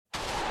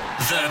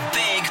The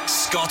Big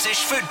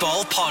Scottish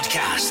Football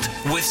Podcast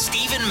with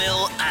Stephen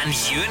Mill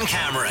and Ewan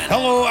Cameron.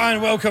 Hello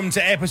and welcome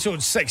to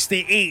episode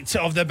 68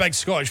 of the Big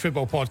Scottish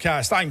Football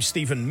Podcast. I'm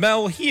Stephen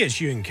Mill, he is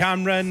Ewan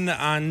Cameron,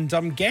 and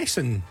I'm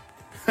guessing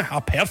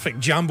a perfect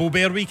Jambo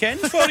Bear weekend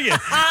for you.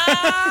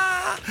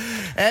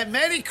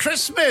 Merry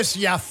Christmas,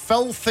 you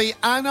filthy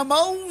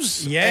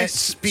animals. Yes,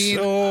 it's been...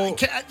 so...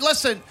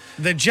 Listen.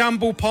 The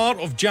Jambo part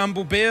of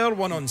Jambo Bear,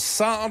 one on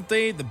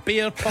Saturday. The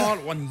Bear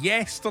part, one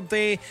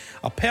yesterday.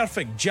 A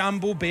perfect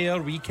Jambo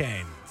Bear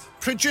weekend.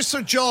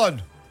 Producer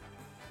John,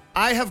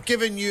 I have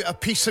given you a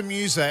piece of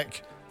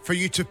music for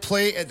you to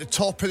play at the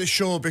top of the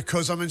show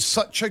because I'm in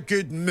such a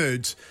good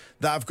mood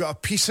that I've got a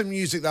piece of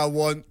music that I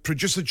want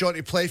Producer John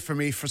to play for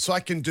me so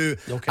I can do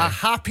a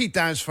happy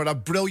dance for a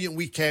brilliant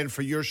weekend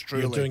for yours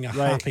truly. You're doing a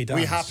happy dance.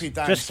 We happy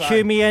dance. Just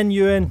cue me in,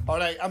 Ewan. All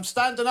right, I'm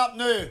standing up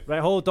now.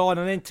 Right, hold on.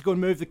 I need to go and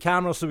move the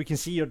camera so we can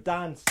see your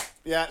dance.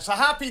 Yeah, it's a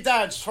happy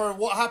dance for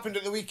what happened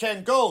at the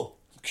weekend. Go.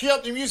 Cue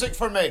up the music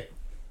for me.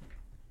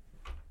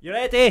 You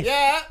ready?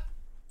 Yeah.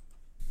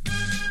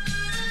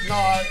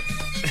 No.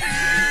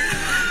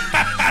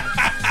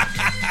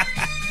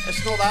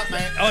 It's not that,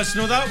 mate. Oh, it's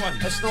not that one.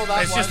 It's not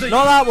that one. Just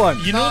Not that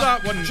one. You know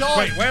that one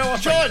quite well, I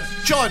think.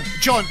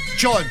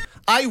 John.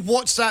 I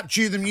WhatsApped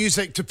you the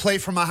music to play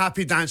for my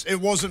happy dance. It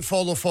wasn't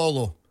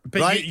follow.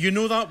 But right? you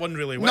know that one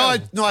really well.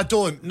 No, I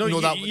don't. No,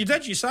 know that you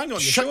did. You sang on the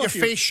Shut show. your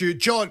face, you.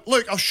 John.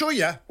 Look, I'll show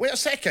you. Wait a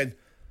second.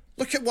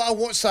 Look at what I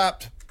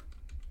WhatsApped.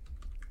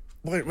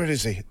 Where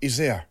is he? He's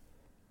there.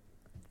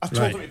 I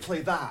told him to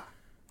play that.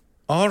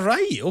 All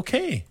right,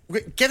 okay.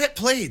 Wait, get it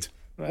played.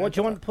 Right. What do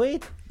you want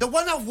played? The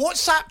one I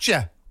WhatsApped you.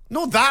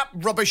 No, that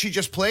rubbish you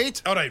just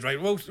played. All right.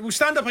 We'll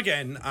stand up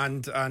again,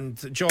 and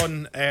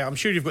John, I'm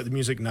sure you've got the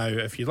music now.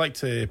 If you'd like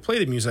to play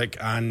the music,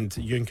 and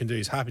Ewan can do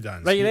his happy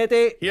dance. Right, you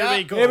ready? Here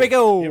we go. Here we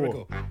go. Here we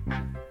go.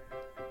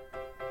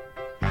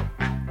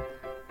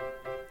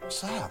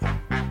 What's that?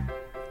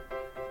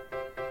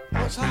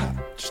 What's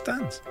that? Just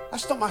dance.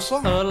 That's not my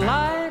song. A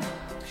light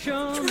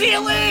shows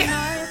Really?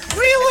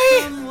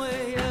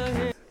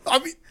 I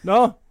mean,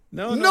 No.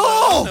 No,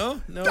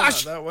 No! not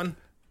That's- that one.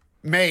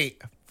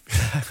 mate,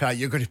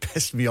 you're going to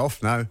piss me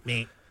off now.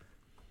 Mate.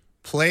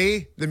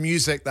 Play the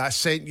music that I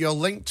sent you a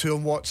link to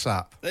on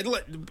WhatsApp.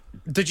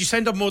 Did you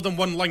send him more than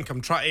one link?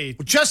 I'm trying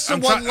to... Just the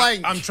one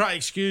link. I'm trying to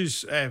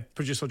excuse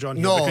Producer John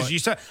here No.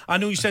 because I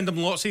know you send him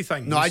lots of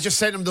things. No, I just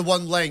sent him the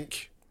one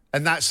link,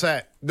 and that's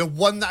it. The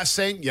one that I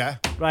sent you,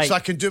 Right. so I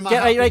can do my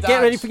get happy dance.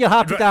 Get ready for your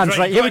happy dance. right,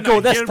 Right, here we go go.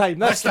 on This now. time.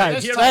 This time.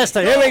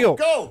 Go. Here we go.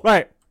 Go.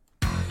 Right.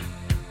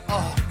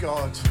 Oh,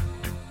 God.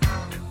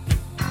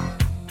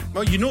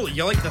 Well, you know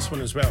you like this one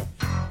as well.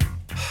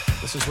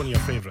 This is one of your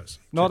favourites.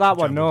 Not that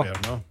one, Jambo no. Bear,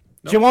 no.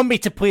 Do you want me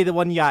to play the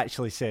one you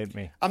actually sent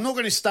me? I'm not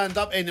going to stand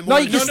up anymore. No,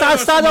 you can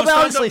stand up.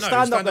 Honestly,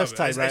 stand up now. this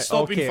time. It's Right.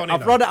 stopped being Okay. funny I've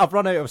now.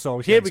 run out of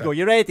songs. Here we go.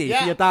 You ready? Yeah.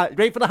 For your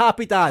ready for the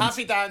happy dance?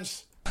 Happy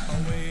dance.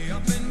 Away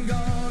up in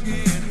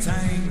Gorgie in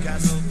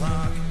Tynecastle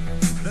Park,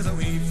 there's a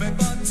wee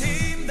football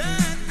team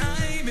that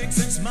I mix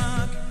its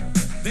mark.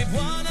 They've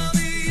won all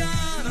the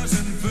honours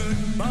in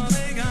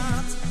footballing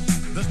art.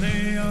 There's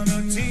no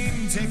other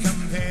team to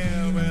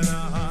compare with a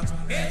heart.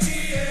 ATALTS.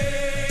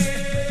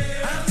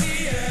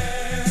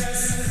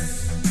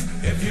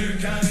 If you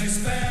can't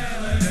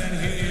spell it, then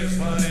here's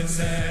what it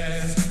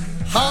says.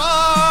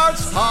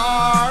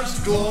 Hearts,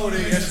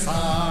 glorious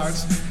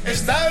hearts.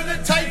 It's down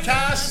at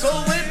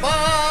Tynecastle we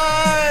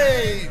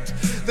bide.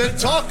 The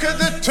talk of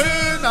the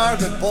tune are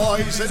the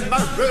boys in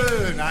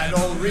maroon, and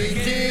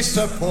Ulrike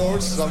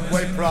supports them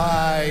with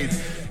pride.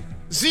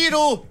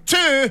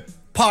 0-2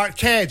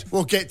 Parkhead.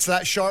 We'll get to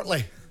that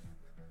shortly.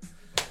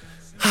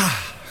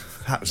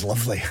 That was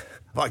lovely.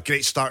 What a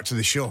great start to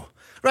the show.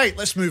 Right,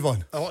 let's move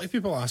on. A lot of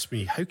people ask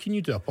me, how can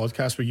you do a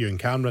podcast with you and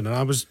Cameron? And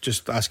I was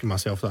just asking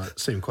myself that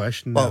same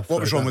question. Well,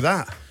 what was wrong with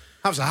that?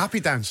 That was a happy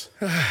dance.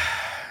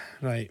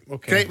 Right,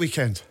 okay. Great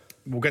weekend.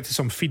 We'll get to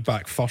some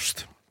feedback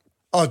first.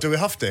 Oh, do we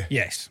have to?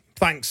 Yes.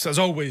 Thanks, as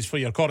always, for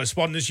your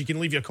correspondence. You can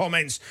leave your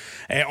comments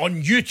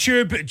on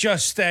YouTube.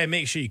 Just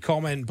make sure you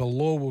comment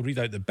below. We'll read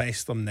out the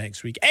best of them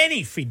next week.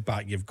 Any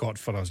feedback you've got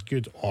for us,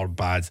 good or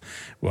bad,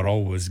 we're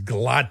always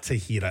glad to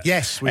hear it.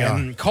 Yes, we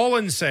are.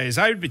 Colin says,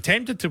 I would be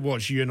tempted to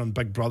watch Ewan on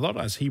Big Brother,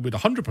 as he would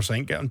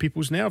 100% get on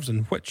people's nerves,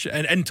 and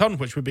in turn,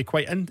 which would be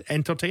quite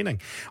entertaining.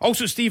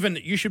 Also, Stephen,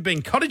 you should be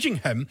encouraging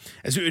him,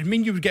 as it would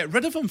mean you would get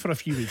rid of him for a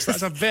few weeks.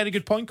 That's a very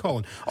good point,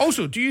 Colin.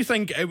 Also, do you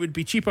think it would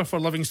be cheaper for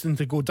Livingston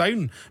to go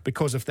down?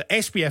 Because if the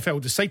SPFL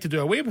decide to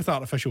do away with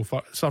artificial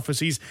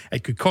surfaces,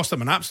 it could cost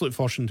them an absolute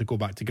fortune to go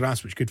back to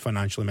grass, which could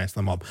financially mess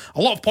them up.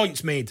 A lot of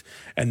points made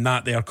in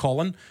that there,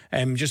 Colin.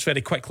 Just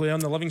very quickly on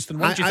the Livingston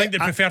one. Do you think they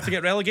prefer to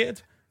get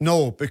relegated?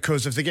 No,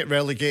 because if they get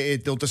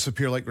relegated, they'll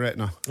disappear like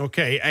retina.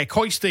 Okay,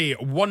 Coisty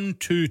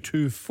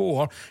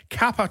 1224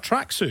 Kappa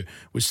tracksuit.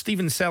 Was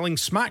Stephen selling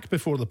smack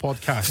before the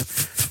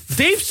podcast?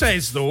 Dave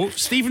says, though,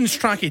 Stephen's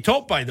tracky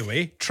top, by the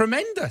way,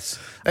 tremendous.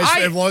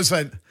 It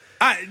wasn't.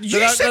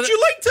 You said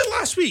you liked it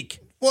last week.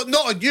 Well,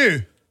 not on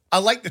you. I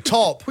like the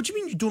top. What do you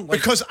mean you don't like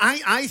Because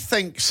I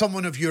think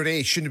someone of your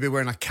age shouldn't be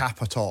wearing a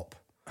Kappa top.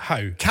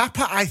 How?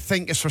 Kappa, I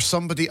think, is for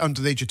somebody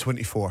under the age of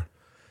 24.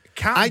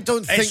 I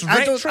don't It's think- I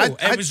retro.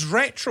 don't- I- It was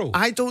retro.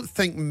 I don't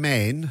think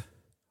men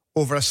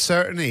over a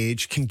certain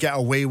age can get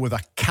away with a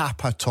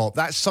Kappa top.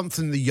 That's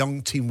something the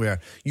young team wear.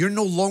 You're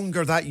no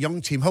longer that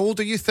young team. How old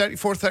are you?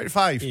 34,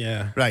 35?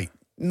 Yeah. Right.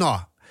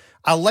 No.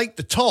 I like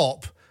the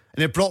top,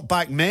 and it brought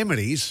back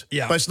memories,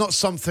 Yeah. but it's not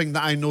something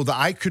that I know that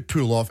I could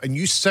pull off, and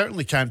you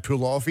certainly can't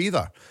pull off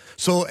either.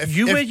 So if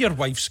You if- wear your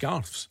wife's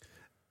scarves.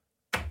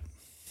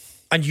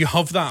 And you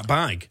have that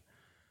bag.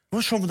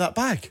 what's wrong with that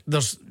bag?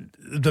 There's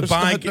There's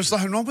bag.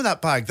 nothing wrong with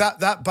that bag.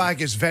 That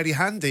bag is very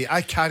handy.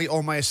 I carry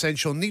all my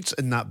essential needs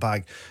in that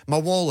bag. My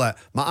wallet,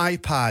 my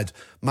iPad,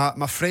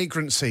 my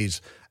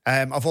fragrances.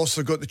 I've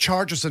also got the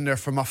chargers in there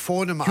for my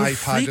phone and my Your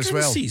iPad as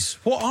well. fragrances?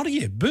 What are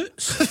you?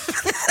 Boots?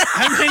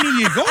 How many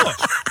you got?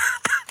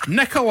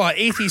 Nicola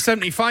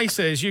 8075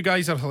 says, you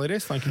guys are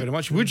hilarious. Thank you very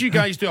much. Would you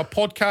guys do a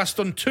podcast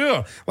on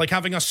tour, like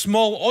having a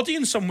small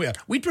audience somewhere?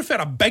 We'd prefer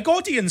a big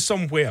audience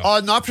somewhere. Oh,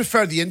 no, I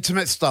prefer the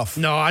intimate stuff.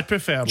 No, I'd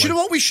prefer. Do you know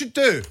what we should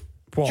do?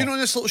 What? Do you know in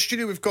this little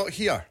studio we've got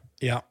here?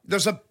 Yeah.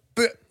 There's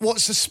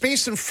what's the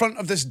space in front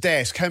of this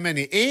desk? How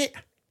many? 8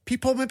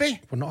 people maybe?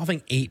 We're not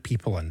having 8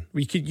 people in.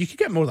 You could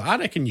get more than I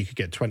reckon you could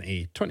get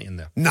 20 in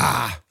there.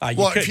 Nah. You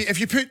What could. if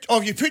you put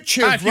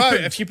chairs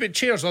If you put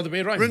chairs all the way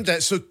around. round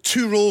it, so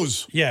 2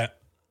 rows. Yeah.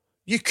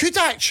 You could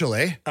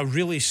actually. A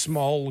really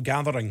small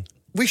gathering.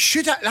 We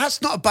should.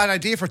 That's not a bad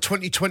idea for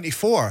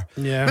 2024.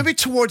 Yeah. Maybe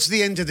towards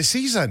the end of the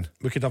season,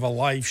 We could have a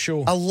live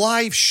show. a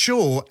live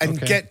show and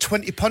Okay. get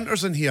 20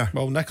 punters in here.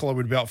 Well, Nicola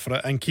would be up for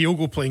it. And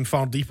Kyogo playing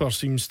far deeper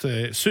seems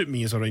to suit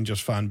me as a Rangers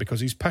fan because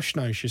he's pish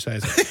now, she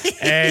says.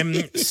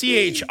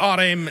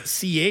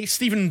 CHRMCA.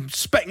 Stephen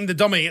spitting the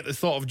dummy at the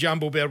thought of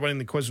Jambo Bear winning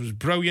the quiz was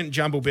brilliant.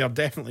 Jambo Bear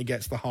definitely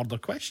gets the harder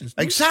questions.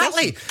 No, he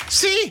Exactly. doesn't.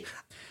 See,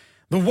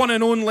 The one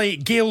and only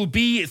Gail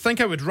B. I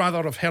think I would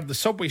rather have heard the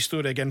Subway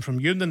story again from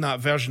you than that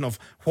version of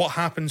what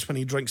happens when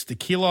he drinks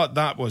tequila.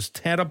 That was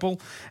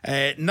terrible.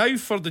 Now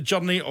for the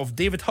journey of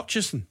David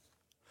Hutchison.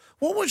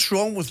 what was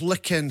wrong with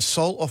licking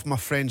salt off my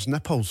friend's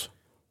nipples?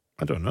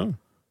 I don't know.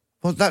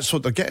 Well, that's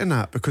what they're getting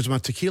at because of my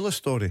tequila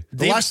story. The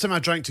Dave- last time I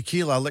drank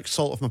tequila, I licked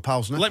salt off my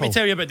pal's nipple. Let me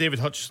tell you about David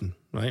Hutchison,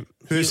 right?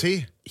 Who is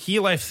he? He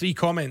left 3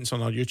 comments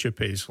on our YouTube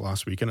page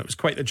last week, and it was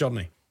quite the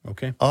journey,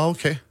 okay? Oh,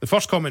 okay. The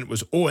first comment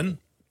was Owen,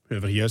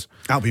 whoever he is,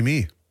 That'll be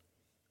me.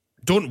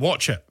 don't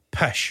watch it,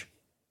 pish.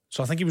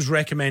 So I think he was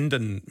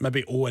recommending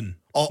maybe Owen.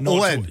 Oh, not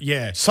Owen. to-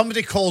 yeah.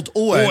 Somebody called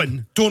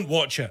Owen. Don't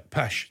watch it,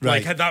 pish.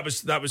 Right. Like that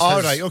was All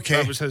his, right, okay.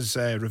 That was his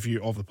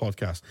review of the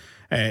podcast.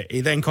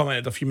 He then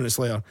commented a few minutes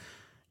later,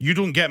 you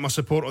don't get my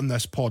support on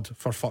this pod,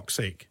 for fuck's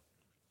sake.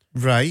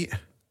 Right.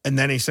 And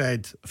then he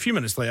said, a few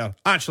minutes later,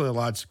 actually,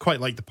 lads,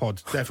 quite like the pod.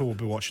 Definitely will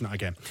be watching it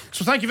again.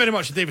 So thank you very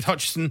much to David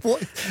Hutchison.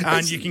 What?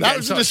 And you can that get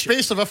was in in the touch.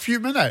 space of a few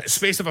minutes.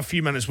 Space of a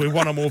few minutes, we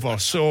won him over.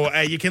 So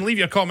you can leave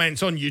your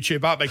comments on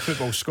YouTube at Big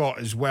Football Scott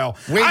as well.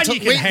 Wait And till,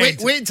 you can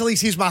wait until he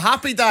sees my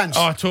happy dance.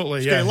 Oh, totally,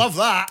 He's yeah. gonna love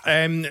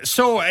that.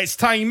 So it's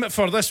time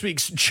for this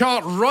week's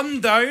chart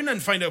rundown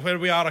and find out where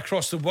we are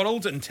across the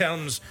world in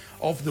terms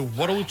of the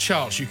world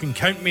charts. You can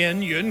count me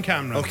in, Ewan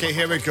Cameron. Okay,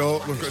 here we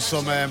go. We've got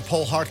some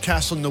Paul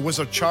Hardcastle and the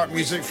Wizard chart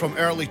music from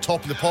early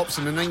Top of the Pops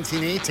in the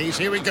 1980s.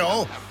 Here we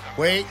go.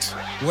 Wait.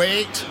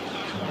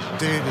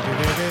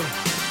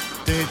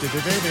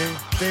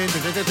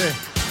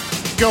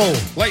 Go.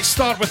 Let's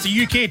start with the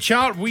UK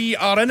chart. We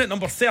are in at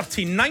number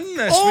 39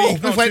 this Oh,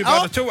 week. we Not went too bad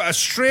up. at all.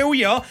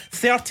 Australia,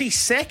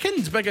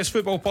 32nd biggest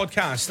football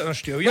podcast in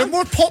Australia. We're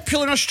more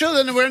popular in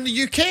Australia than we're in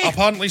the UK.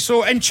 Apparently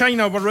so. In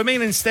China, we're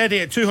remaining steady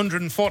at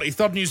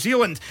 243rd. New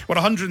Zealand, we're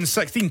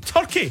 116.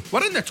 Turkey,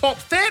 we're in the top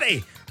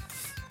 30.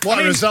 What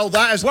a result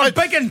that is. We're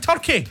big in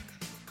Turkey.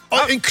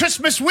 In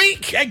Christmas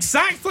week.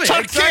 Exactly,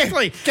 Turkey,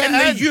 exactly. get In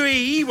the in.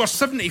 UAE, we're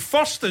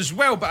 71st as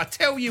well. But I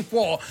tell you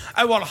what,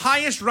 our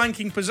highest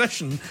ranking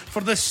position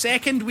for the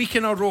second week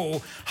in a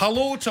row.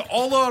 Hello to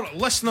all our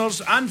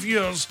listeners and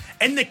viewers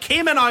in the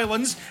Cayman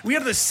Islands. We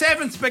are the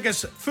 7th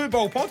biggest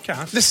football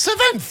podcast. The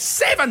 7th.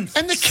 7th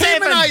In the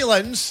Cayman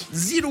Islands.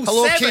 07.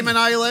 Hello, Cayman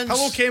Islands.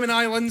 Hello, Cayman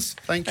Islands.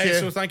 Thank you.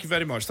 So thank you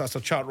very much. That's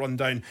our chart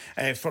rundown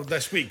for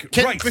this week.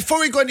 Can- right. Before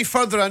we go any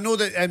further, I know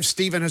that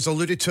Stephen has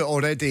alluded to it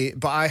already,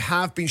 but I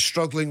have been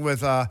struggling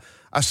with a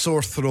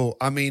sore throat.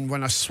 I mean,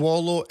 when I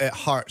swallow, it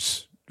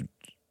hurts. Do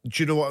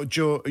you know what,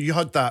 Joe? You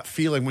had that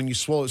feeling when you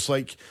swallow. It's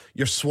like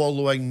you're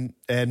swallowing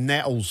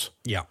nettles.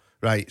 Yeah.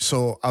 Right.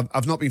 So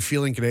I've not been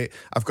feeling great.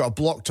 I've got a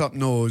blocked up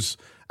nose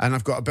and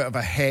I've got a bit of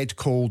a head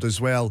cold as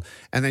well.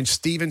 And then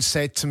Stephen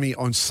said to me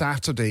on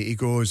Saturday, he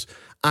goes,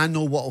 I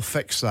know what'll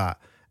fix that.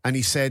 And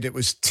he said it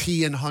was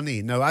tea and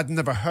honey. Now, I'd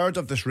never heard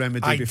of this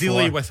remedy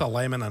Ideally before. with a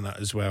lemon in it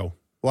as well.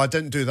 Well, I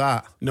didn't do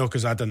that. No,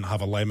 because I didn't have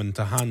a lemon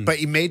to hand. But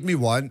he made me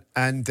one,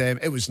 and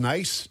it was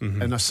nice,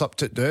 and I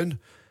supped it down.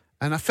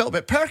 And I felt a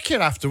bit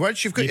perkier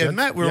afterwards. You've got You to did.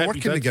 admit, we Yeah, were you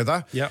working did.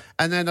 together. Yeah.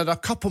 And then I had a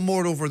couple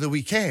more over the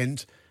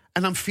weekend,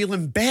 and I'm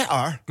feeling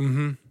better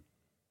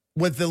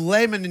with the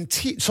lemon and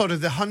tea, sort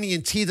of the honey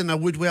and tea than I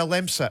would with a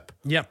Lemsip.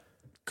 Yep.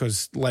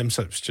 because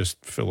Lemsip's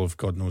just full of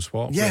God knows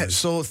what. Yeah, really.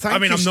 so thank I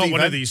mean, you, I'm not one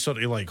Stephen. of these sort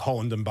of like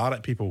Holland and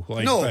Barrett people.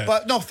 Like, No,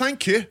 but no,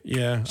 thank you.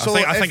 yeah, So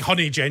I if- think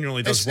Honey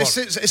genuinely does work.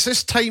 It's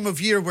this time of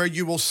year where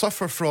you will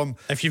suffer from.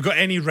 If you've got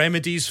any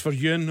remedies for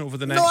Ewan over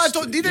the next... No, I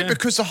don't need it Yeah.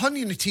 because the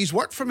honey and the teas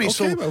work for me. Okay,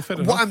 so well, fair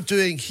what enough. I'm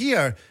doing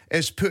here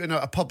is putting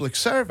out a public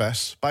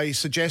service by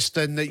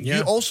suggesting that Yeah.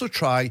 you also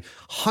try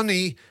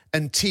honey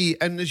and tea,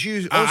 and as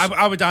you also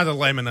I would add a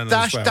lemon in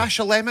dash as well. dash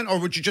a lemon, or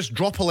would you just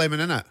drop a lemon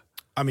in it?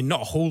 I mean,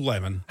 not a whole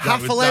lemon.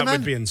 Half that a lemon? That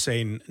would be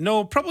insane.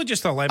 No, probably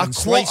just a lemon A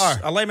slice.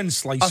 quarter. A lemon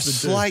slice A would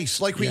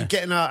slice, like we Yeah.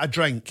 get in a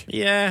drink, do.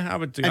 Yeah, I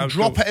would do. I and would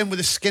drop go it in with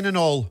the skin and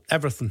all.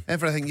 everything.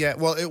 Everything, yeah.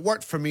 Well, it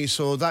worked for me,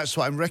 so that's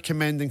what I'm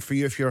recommending for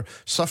you. If you're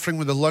suffering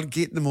with a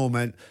lurgate at the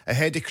moment,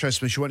 ahead of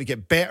Christmas, you want to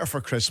get better for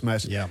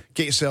Christmas, Yeah.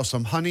 get yourself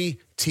some honey,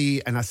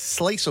 tea, and a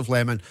slice of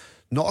lemon.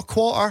 Not a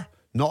quarter,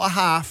 not a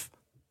half,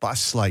 but a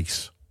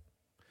slice.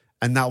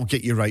 And that will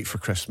get you right for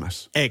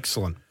Christmas.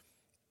 Excellent.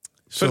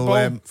 So,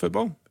 Football.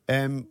 Football.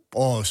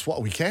 it's what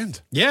a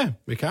weekend. Yeah,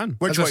 we can.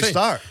 Where As do I I say.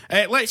 start?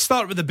 Let's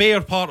start with the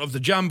Bear part of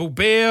the Jambo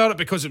Bear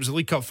because it was the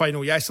League Cup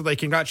final yesterday.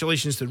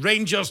 Congratulations to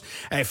Rangers.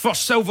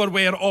 First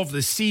silverware of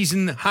the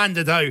season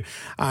handed out,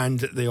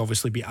 and they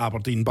obviously beat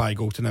Aberdeen by a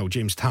goal to nil.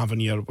 James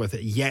Tavernier with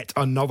yet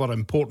another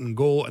important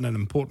goal in an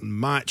important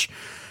match.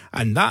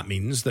 And that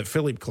means that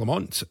Philippe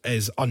Clement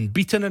is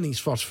unbeaten in his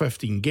first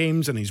 15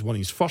 games and he's won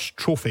his first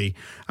trophy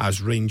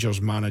as Rangers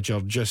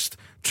manager just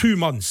 2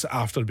 months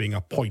after being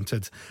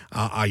appointed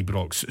at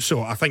Ibrox.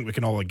 So I think we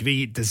can all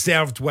agree,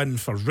 deserved win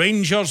for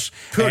Rangers.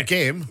 Poor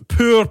game.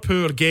 Poor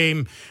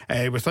game.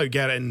 Without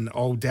getting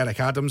all Derek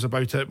Adams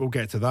about it, we'll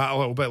get to that a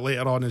little bit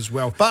later on as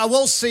well. But I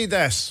will say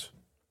this,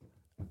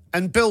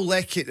 and Bill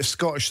Leckie, the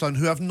Scottish Sun,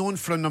 who I've known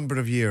for a number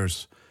of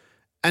years,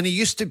 and he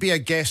used to be a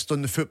guest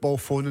on the football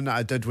phone-in that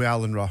I did with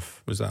Alan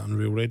Ruff. Was that on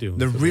Real Radio?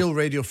 The Real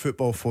Radio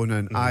Football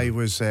Phone-In. I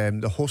was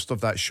the host of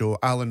that show.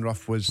 Alan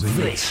Ruff was the...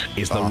 This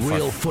is the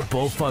Real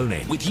Football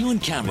Phone-In with Ewan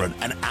Cameron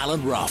and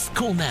Alan Ruff.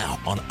 Call now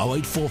on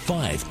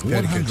 0845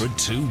 Very good. 100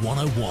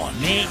 2101.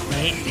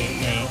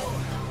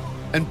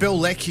 And Bill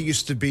Leckie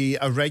used to be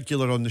a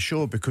regular on the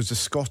show because the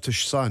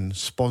Scottish Sun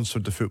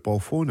sponsored the football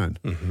phone-in.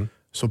 Mm-hmm.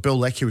 So Bill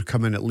Leckie would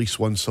come in at least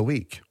once a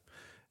week.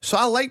 So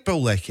I like Bill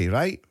Leckie,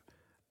 right?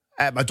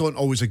 I don't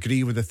always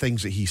agree with the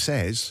things that he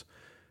says,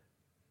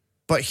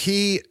 but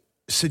he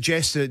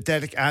suggested that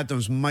Derek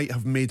Adams might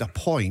have made a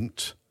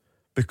point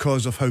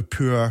because of how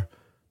poor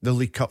the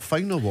League Cup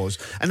final was.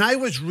 And I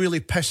was really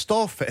pissed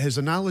off at his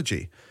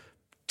analogy.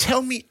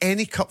 Tell me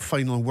any cup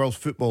final in world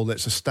football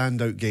that's a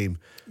standout game.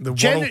 The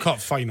World Cup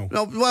final.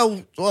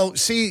 No, well,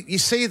 see, you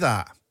say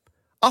that.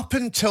 Up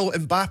until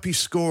Mbappe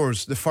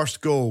scores the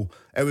first goal,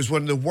 it was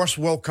one of the worst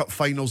World Cup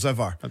finals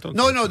ever. I don't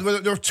No,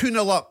 think they were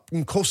 2-0 up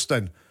in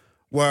Coaston,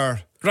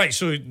 where... Right,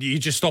 so you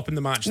just stopping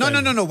the match No.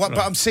 then? But Right.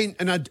 I'm saying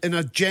in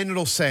a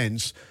general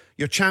sense,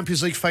 your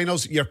Champions League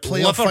finals, your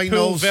playoff Liverpool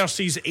finals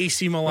versus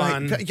AC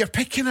Milan. Right, you're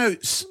picking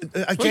out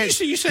again.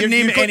 you said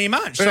name any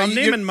match, so I'm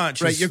naming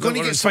matches Right, you're going to that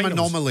were get in some finals.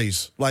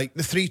 anomalies, like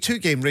the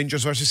 3-2 game,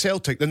 Rangers versus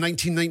Celtic, the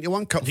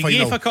 1991 Cup The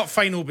final. UEFA Cup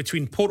final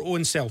between Porto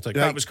and Celtic.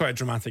 Right. That was quite a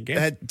dramatic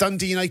game.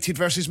 Dundee United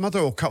versus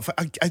Motherwell Cup.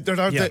 There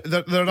are Yeah.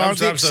 there That are was-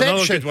 the that was another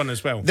exceptions. good one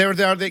as well. There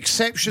are the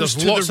exceptions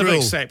There's to lots the of rule.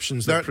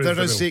 exceptions that prove There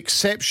the is rule. the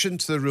exception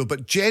to the rule,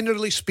 but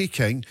generally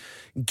speaking,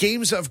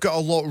 games that have got a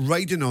lot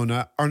riding on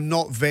it are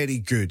not very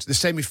good. The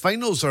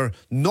semi-finals are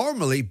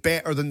normally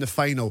better than the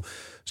final.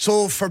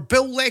 So for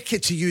Bill Leckie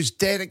to use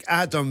Derek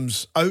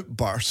Adams'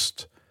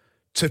 outburst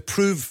to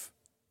prove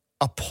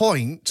a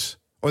point,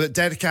 or that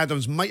Derek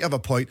Adams might have a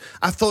point,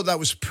 I thought that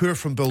was poor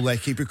from Bill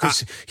Leckie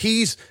because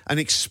he's an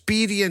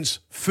experienced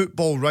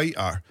football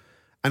writer,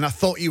 and I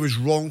thought he was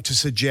wrong to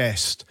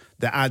suggest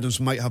that Adams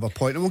might have a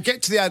point. And we'll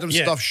get to the Adams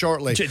Yeah. stuff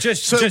shortly.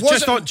 Just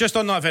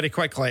on that very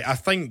quickly, I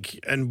think,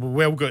 and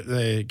we'll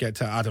get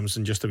to Adams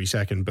in just a wee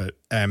second, but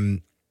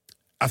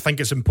I think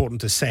it's important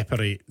to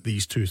separate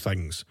these two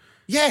things.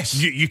 Yes.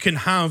 You can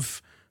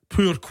have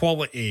poor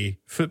quality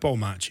football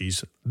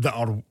matches that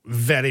are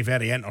very,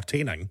 very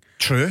entertaining.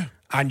 True.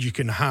 And you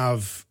can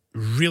have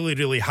really,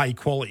 really high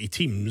quality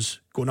teams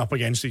going up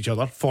against each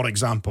other. For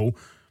example,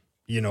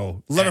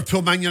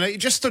 Liverpool, Man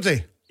United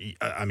yesterday.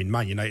 I mean,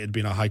 Man United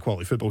being a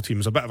high-quality football team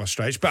is a bit of a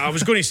stretch, but I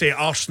was going to say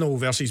Arsenal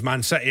versus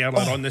Man City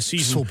earlier on this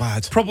season. so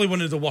bad. Probably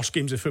one of the worst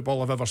games of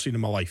football I've ever seen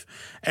in my life.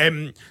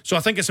 So I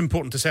think it's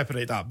important to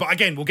separate that. But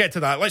again, we'll get to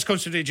that. Let's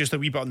concentrate just a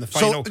wee bit on the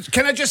final. So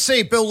can I just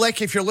say, Bill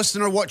Leckie, if you're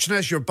listening or watching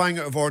this, you're bang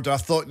out of order. I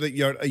thought that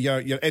your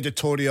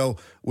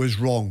editorial was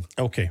wrong.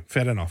 Okay,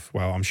 fair enough.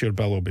 Well, I'm sure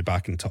Bill will be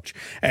back in touch.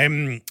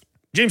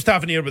 James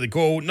Tavernier with a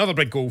goal, another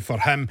big goal for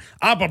him.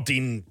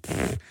 Aberdeen,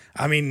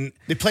 I mean...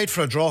 They played for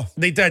a draw.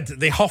 They did.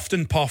 They huffed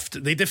and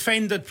puffed. They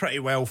defended pretty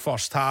well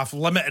first half,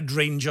 limited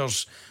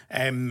Rangers,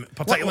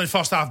 particularly in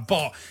first half,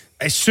 but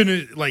as soon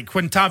as, like,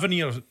 when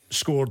Tavernier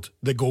scored,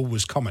 the goal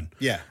was coming.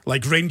 Yeah.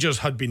 Like, Rangers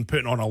had been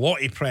putting on a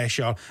lot of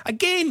pressure.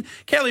 Again,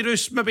 Kelly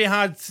Roos maybe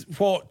had,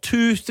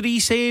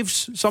 2-3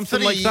 saves,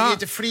 something like He that.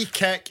 had a free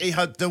kick. He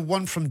had the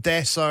one from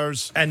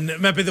Dessers. And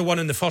maybe the one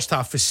in the first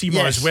half for Seema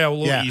Yes, as well.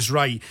 yeah. He's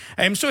right.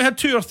 So he had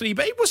 2 or 3,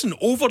 but he wasn't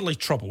overly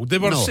troubled. They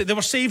were No. they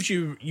were saves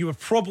you were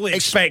probably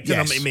expecting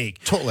yes, him to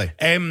make. totally.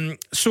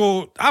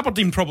 So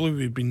Aberdeen probably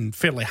would have been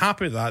fairly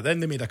happy with that. Then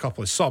they made a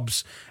couple of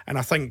subs, and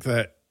I think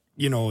that,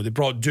 you know, they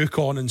brought Duke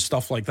on and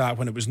stuff like that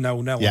when it was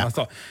 0-0. Yeah. And I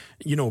thought,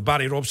 you know,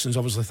 Barry Robson's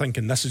obviously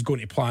thinking this is going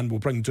to plan. We'll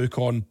bring Duke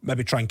on,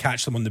 maybe try and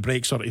catch them on the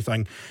break sort of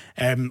thing.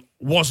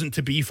 Wasn't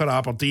to be for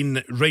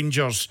Aberdeen.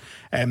 Rangers,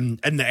 in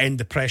the end,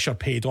 the pressure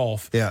paid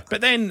off. Yeah.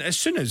 But then as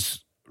soon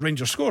as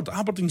Rangers scored,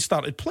 Aberdeen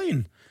started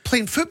playing.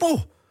 Playing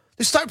football.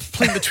 They started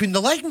playing between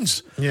the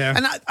lines. Yeah.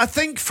 And I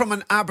think from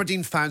an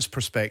Aberdeen fan's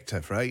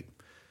perspective, right,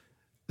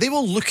 they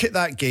will look at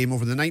that game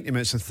over the 90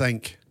 minutes and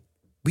think,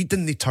 we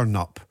didn't turn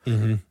up.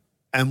 Mm-hmm.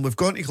 And we've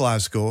gone to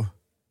Glasgow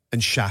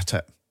and shat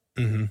it.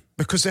 Mm-hmm.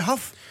 Because they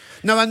have.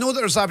 Now, I know that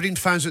there's Aberdeen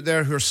fans out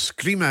there who are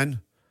screaming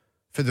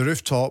for the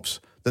rooftops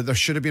that there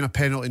should have been a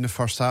penalty in the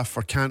first half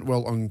for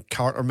Cantwell on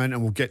Carterman,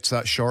 and we'll get to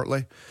that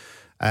shortly.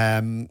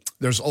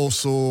 There's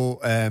also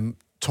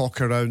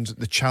talk around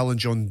the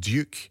challenge on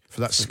Duke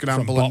for that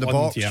scramble in the Butland,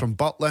 box yeah. from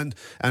Butland.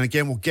 And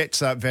again, we'll get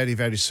to that very,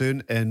 very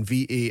soon in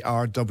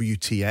VAR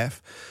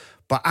WTF.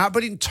 But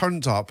Aberdeen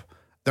turned up.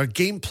 Their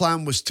game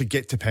plan was to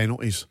get to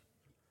penalties.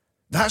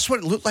 That's what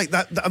it looked like.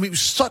 That I mean, it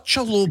was such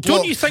a low blow.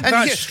 Don't you think And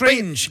that's here-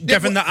 strange, but-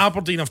 given that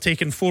Aberdeen have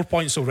taken 4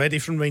 points already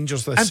from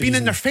Rangers this and season? been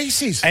in their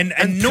faces and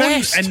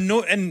pressed.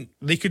 and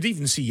they could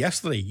even see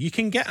yesterday, you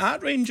can get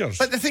at Rangers.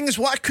 But the thing is,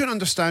 what I couldn't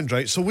understand,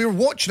 right? So we were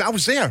watching. I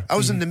was there. I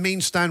was in the main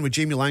stand with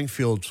Jamie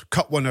Langfield,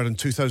 cup winner in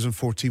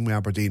 2014 with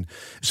Aberdeen.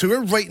 So we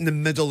were right in the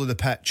middle of the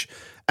pitch.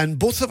 And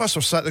both of us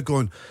were sat there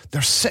going,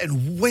 they're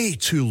sitting way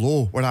too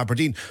low with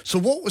Aberdeen. So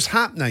what was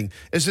happening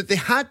is that they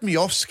had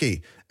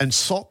Miofsky and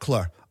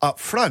Sockler up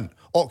front,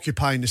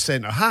 occupying the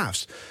centre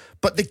halves.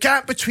 But the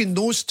gap between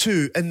those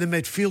two in the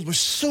midfield was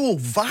so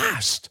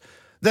vast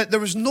that there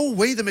was no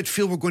way the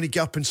midfield were going to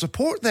get up and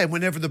support them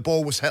whenever the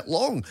ball was hit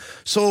long.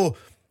 So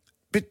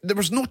but there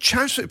was no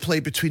chance to play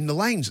between the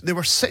lines. They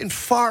were sitting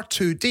far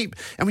too deep.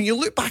 And when you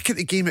look back at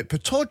the game at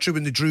Pittodrie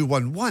when they drew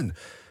 1-1,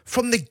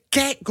 from the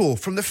get-go,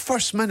 from the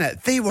first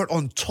minute, they were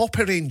on top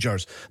of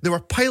Rangers. They were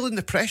piling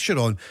the pressure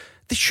on.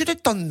 They should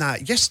have done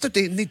that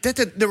yesterday, and they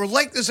didn't. They were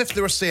like as if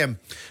they were saying,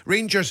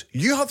 Rangers,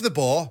 you have the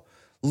ball.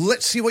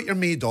 Let's see what you're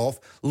made of.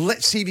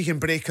 Let's see if you can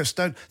break us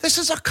down. This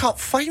is a cup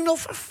final,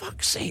 for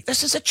fuck's sake.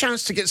 This is a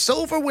chance to get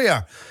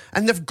silverware.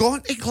 And they've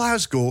gone to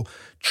Glasgow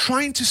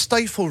trying to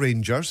stifle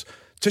Rangers,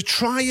 to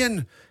try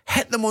and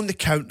hit them on the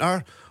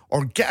counter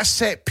or get a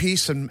set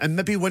piece and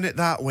maybe win it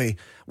that way.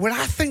 Where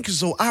I think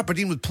as though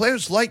Aberdeen, with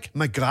players like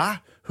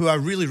McGrath, who I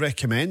really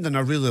recommend and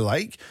I really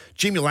like.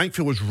 Jamie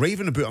Langfield was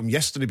raving about him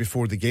yesterday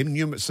before the game,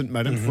 knew him at St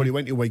Mirren before he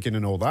went to Wigan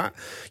and all that.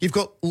 You've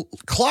got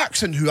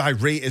Clarkson, who I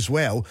rate as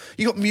well.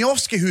 You've got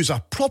Miofsky, who's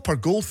a proper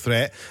goal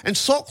threat, and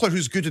Sockler,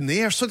 who's good in the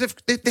air. So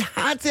they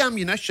had the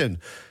ammunition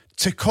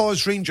to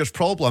cause Rangers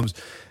problems.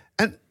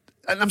 And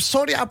I'm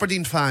sorry,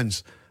 Aberdeen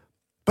fans,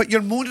 but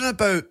you're moaning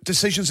about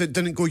decisions that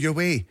didn't go your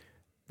way.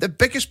 The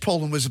biggest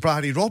problem was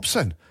Barry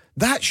Robson.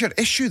 That's your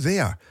issue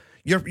there.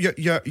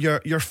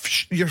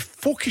 Your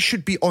focus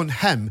should be on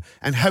him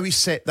and how he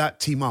set that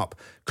team up,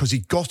 because he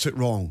got it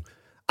wrong.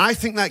 I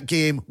think that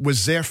game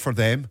was there for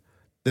them.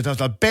 They'd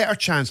had a better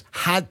chance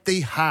had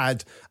they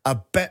had a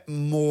bit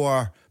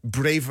more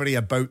bravery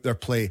about their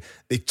play.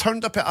 They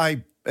turned up at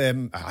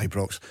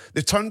Ibrox.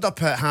 They turned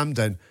up at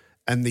Hampden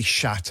and they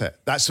shat it.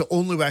 That's the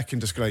only way I can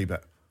describe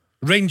it.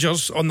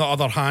 Rangers, on the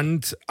other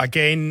hand,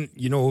 again,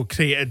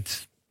 created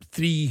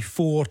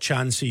 3-4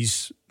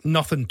 chances,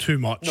 nothing too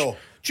much. No.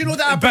 Do you know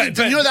that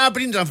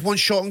Aberdeen didn't have one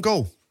shot on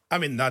goal? I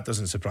mean, that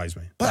doesn't surprise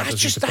me. But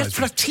that's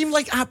for a team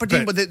like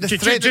Aberdeen with the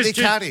threat that they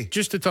carry.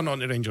 Just to turn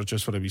on to Rangers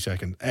just for a wee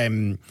second.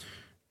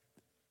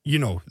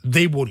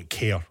 They won't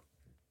care.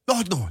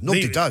 No,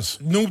 nobody does.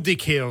 Nobody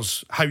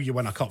cares how you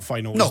win a cup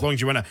final as long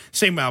as you win it.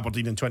 Same with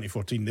Aberdeen in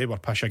 2014. They were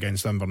pish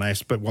against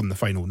Inverness but won the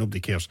final.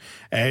 Nobody cares.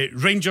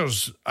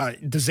 Rangers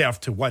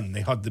deserved to win.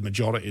 They had the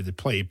majority of the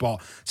play,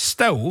 but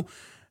still,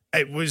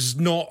 it was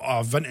not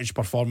a vintage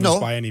performance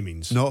by any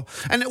means. No,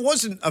 and it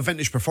wasn't a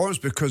vintage performance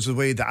because of the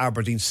way that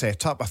Aberdeen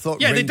set up. I thought,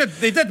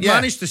 they did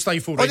manage to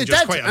stifle Rangers they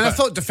did. quite a and bit. I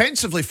thought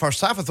defensively, first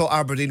half, I thought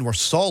Aberdeen were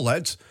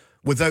solid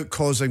without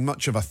causing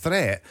much of a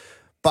threat.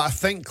 But I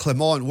think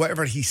Clement,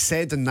 whatever he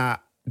said in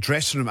that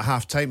dressing room at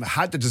half time,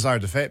 had the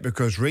desired effect,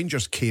 because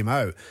Rangers came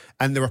out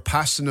and they were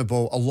passing the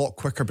ball a lot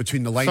quicker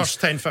between the lines.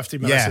 First 10-15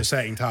 minutes of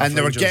second half. And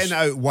they Rangers were getting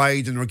out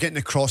wide and they were getting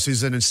the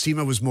crosses in, and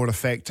Seema was more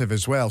effective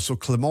as well. So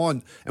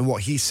Clement and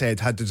what he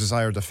said had the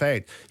desired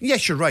effect.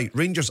 Yes, you're right.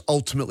 Rangers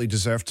ultimately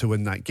deserved to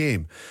win that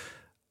game.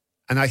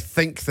 And I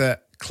think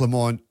that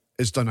Clement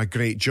has done a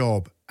great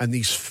job, and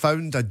he's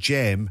found a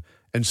gem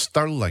in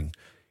Sterling.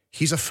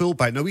 He's a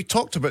fullback. Now, we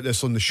talked about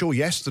this on the show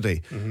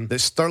yesterday, that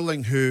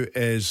Sterling, who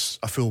is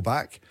a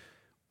fullback,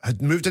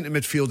 had moved into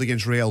midfield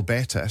against Real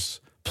Betis,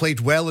 played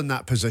well in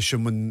that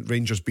position when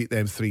Rangers beat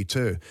them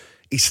 3-2.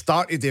 He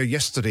started there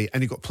yesterday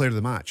and he got player of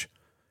the match.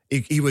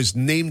 He was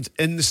named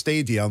in the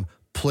stadium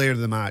player of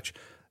the match.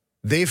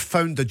 They've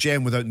found a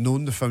gem without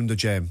knowing they found a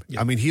gem.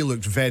 I mean, he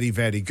looked very,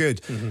 very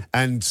good.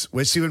 And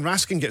when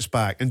Raskin gets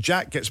back and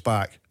Jack gets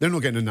back, they're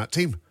not getting in that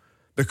team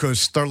because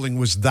Sterling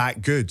was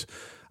that good.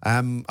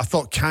 I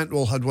thought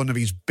Cantwell had one of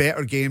his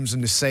better games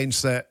in the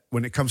sense that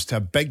when it comes to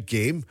a big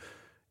game,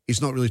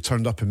 he's not really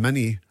turned up in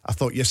many. I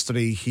thought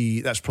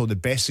yesterday that's probably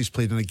the best he's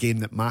played in a game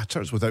that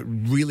matters without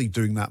really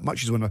doing that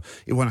much.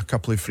 He won a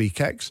couple of free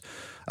kicks.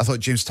 I thought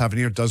James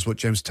Tavernier does what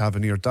James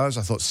Tavernier does.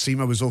 I thought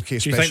Seema was okay.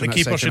 Do you think the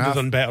keeper should have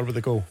done better with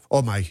the goal?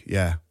 Oh my,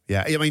 yeah.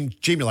 I mean,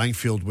 Jamie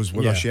Langfield was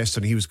with us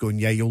yesterday and he was going,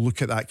 you'll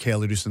look at that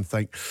Kelly Roos and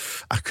think,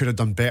 I could have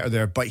done better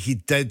there. But he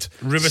did.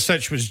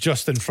 Rubicic was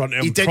just in front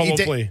of him,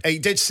 probably. He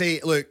did say,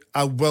 look,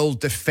 I will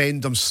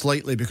defend him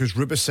slightly because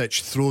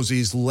Rubicic throws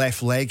his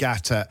left leg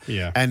at it.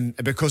 Yeah. And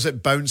because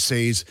it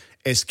bounces,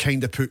 it's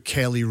kind of put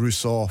Kelly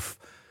Roos off.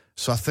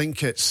 So I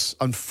think it's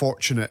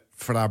unfortunate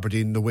for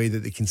Aberdeen the way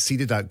that they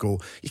conceded that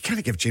goal. You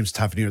can't give James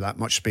Tavernier that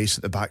much space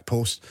at the back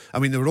post. I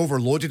mean, they were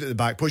overloaded at the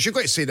back post. You've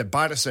got to say that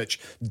Barisic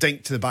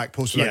dinked to the back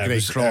post with a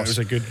great cross. It was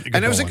a good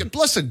and it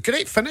was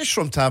great finish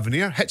from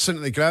Tavernier, hits into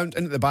the ground,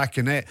 into the back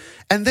of net,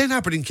 and then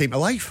Aberdeen came to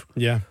life.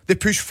 Yeah. They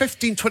pushed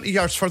 15, 20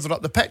 yards further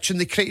up the pitch and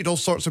they created all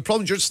sorts of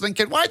problems. You're just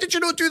thinking, why did you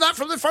not do that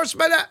from the first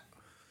minute?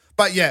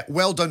 But yeah,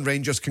 well done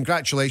Rangers,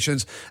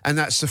 congratulations, and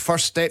that's the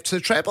first step to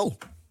the treble.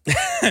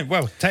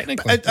 Well,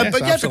 technically,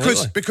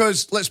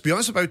 because let's be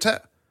honest about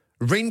it,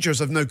 Rangers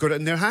have now got it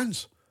in their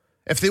hands.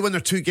 If they win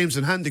their 2 games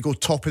in hand, they go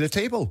top of the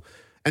table.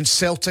 And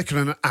Celtic are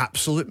in an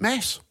absolute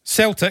mess.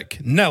 Celtic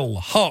 0,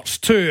 Hearts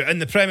 2 in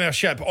the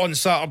Premiership on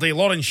Saturday.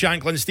 Lauren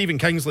Shanklin, Stephen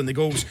Kingsley in the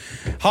goals.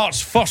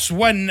 Hearts' first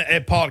win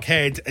at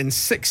Parkhead in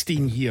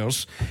 16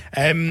 years.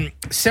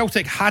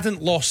 Celtic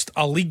hadn't lost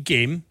a league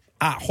game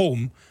at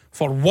home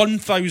for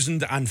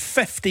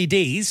 1,050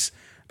 days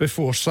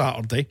before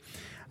Saturday.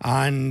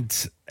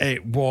 And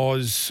it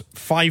was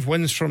 5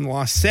 wins from the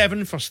last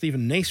 7 for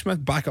Stephen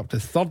Naismith, back up to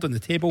 3rd in the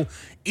table.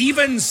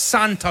 Even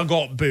Santa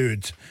got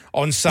booed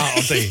on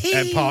Saturday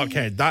at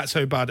Parkhead. That's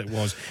how bad it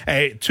was.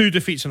 2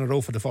 defeats in a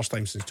row for the first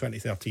time since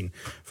 2013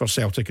 for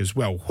Celtic as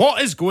well.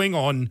 What is going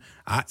on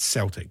at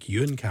Celtic?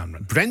 Ewan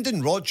Cameron.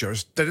 Brendan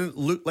Rodgers didn't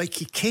look like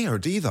he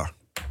cared either.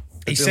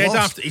 He said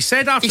after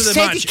the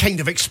match, he kind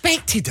of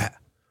expected it.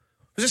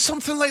 Was it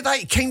something like that?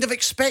 He kind of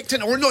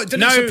expected it, or no? It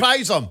didn't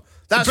surprise him.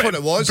 That's what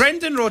it was.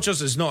 Brendan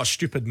Rodgers is not a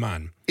stupid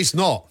man. He's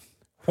not.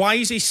 Why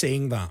is he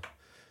saying that?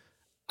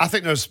 I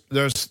think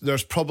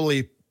there's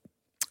probably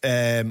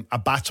a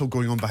battle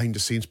going on behind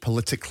the scenes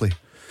politically.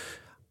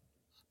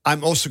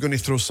 I'm also going to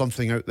throw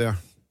something out there.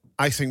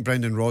 I think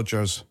Brendan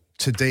Rodgers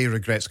today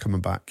regrets coming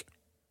back.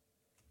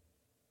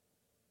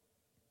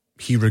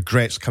 He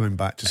regrets coming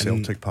back to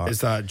Celtic Park.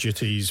 Is that due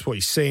to what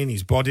he's saying,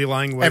 his body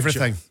language?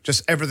 Everything.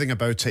 Just everything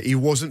about it. He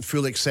wasn't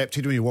fully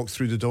accepted when he walked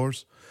through the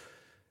doors.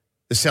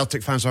 The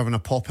Celtic fans are having a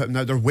pop at him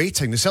now. They're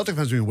waiting. The Celtic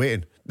fans have been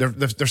waiting. They're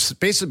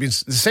basically been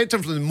said to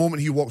him from the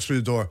moment he walks through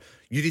the door,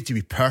 you need to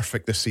be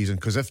perfect this season,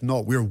 because if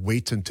not, we're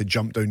waiting to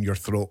jump down your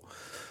throat.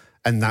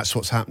 And that's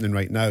what's happening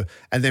right now.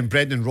 And then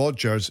Brendan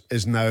Rodgers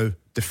is now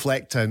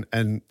deflecting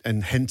and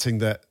hinting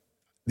that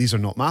these are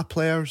not my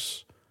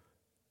players.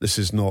 This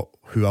is not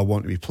who I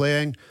want to be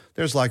playing.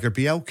 There's Lager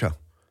Bielka.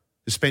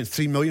 They spent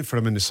 $3 million for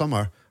him in the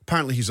summer.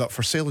 Apparently he's up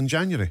for sale in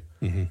January.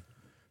 Mm-hmm.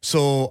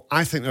 So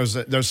I think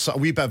there's a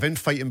wee bit of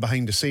infighting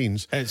behind the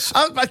scenes.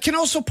 I can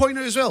also point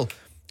out as well,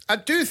 I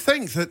do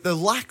think that the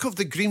lack of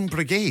the Green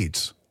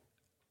Brigades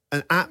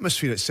and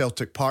atmosphere at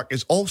Celtic Park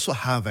is also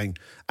having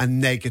a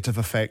negative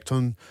effect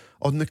on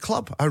the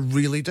club. I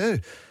really do.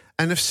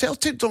 And if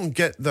Celtic don't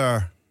get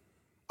their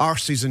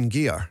arses in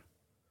gear,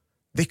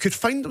 they could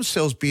find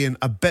themselves being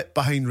a bit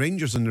behind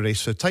Rangers in the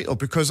race for the title,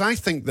 because I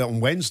think that on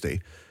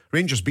Wednesday,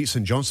 Rangers beat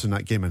St Johnstone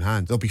that game in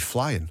hand. They'll be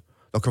flying.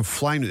 They'll come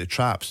flying at the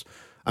traps.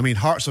 I mean,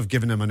 Hearts have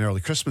given him an early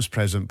Christmas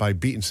present by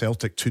beating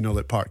Celtic 2-0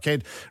 at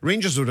Parkhead.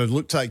 Rangers would have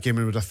looked at that game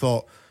and would have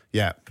thought,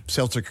 yeah,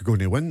 Celtic are going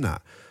to win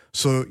that.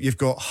 So you've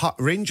got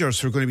Rangers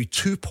who are going to be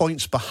 2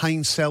 points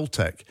behind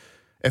Celtic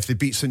if they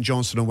beat St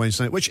Johnstone on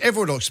Wednesday night, which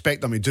everyone will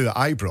expect them to do at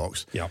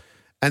Ibrox. Yeah.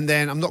 And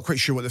then I'm not quite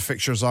sure what the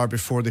fixtures are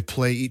before they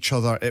play each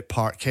other at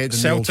Parkhead.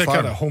 Celtic are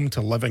at home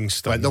to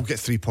Livingston. Right, they'll get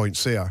 3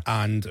 points there.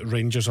 And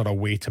Rangers are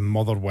away to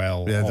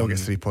Motherwell. Yeah, they'll get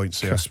 3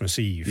 points there. Christmas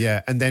Eve.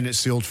 Yeah, and then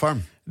it's the Old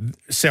Firm.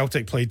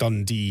 Celtic play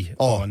Dundee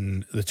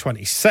on the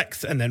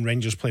 26th, and then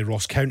Rangers play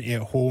Ross County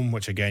at home,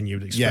 which again you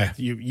would expect.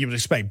 Yeah. You would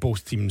expect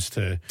both teams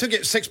to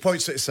get 6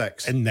 points at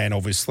 6. And then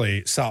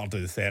obviously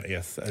Saturday the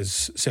 30th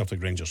is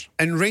Celtic Rangers.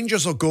 And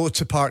Rangers will go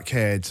to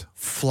Parkhead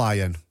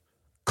flying.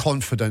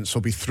 Confidence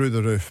will be through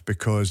the roof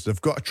because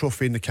they've got a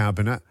trophy in the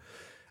cabinet.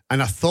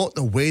 And I thought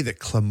the way that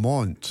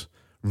Clement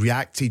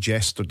reacted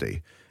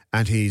yesterday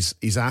and his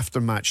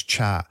after-match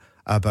chat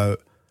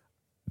about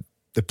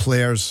the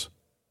players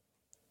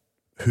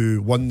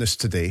who won this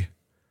today,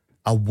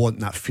 I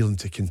want that feeling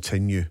to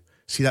continue.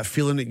 See that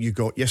feeling that you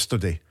got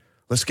yesterday?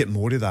 Let's get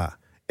more of that.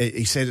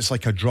 he said it's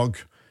like a drug.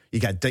 You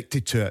get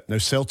addicted to it. Now,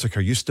 Celtic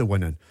are used to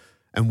winning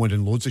and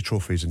winning loads of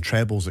trophies and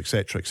trebles,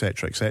 etc.,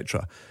 etc.,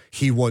 etc.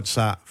 He wants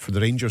that for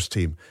the Rangers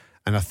team.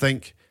 And I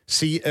think,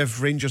 see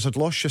if Rangers had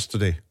lost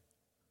yesterday,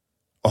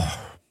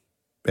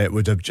 it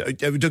would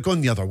have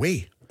gone the other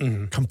way.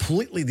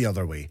 Completely the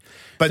other way.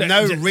 But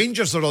now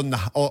Rangers are on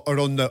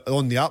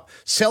the up.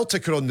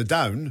 Celtic are on the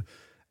down.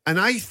 And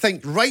I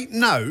think right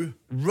now,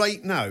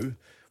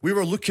 we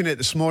were looking at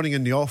this morning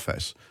in the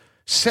office.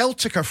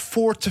 Celtic are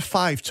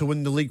 4-5 to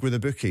win the league with the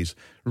bookies.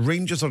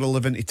 Rangers are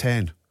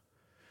 11-10.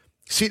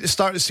 See, at the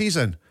start of the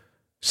season,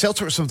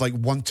 Celtic are something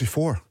like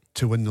 1-4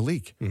 to win the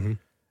league.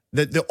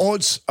 The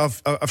odds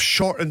have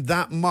shortened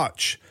that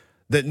much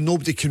that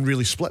nobody can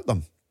really split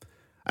them.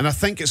 And I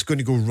think it's going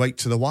to go right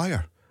to the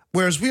wire.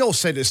 Whereas we all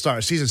said at the start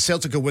of the season,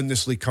 Celtic will win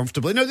this league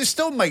comfortably. Now, they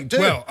still might do.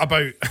 Well,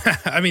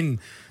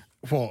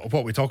 what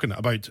are we talking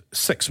about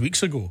 6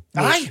 weeks ago?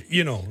 Aye.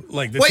 You know,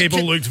 like the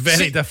table looked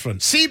very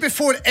different. See,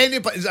 before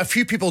anybody, a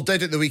few people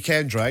did at the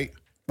weekend, right?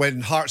 When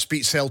Hearts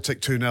beat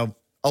Celtic 2-0,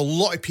 a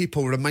lot of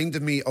people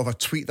reminded me of a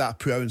tweet that I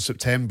put out in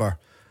September.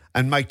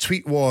 And my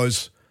tweet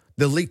was,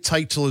 the league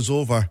title is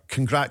over.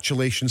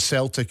 Congratulations,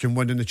 Celtic, in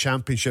winning the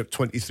championship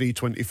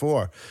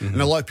 23-24. And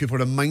a lot of people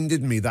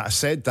reminded me that I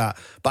said that.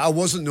 But I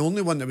wasn't the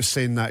only one that was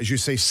saying that, as you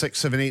say, 6,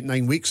 7, 8,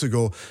 9 weeks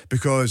ago,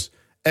 because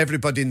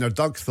everybody in their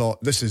dug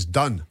thought this is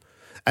done.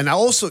 And I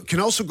can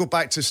also go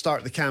back to the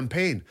start of the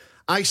campaign.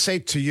 I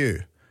said to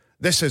you,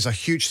 this is a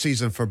huge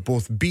season for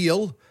both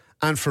Beale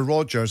and for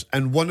Rodgers,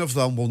 and one of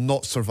them will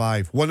not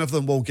survive. One of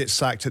them will get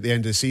sacked at the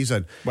end of the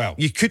season. Well,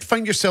 you could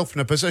find yourself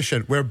in a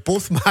position where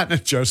both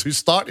managers who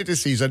started the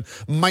season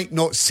might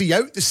not see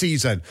out the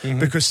season.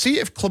 Because see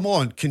if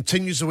Clement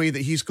continues the way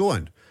that he's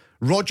going,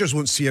 Rodgers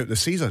won't see out the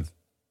season.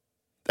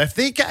 If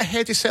they get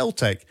ahead of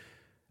Celtic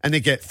and they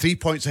get 3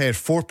 points ahead,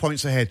 4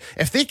 points ahead,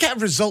 if they get a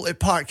result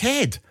at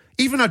Parkhead,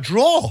 even a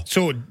draw.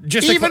 So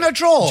just a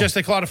draw. Just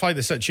to clarify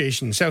the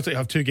situation, Celtic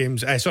have 2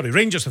 games.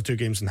 Rangers have 2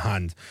 games in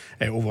hand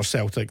over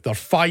Celtic. They're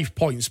 5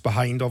 points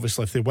behind.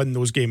 Obviously, if they win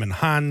those games in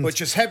hand, which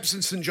is Hibs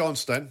and St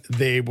Johnstone,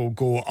 they will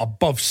go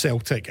above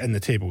Celtic in the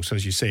table. So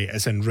as you say,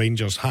 it's in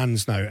Rangers'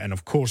 hands now. And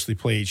of course, they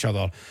play each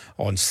other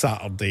on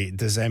Saturday,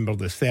 December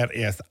the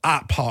 30th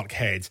at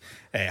Parkhead,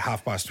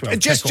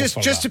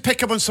 12:30. Just to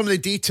pick up on some of the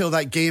detail of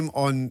that game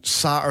on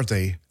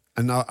Saturday,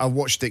 and I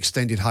watched the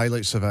extended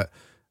highlights of it.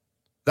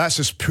 That's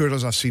as poor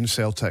as I've seen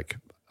Celtic.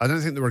 I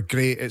don't think they were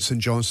great at St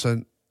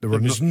Johnstone. There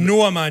was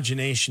no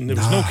imagination. There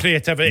was no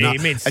creativity. He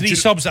made 3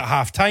 subs at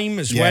half time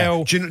as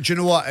well. Do you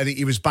know what? And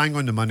he was bang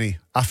on the money.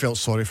 I felt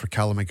sorry for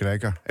Callum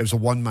McGregor. It was a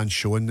one-man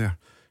show in there.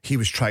 He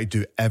was trying to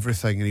do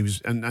everything,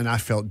 and I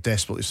felt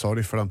desperately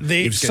sorry for him.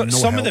 He was getting no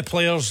some help. of the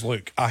players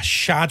look a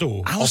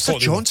shadow. Alistair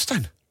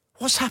Johnston.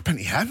 What's happened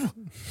to him?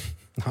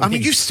 I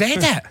mean, you said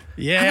it.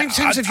 Yeah. How many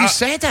times have you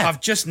said it?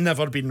 I've just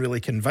never been really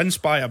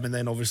convinced by him. And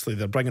then obviously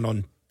they're bringing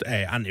on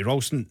Andy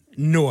Ralston.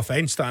 No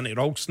offence to Andy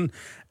Ralston.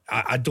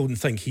 I don't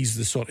think he's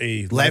the sort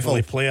of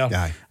level player.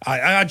 Yeah.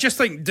 I just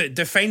think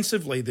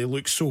defensively they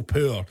look so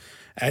poor.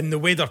 And the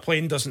way they're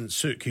playing doesn't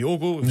suit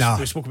Kyogo. No.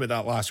 We spoke about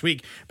that last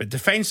week. But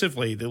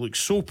defensively they look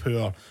so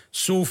poor,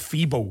 so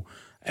feeble.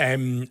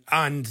 And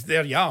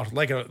there you are,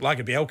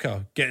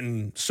 Lagerbielke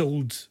getting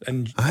sold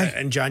in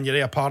January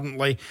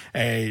apparently.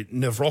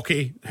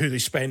 Navroki, who they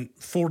spent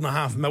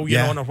 $4.5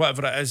 million on or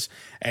whatever it is.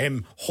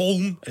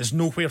 Holm is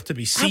nowhere to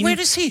be seen. Where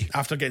is he?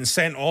 After getting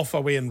sent off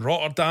away in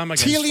Rotterdam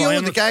against Telio,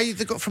 Feyenoord. the guy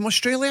they got from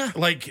Australia.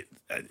 Like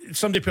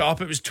somebody put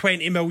up, it was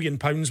 £20 million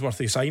worth of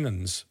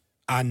signings,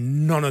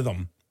 and none of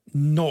them,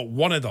 not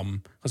one of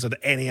them, has had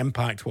any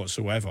impact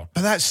whatsoever.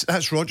 But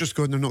that's Rodgers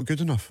going, they're not good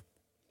enough.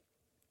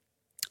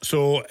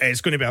 So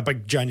it's going to be a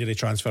big January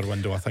transfer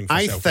window, I think, for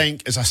Celtic. I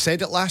think, as I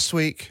said it last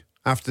week,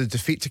 after the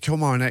defeat to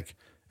Kilmarnock,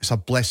 it's a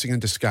blessing in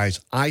disguise.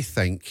 I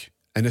think,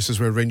 and this is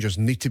where Rangers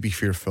need to be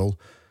fearful,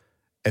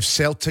 if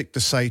Celtic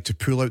decide to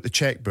pull out the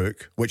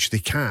chequebook, which they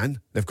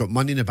can, they've got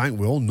money in the bank,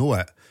 we all know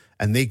it,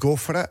 and they go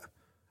for it,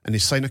 and they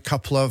sign a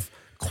couple of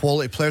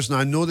quality players. Now,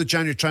 I know the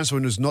January transfer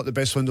window is not the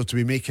best window to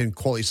be making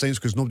quality signings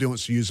because nobody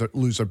wants to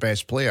lose their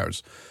best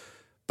players.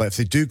 But if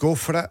they do go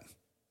for it,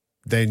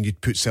 then you'd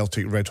put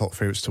Celtic red hot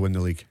favourites to win the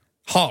league.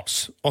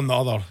 Hearts, on the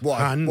other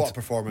hand. What a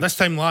performance. This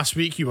time last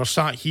week, you were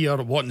sat here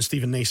wanting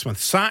Stephen Naismith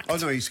sacked. Oh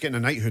no, he's getting a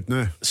knighthood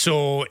now.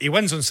 So he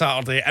wins on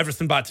Saturday,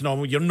 everything back to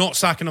normal. You're not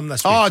sacking him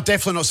this week. Oh,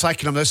 definitely not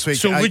sacking him this week.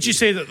 So would you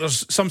say that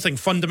there's something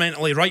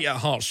fundamentally right at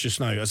Hearts just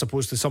now, as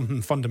opposed to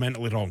something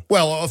fundamentally wrong?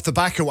 Well, off the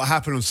back of what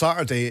happened on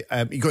Saturday,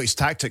 he got his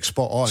tactics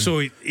spot on. So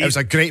it was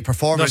a great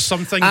performance. There's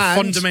something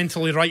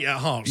fundamentally right at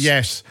Hearts.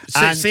 Yes.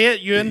 Say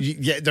it, Ewan. Say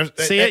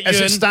it, Ewan. As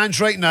it stands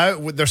right now,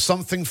 there's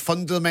something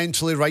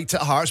fundamentally right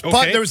at Hearts. Okay.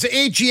 But there was the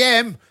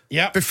AGM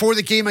Yep. before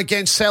the game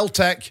against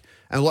Celtic,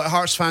 And a lot of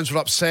Hearts fans were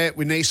upset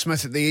with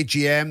Naismith at the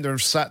AGM. They were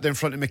sat there in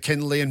front of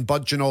McKinley and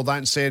Budge and all that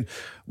and saying,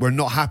 we're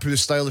not happy with the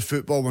style of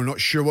football. We're not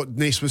sure what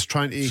Naismith's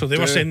trying to do. So they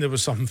were saying there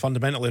was something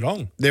fundamentally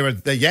wrong. They were,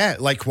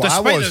 like what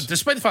I was.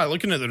 Despite the fact,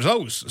 looking at the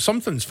results,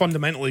 something's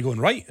fundamentally going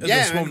right at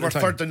this moment we're in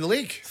time. third in the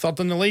league. Third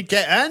in the league.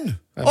 Get in.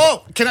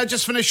 Can I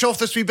just finish off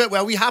this wee bit?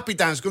 Well, we happy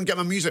dance. Go and get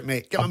my music,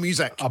 mate. Get my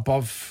music.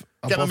 Above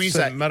my music.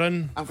 St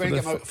Mirren. I'm going to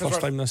get my first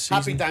time this season.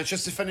 happy dance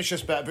just to finish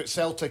this bit about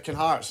Celtic and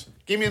Hearts.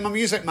 Give me my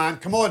music, man.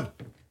 Come on.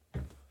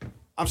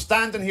 I'm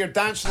standing here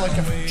dancing like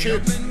a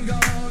tube.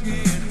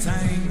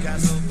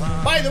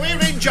 By the way,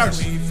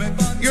 Rangers,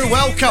 you're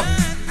welcome.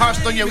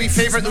 Hearts done your wee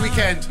favourite the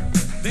weekend.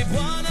 They've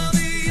won all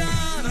the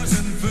honours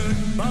in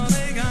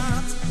footballing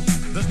art.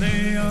 There's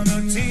no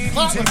other team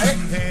Clap to them, eh?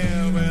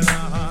 compare with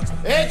our heart.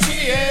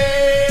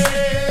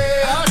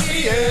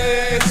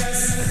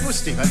 Go,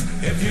 Stephen.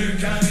 If you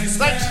can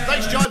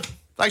Thanks, John.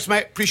 Thanks,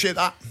 mate. Appreciate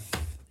that.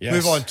 Yes,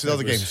 Move on to the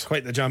other it was games.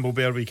 Quite the Jambo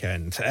Bear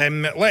weekend.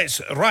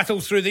 Let's rattle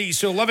through these.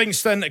 So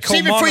Livingston, See, before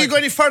you Kilmarnock. go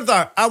any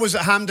further, I was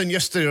at Hampden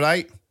yesterday,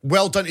 right?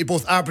 Well done to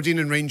both Aberdeen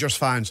and Rangers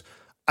fans.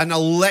 An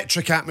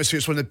electric atmosphere.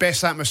 It's one of the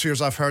best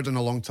atmospheres I've heard in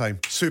a long time.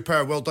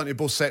 Super. Well done to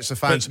both sets of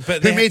fans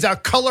But who made it a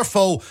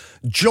colourful,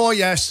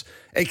 joyous,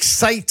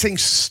 exciting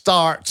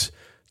start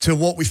to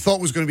what we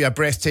thought was going to be a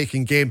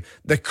breathtaking game.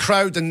 The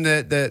crowd and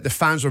the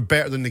fans were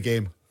better than the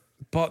game.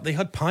 But they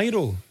had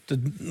pyro.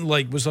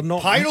 Was there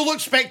not... Pyro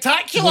looked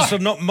spectacular. Was there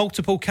not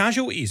multiple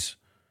casualties?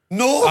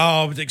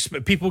 No.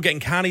 People getting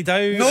carried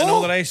out No. and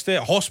all the rest of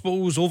it.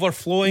 Hospitals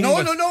overflowing. No.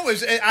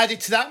 It added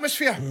to the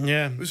atmosphere.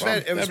 Yeah. It was, Well,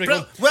 it was there we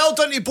go. well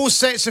done to both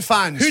sets of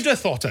fans. Who'd have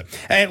thought it?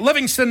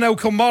 Livingston 0,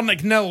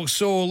 Kilmarnock 0.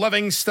 So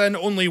Livingston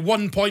only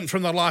 1 point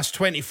from their last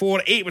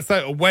 24, 8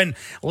 without a win.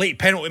 Late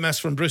penalty miss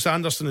from Bruce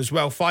Anderson as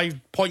well. 5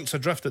 points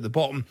adrift at the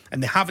bottom,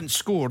 and they haven't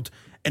scored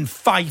in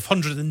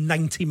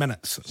 590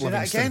 minutes. Say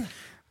that again?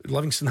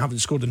 Livingston haven't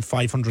scored in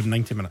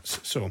 590 minutes.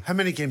 So How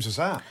many games is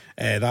that?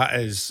 that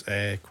is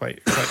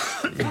quite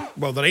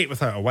well, they're 8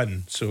 without a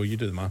win, so you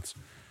do the maths.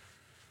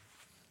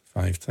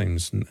 5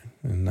 times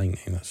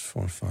 90, that's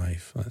 4 or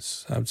 5.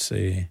 That's, I would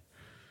say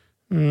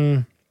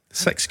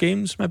 6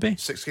 games, maybe.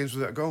 6 games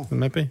without a goal.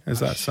 Maybe. Is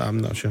that I'm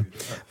not sure.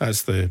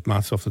 That's the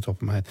maths off the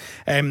top of my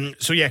head.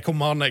 So yeah,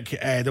 Kilmarnock,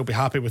 they'll be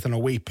happy with an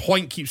away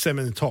point. Keeps them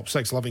in the top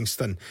 6.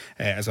 Livingston,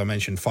 as I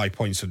mentioned, 5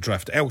 points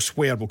adrift.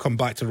 Elsewhere, we'll come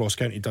back to Ross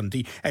County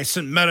Dundee.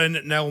 St Mirren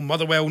 0,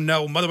 Motherwell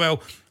 0.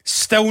 Motherwell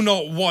still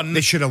not won. They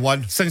should have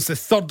won. Since the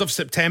 3rd of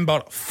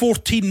September.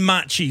 14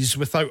 matches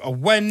without a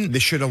win. They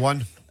should have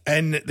won.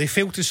 And they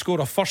failed to score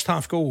a first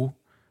half goal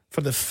for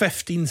the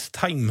 15th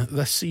time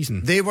this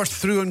season. They were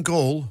through on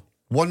goal,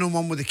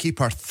 1-on-1 with the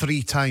keeper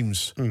 3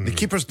 times. The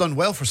keeper's done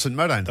well for St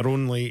Mirren.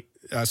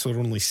 That's their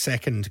only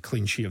second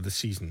clean sheet of the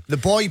season. The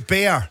boy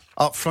Bear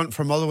up front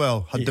for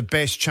Motherwell had the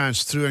best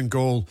chance through on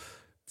goal.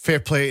 Fair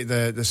play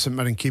to the St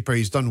Mirren keeper.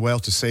 He's done well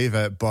to save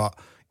it, but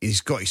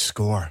he's got to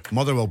score.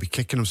 Motherwell will be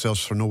kicking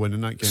themselves for no win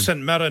in that game. St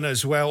Mirren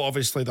as well,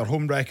 obviously their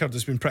home record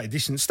has been pretty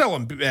decent. Still,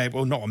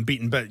 not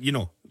unbeaten, but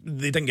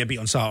they didn't get beat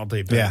on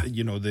Saturday. But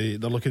they're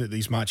looking at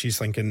these matches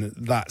thinking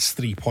that's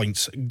 3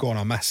 points gone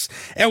amiss.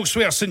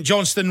 Elsewhere, St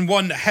Johnstone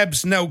 1,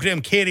 Hibs 0.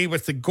 Graham Carey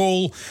with the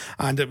goal,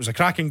 and it was a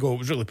cracking goal. It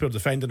was really poor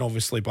defending,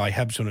 obviously, by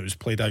Hibs when it was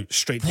played out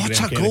straight to What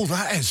Graham a Carey. goal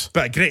that is.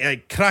 But a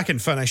great, cracking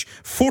finish.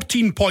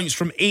 14 points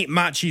from 8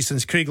 matches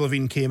since Craig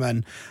Levein came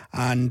in,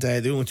 and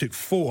they only took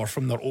 4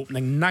 from their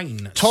opening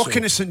 9.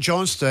 Talking to St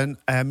Johnstone,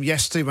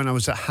 yesterday when I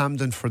was at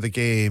Hampden for the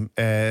game,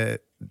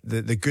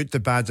 the good, the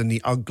bad and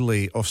the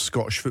ugly of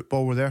Scottish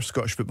football were there,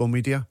 Scottish football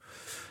media,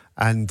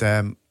 and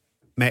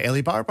met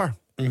Ellie Barber.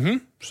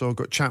 So I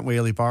got chatting with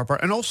Ellie Barber,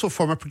 and also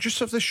former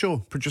producer of this show,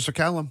 producer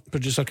Callum.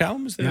 Producer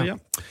Callum is there, yeah.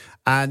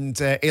 And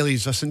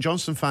Ellie's a St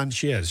Johnstone fan.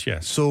 She is,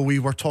 yes. So we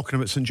were talking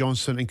about St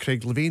Johnstone and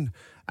Craig Levein,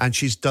 and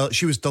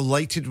she was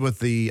delighted with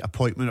the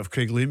appointment of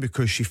Craig Levein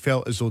because she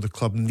felt as though the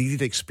club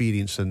needed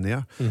experience in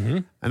there.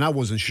 And I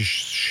wasn't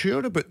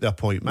sure about the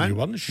appointment. You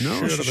weren't sure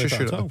about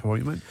the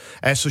appointment.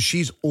 So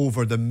she's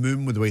over the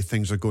moon with the way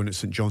things are going at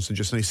St Johnstone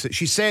just now.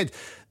 She said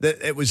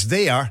that it was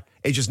there.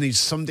 It just needs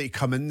somebody to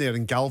come in there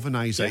and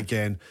galvanise it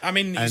again. I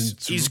mean,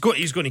 he's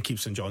going to keep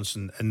St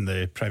Johnstone in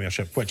the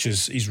Premiership, which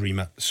is his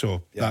remit.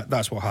 So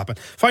that's what happened.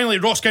 Finally,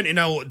 Ross County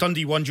 0,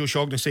 Dundee 1. Joe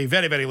Shaughnessy,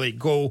 very, very late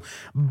goal.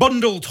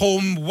 Bundled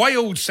home,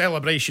 wild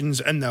celebrations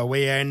in the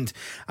away end.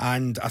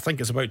 And I think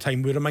it's about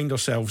time we remind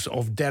ourselves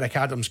of Derek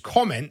Adams'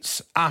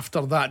 comments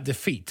after that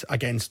defeat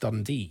against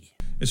Dundee.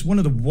 It's one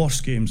of the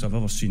worst games I've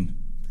ever seen.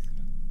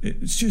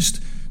 It's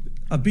just,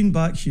 I've been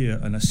back here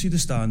and I see the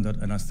standard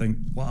and I think,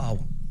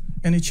 wow,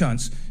 any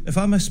chance? If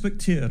I'm a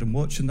spectator and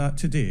watching that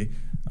today,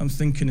 I'm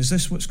thinking, is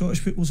this what Scottish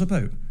football's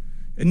about?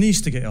 It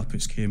needs to get up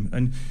its game,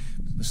 and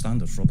the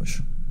standard's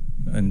rubbish.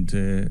 And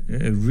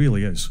it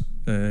really is.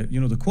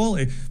 The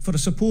quality for a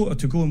supporter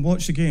to go and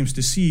watch the games,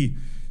 to see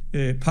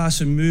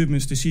passing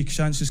movements, to see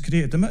chances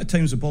created, the amount of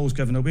times the ball's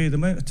given away, the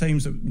amount of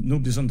times that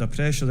nobody's under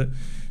pressure,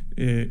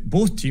 that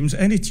both teams,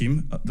 any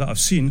team that I've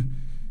seen,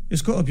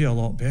 it's got to be a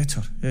lot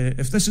better.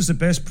 If this is the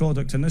best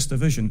product in this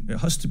division, it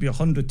has to be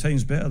 100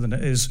 times better than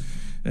it is.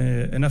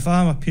 And if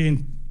I'm a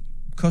paying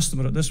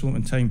customer at this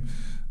moment in time,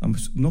 I'm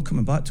not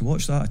coming back to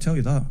watch that, I tell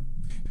you that.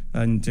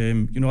 And,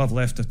 I've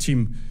left a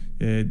team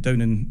down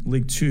in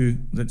League 2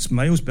 that's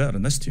miles better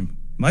than this team.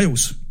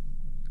 Miles.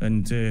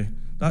 And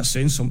that's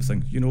saying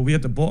something. We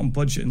had the bottom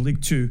budget in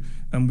League 2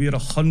 and we're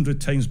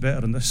 100 times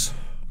better than this.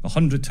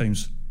 100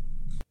 times.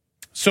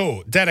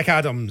 So, Derek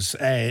Adams,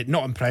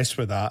 not impressed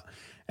with that.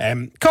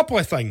 Couple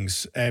of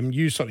things.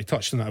 You sort of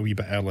touched on that a wee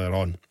bit earlier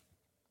on.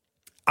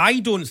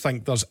 I don't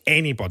think there's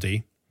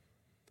anybody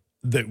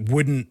that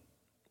wouldn't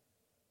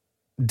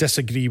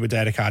disagree with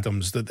Derek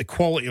Adams that the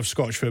quality of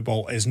Scottish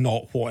football is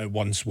not what it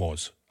once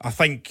was. I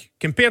think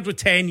compared with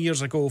 10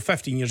 years ago,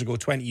 15 years ago,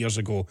 20 years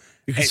ago...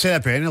 You can say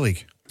that about any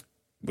league.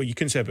 Well, you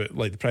can say about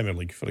like the Premier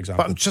League, for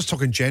example. But I'm just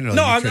talking generally.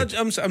 No,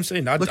 I'm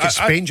saying... Look at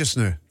Spain just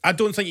now. I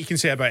don't think you can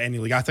say it about any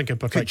league. I think in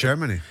particular... Look at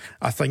Germany.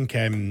 I think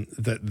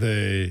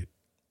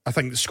I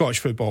think Scottish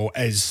football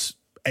it's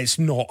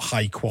not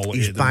high quality.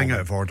 He's at the bang moment.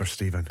 out of order,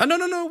 Stephen.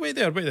 No, wait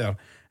there.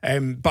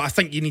 But I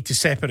think you need to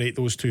separate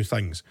those two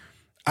things.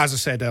 As I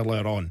said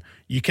earlier on,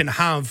 you can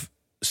have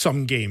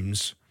some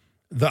games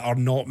that are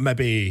not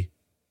maybe...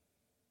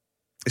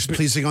 It's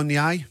pleasing on the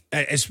eye.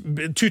 It's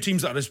two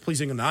teams that are as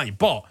pleasing on the eye,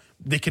 but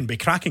they can be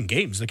cracking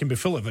games. They can be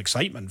full of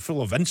excitement,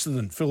 full of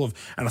incident, and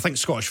I think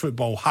Scottish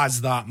football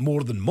has that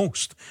more than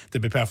most, to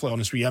be perfectly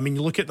honest with you. I mean,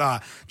 you look at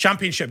that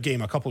championship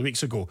game a couple of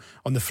weeks ago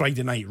on the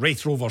Friday night,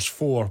 Wraith Rovers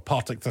 4,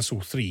 Partick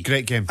Thistle 3.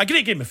 Great game. A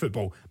great game of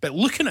football. But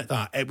looking at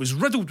that, it was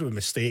riddled with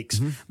mistakes.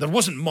 Mm-hmm. There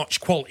wasn't much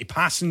quality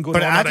passing going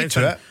on. But it added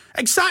to it.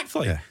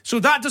 Exactly. Yeah.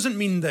 So that doesn't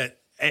mean that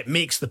it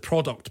makes the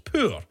product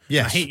poor.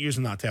 Yes. I hate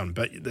using that term,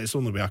 but it's the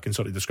only way I can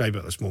sort of describe it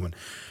at this moment.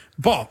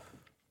 But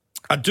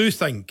I do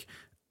think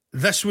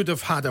this would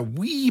have had a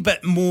wee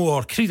bit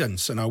more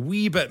credence and a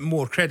wee bit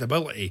more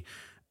credibility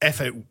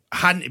if it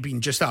hadn't been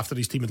just after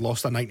his team had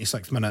lost a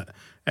 96th minute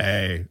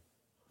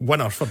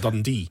winner for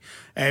Dundee.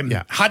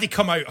 Had he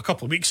come out a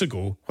couple of weeks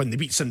ago when they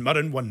beat St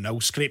Mirren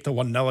 1-0, scraped a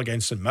 1-0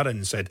 against St Mirren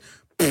and said,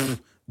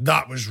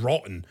 that was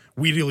rotten,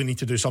 we really need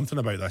to do something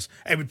about this,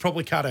 it would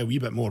probably carry a wee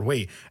bit more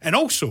weight. And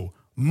also,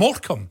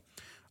 Morecambe,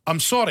 I'm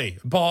sorry,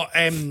 but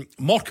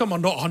Morecambe are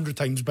not 100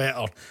 times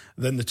better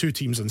than the two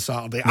teams on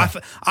Saturday. No.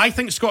 I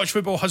think Scottish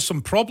football has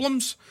some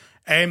problems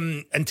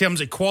in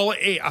terms of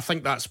quality. I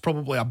think that's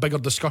probably a bigger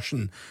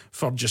discussion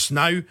for just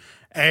now.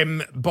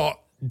 But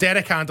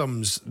Derek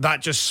Adams,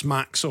 that just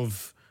smacks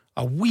of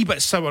a wee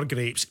bit sour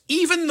grapes,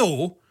 even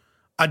though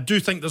I do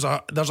think there's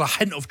a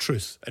hint of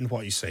truth in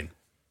what he's saying.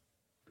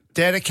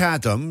 Derek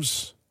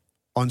Adams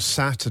on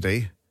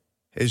Saturday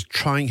is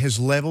trying his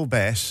level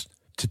best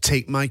to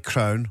take my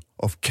crown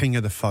of King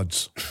of the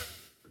Fuds.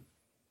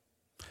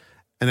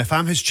 And if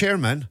I'm his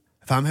chairman,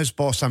 if I'm his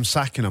boss, I'm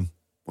sacking him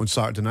on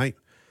Saturday night.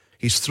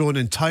 He's thrown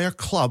an entire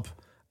club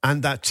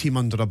and that team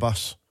under a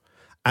bus.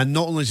 And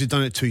not only has he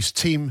done it to his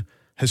team,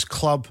 his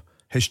club,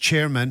 his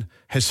chairman,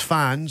 his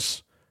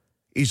fans,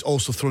 he's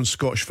also thrown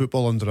Scottish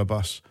football under a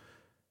bus.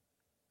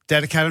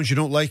 Derek Adams, you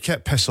don't like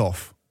it? Piss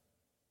off.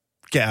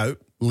 Get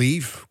out.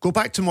 Leave. Go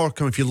back to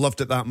Morecambe if you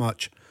loved it that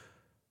much.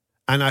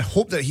 And I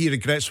hope that he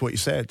regrets what he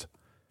said,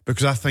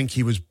 because I think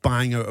he was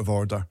bang out of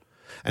order.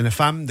 And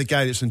if I'm the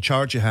guy that's in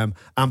charge of him,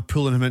 I'm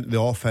pulling him into the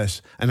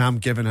office and I'm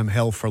giving him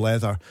hell for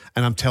leather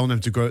and I'm telling him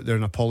to go out there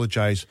and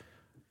apologise,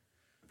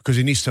 because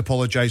he needs to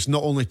apologise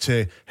not only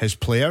to his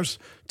players,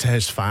 to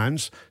his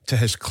fans, to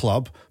his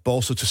club, but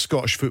also to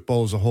Scottish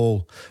football as a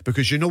whole.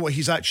 Because you know what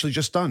he's actually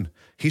just done?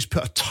 He's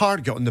put a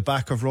target on the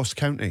back of Ross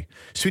County.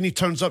 So when he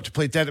turns up to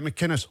play Derek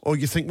McInnes, oh,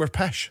 you think we're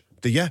pish,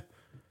 do you?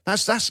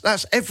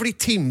 That's every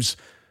team's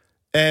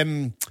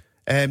team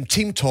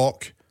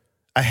talk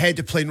ahead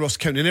of playing Ross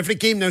County. In every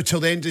game now till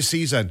the end of the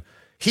season,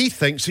 he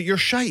thinks that you're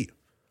shite.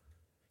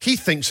 He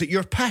thinks that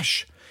you're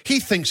pish. He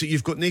thinks that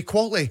you've got no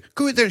quality.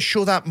 Go out there and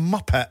show that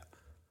muppet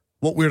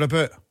what we're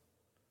about.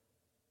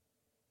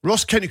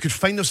 Ross County could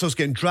find themselves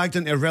getting dragged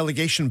into a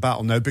relegation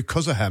battle now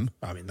because of him.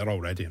 I mean, they're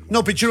already in.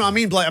 No, but do you know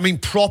what I mean?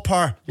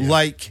 Proper,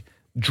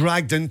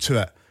 dragged into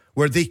it,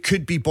 where they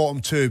could be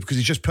bottom two because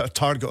he just put a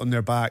target on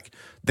their back.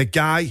 The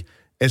guy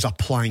is a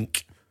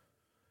plank.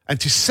 And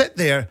to sit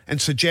there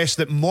and suggest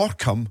that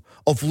Morecambe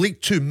of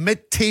League 2,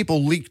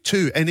 mid-table League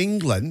 2 in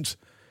England,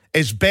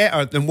 is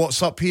better than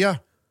what's up here,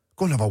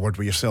 go and have a word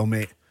with yourself,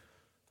 mate.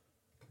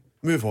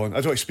 Move on. I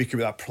don't want to speak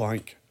about that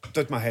plank.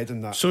 Did my head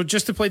in that. So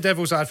just to play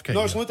devil's advocate.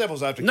 No, it's not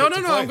devil's advocate. No,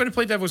 I'm going to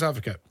play devil's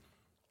advocate.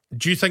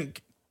 Do you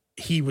think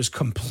he was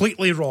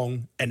completely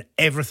wrong in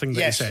everything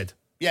that he said?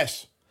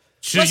 Yes.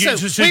 Listen.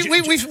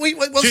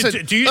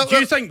 Do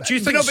you think?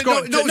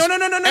 Scott? No.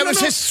 It was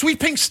his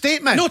sweeping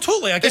statement. No,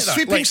 totally. I get his that.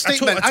 Sweeping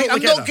statement.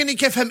 I'm not going to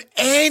give him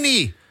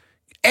any.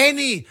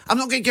 I'm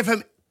not going to give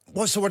him.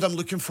 What's the word I'm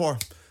looking for?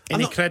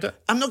 Any credit?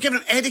 I'm not giving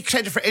him any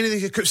credit for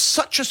anything. It's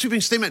such a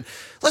sweeping statement.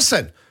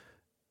 Listen,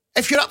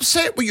 If you're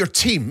upset with your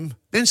team,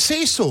 then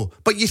say so.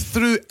 But you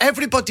threw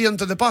everybody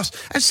under the bus.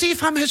 And see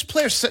if I'm his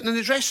player sitting in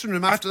the dressing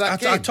room after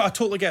that game. I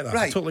totally get that.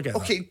 Right. I totally get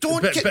okay,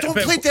 that. don't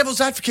play devil's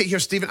advocate here,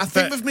 Stephen. I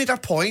think we've made our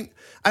point.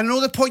 I know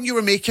the point you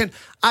were making.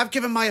 I've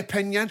given my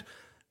opinion.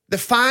 The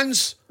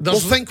fans will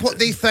think what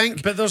they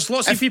think. But there's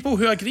lots of people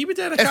who agree with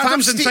Derek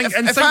Adams and think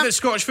that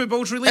Scottish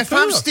football's really poor. If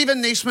I'm Stephen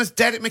Naismith,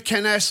 Derek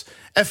McInnes,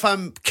 if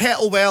I'm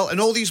Kettlewell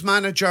and all these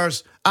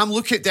managers, I'm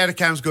looking at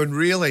Derek Adams going,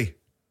 really?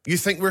 You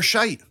think we're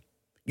shite?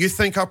 You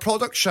think our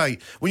product's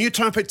shite? When you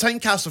turn up at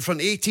Tynecastle in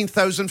front of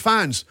 18,000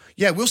 fans,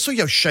 yeah, we'll show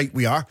you how shite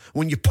we are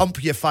when you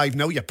pump you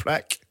 5-0, you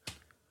prick.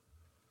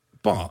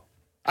 But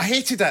I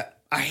hated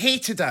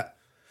it.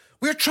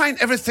 We're trying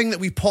everything that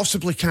we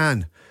possibly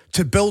can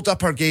to build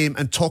up our game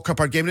and talk up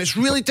our game. And it's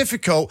really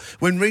difficult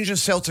when Rangers and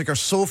Celtic are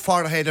so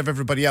far ahead of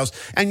everybody else.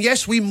 And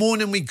yes, we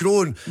moan and we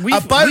groan.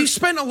 We've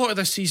spent a lot of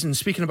this season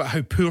speaking about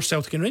how poor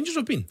Celtic and Rangers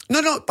have been.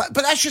 No, but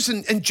that's just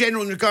in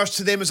general in regards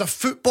to them as a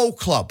football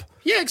club.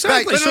 Yeah,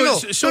 exactly. Right,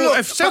 so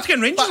if Celtic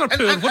and Rangers are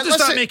poor, what does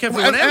that make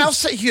everyone else? And I'll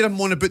sit here and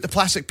moan about the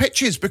plastic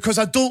pitches because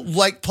I don't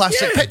like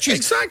plastic pitches.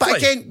 Exactly. But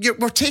again,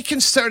 we're taking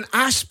certain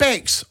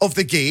aspects of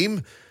the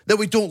game that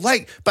we don't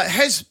like. But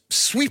his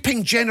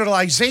sweeping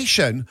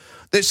generalisation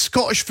that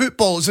Scottish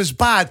football is as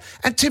bad,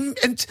 and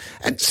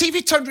see if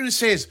he turned around and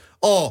says,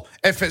 "Oh,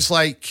 if it's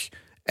like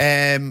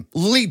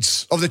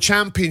Leeds of the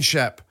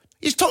Championship,"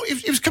 he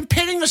was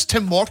comparing us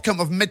to Morecambe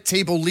of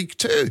mid-table League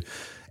 2.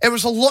 There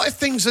was a lot of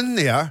things in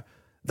there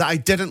that I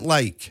didn't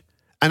like,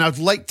 and I'd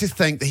like to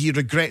think that he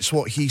regrets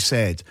what he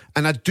said,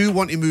 and I do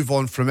want to move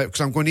on from it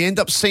because I'm going to end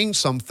up saying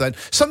something.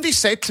 Somebody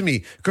said to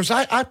me, because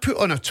I put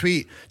on a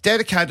tweet,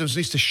 Derek Adams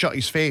needs to shut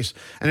his face,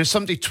 and then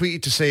somebody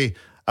tweeted to say,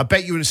 I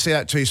bet you wouldn't say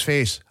that to his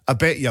face. I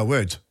bet you I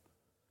would.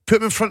 Put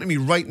him in front of me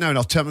right now and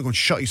I'll tell him I'm going to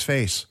shut his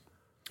face.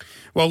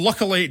 Well,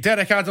 luckily,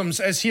 Derek Adams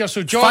is here.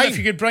 So, John, if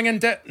you could bring in...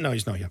 No,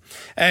 he's not here.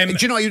 Do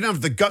you know what? You didn't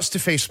have the guts to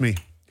face me.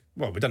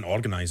 Well, we didn't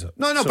organise it.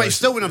 No, but he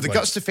still wouldn't have the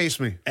guts to face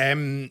me.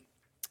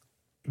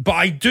 But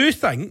I do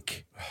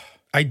think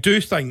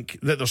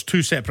that there's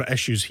two separate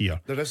issues here.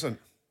 There isn't.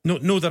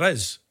 No, there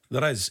is.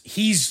 There is.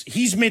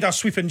 He's made a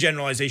sweeping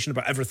generalisation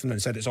about everything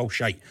and said it's all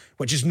shite,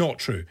 which is not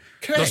true.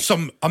 Correct. There's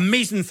some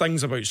amazing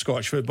things about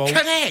Scottish football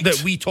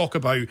that we talk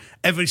about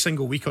every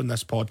single week on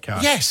this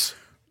podcast. Yes.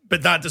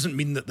 But that doesn't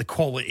mean that the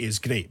quality is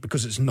great,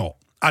 because it's not.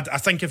 I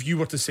think if you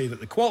were to say that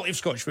the quality of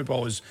Scottish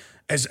football is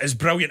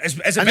brilliant, is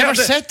it I never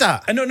said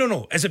that.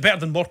 No. Is it better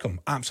than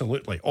Morecambe?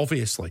 Absolutely,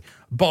 obviously.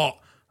 But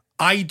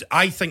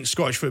I think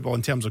Scottish football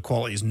in terms of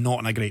quality is not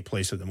in a great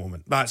place at the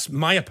moment. That's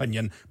my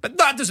opinion, but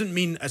that doesn't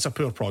mean it's a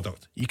poor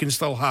product. You can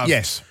still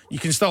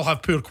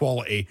have poor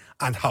quality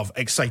and have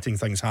exciting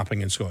things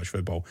happening in Scottish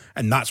football,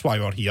 and that's why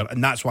we're here,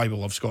 and that's why we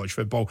love Scottish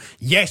football.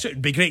 Yes, it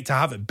would be great to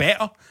have it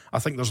better. I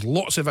think there's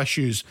lots of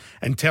issues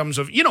in terms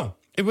of, we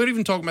were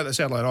even talking about this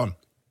earlier on.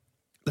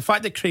 The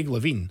fact that Craig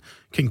Levein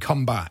can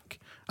come back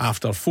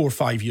after 4 or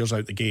 5 years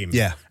out the game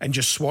and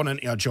just swan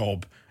into a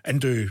job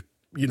and do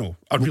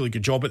a really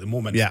good job at the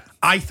moment. Yeah.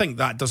 I think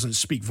that doesn't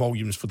speak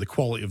volumes for the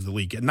quality of the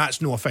league. And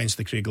that's no offence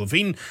to Craig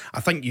Levein. I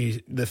think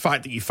the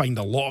fact that you find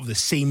a lot of the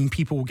same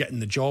people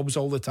getting the jobs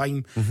all the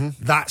time,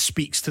 that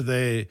speaks to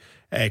the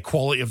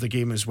quality of the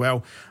game as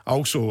well.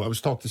 Also, I was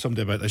talking to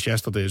somebody about this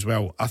yesterday as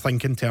well. I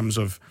think in terms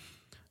of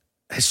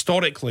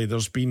historically,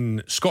 there's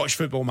been Scottish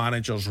football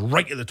managers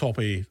right at the top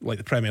of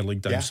the Premier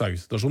League down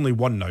south. There's only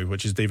one now,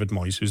 which is David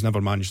Moyes, who's never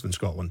managed in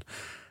Scotland.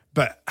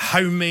 But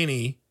how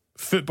many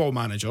football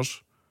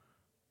managers,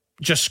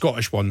 just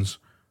Scottish ones,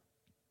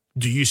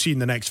 do you see in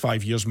the next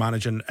 5 years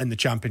managing in the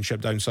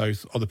Championship down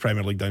south or the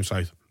Premier League down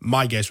south?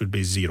 My guess would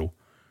be zero.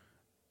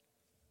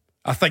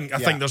 I think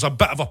there's a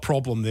bit of a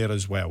problem there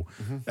as well.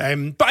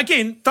 But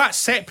again, that's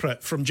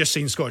separate from just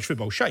saying Scottish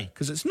football shite,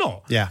 because it's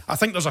not. Yeah. I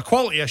think there's a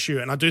quality issue,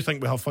 and I do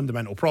think we have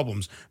fundamental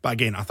problems. But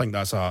again, I think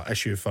that's an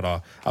issue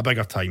for a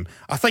bigger time.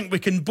 I think we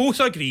can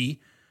both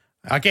agree,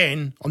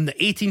 again, on the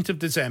 18th of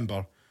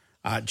December,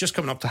 just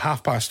coming up to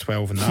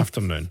 12:30 in the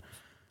afternoon,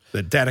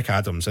 that Derek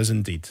Adams is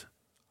indeed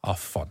a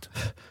fud.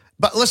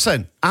 But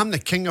listen, I'm the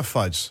king of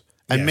fuds.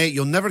 And mate,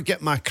 you'll never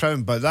get my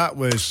crown, but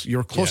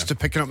you're close to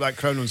picking up that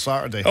crown on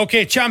Saturday.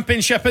 Okay,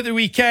 Championship at the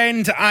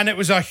weekend, and it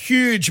was a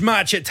huge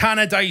match at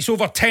Tannadice.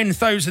 Over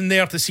 10,000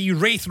 there to see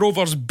Raith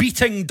Rovers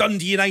beating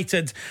Dundee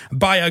United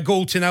by a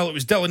 1-0. It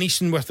was Dylan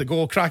Easton with the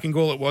goal, cracking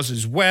goal it was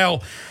as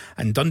well.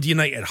 And Dundee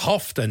United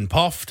huffed and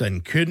puffed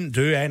and couldn't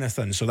do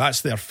anything. So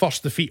that's their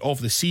first defeat of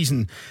the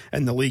season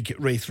in the league.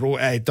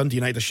 Dundee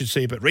United, I should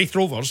say. But Raith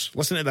Rovers,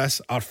 listen to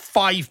this, are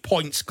 5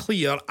 points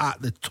clear at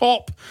the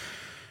top.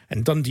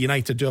 And Dundee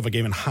United do have a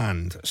game in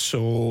hand.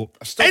 So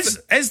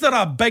is there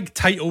a big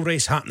title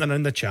race happening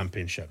in the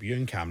Championship, you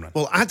and Cameron?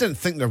 Well, I didn't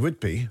think there would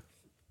be.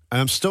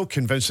 And I'm still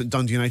convinced that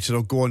Dundee United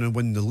will go on and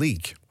win the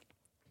league.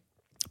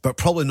 But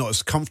probably not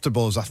as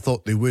comfortable as I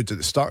thought they would at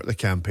the start of the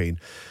campaign.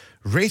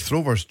 Raith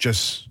Rovers are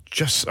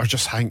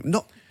just hanging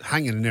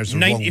in there.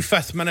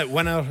 95th minute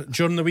winner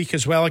during the week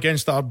as well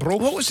against Arbroath.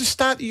 What was the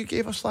stat you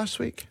gave us last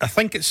week? I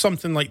think it's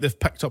something like they've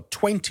picked up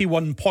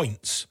 21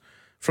 points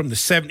from the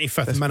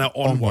 75th minute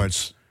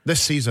onwards.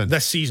 This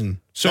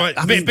season. So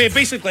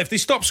basically, if they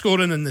stop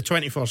scoring in the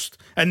 21st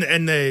and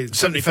in the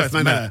 75th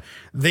minute,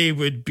 they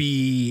would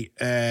be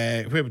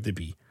where would they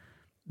be?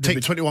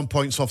 Take 21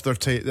 points off their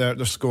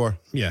score.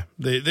 Yeah,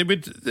 they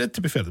would.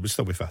 To be fair, they would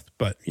still be fifth.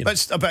 But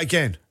but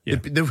again,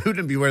 they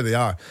wouldn't be where they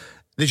are.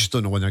 They just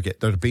don't know when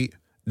they're beat.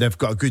 They've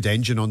got a good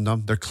engine on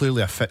them. They're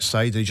clearly a fit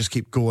side. And they just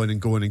keep going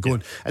and going and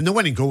going. And the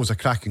winning goal was a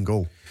cracking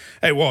goal.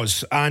 It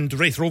was. And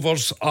Raith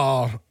Rovers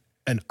are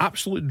in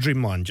absolute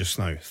dreamland just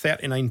now.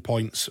 39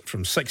 points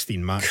from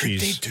 16 matches.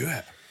 Could they do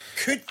it?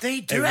 Could they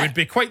do it? It would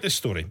be quite the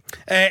story.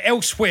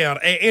 Elsewhere,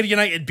 Ayr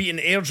United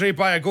beating Airdrie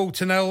by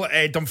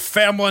 1-0.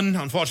 Dunfermline,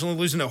 unfortunately,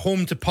 losing at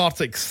home to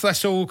Partick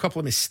Thistle. A couple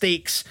of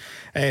mistakes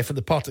for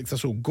the Partick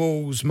Thistle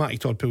goals. Matty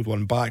Todd pulled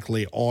one back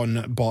late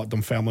on, but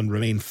Dunfermline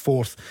remain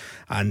fourth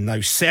and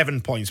now 7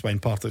 points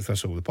behind Partick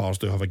Thistle. The Pars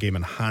do have a game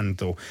in hand,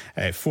 though.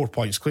 4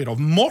 points clear of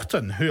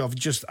Morton, who have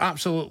just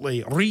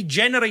absolutely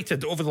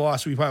regenerated over the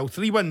last wee while.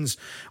 3 wins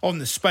on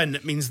the spin.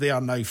 It means they are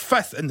now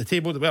fifth in the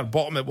table. They were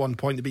bottom at 1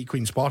 point to beat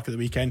Queen's Park at the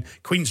weekend.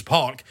 Queen's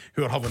Park,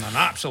 who are having an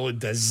absolute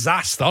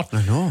disaster.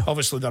 I know.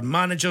 Obviously, their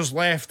manager's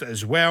left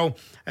as well.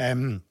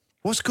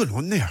 What's going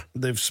on there?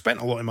 They've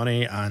spent a lot of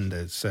money and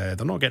it's they're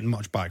not getting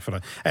much back for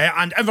it.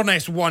 And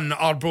Inverness won,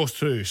 Arbroath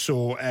 2.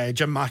 So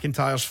Jim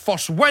McIntyre's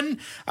first win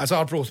as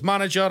Arbroath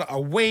manager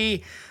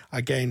away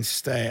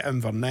against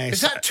Inverness.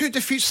 Is that 2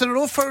 defeats in a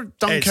row for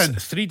Duncan?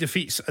 It's 3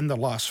 defeats in their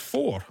last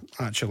 4,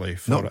 actually,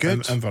 for not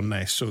good.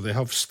 Inverness. So they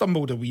have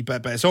stumbled a wee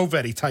bit, but it's all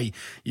very tight.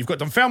 You've got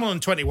Dunfermline on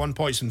 21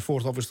 points in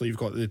fourth. Obviously, you've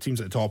got the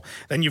teams at the top.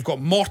 Then you've got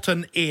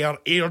Morton, Ayr,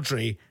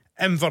 Airdrie,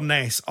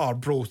 Inverness,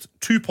 Arbroath,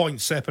 2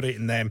 points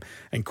separating them,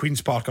 and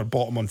Queen's Park are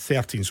bottom on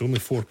 13, so only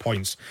 4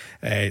 points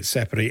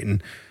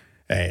separating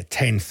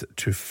 10th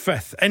to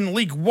 5th. In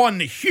League One,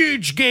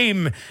 huge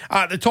game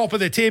at the top of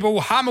the table.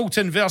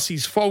 Hamilton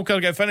versus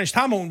Falkirk get finished.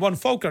 Hamilton 1,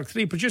 Falkirk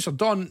 3. Producer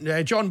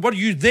John, were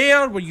you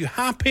there? Were you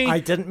happy? I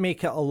didn't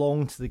make it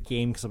along to the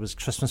game because I was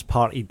Christmas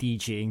party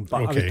DJing,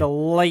 but Okay. I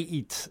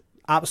was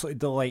absolutely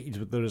delighted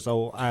with the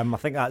result. I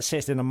think that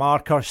sets in a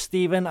marker.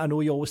 Stephen, I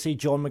know you always say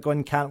John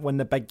McGuinn can't win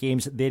the big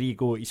games. There you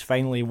go. He's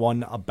finally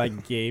won a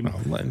big game.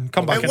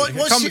 Come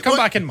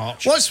back in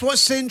March.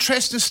 What's the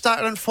interesting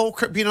stat on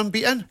Falkirk being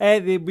unbeaten?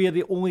 They were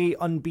the only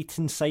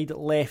unbeaten side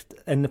left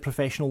in the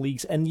professional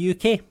leagues in the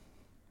UK.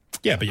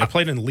 Yeah, but you're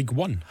playing in League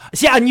One.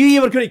 See, I knew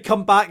you were going to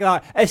come back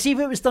to that. See if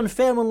it was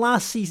Dunfermline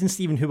last season,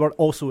 Stephen, who were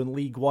also in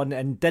League One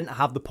and didn't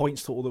have the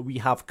points total that we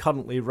have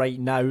currently right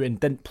now and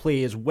didn't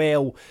play as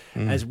well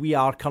as we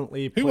are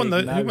currently playing Who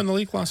won now. the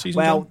league last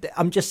season? Well, John?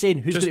 I'm just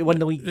saying, who's going to win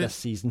the league this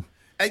season?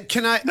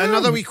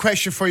 Another wee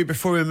question for you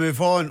before we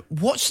move on.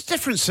 What's the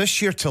difference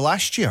this year to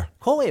last year?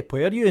 Quality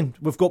player, Ewan.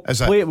 We've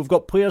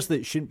got players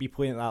that shouldn't be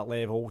playing at that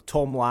level.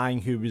 Tom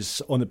Lang, who was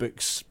on the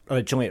books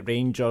originally at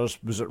Rangers,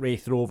 was at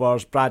Raith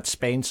Rovers. Brad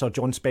Spencer,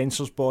 John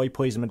Spencer's boy,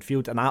 plays in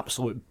midfield, an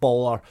absolute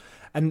baller.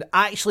 And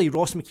actually,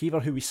 Ross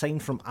McKeever, who we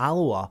signed from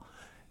Alloa,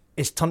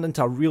 is turned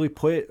into a really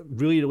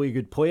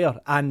good player.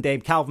 And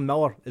Calvin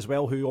Miller as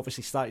well, who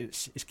obviously started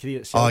his career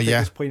at Celtic,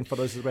 is playing for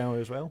us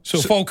as well.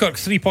 So Falkirk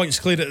 3 points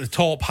clear at the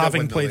top,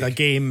 having played a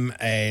game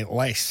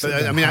less.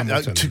 But, I mean,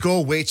 to go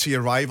away to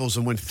your rivals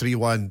and win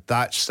 3-1,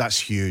 that's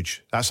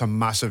huge. That's a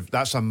massive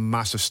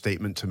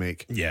statement to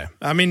make. Yeah,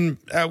 I mean,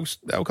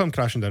 it'll come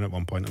crashing down at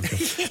one point, I'm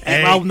sure.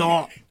 It will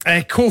not.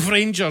 Cove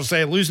Rangers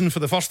losing for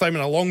the first time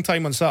in a long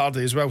time on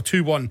Saturday as well,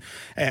 2-1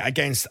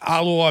 against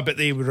Alloa, but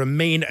they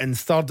remain in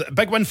third.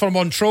 Big win for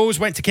Montrose,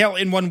 went to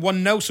Kelty and won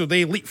 1-0, so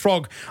they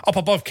leapfrog up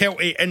above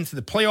Kelty into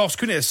the playoffs.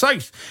 Cooney of the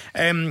South,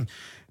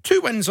 2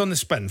 wins on the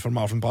spin for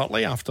Marvin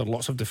Bartley after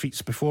lots of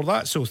defeats before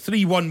that. So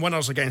 3-1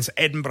 winners against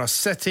Edinburgh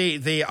City.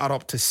 They are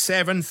up to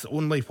 7th,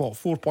 only 4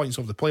 points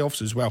of the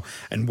playoffs as well,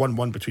 and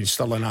 1-1 between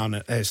Stirling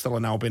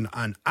Albion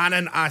and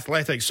Annan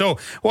Athletic. So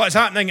what is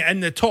happening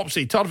in the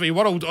topsy-turvy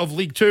world of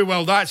League 2?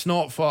 Well, that's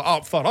not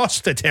up for us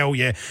to tell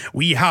you.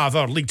 We have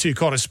our League 2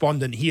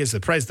 correspondent. He is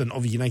the President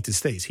of the United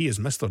States. He is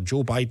Mr.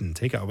 Joe Biden.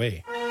 Take it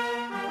away.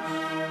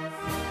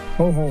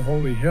 Ho, ho,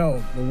 holy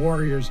hell. The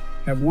Warriors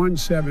have won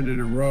 7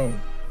 in a row.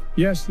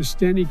 Yes, the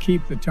Stenny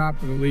keep the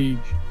top of the league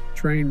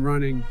train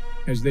running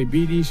as they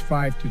beat East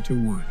Fife to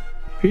 2-1.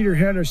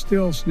 Peterhead are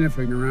still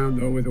sniffing around,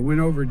 though, with a win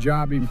over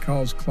Jobby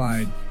McCall's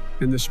Clyde,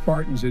 and the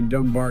Spartans in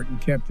Dumbarton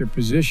kept their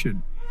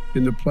position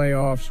in the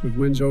playoffs with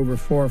wins over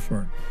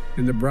Forfar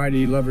and the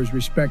Bridie Lovers,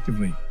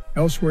 respectively.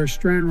 Elsewhere,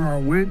 Stranraer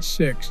went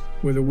 6th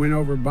with a win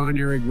over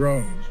Bonnieri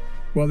Groves.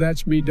 Well,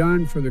 that's me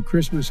done for the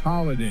Christmas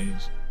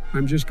holidays.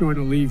 I'm just going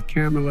to leave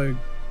Camilla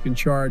in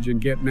charge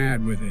and get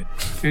mad with it.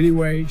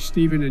 Anyway,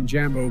 Stephen and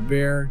Jambo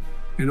Bear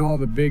and all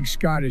the big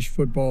Scottish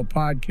football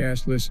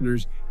podcast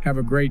listeners have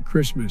a great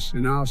Christmas,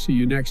 and I'll see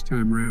you next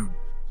time round.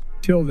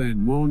 Till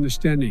then, Moan the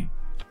Stenny.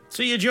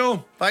 See you,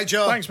 Joe. Bye,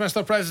 Joe. Thanks,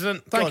 Mr.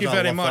 President. Thank you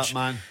very much.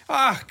 That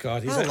man.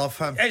 God, I love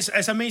him.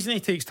 It's amazing he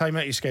takes time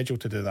out of his schedule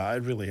to do that.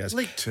 It really is.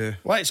 League 2.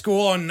 Let's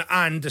go on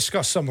and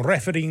discuss some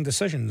refereeing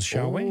decisions,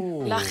 shall we?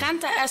 La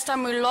gente está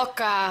muy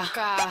loca.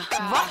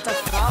 What the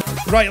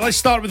fuck? Right, let's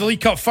start with the League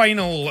Cup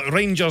final.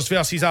 Rangers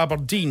versus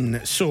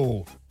Aberdeen.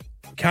 So,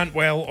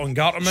 Cantwell on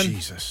Garterman.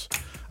 Jesus.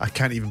 I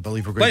can't even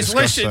believe we're going to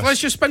Let's discuss this. let's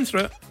just spin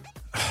through it.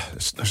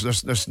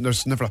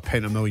 There's never a pen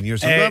in a million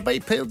years. But he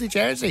pulled the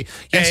jersey.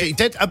 Yes, he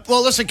did.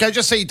 Well, listen, can I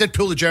just say he did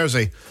pull the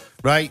jersey,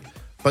 right?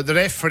 But the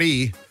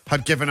referee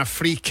had given a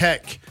free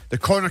kick. The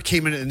corner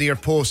came in at the near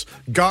post.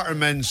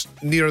 Garterman's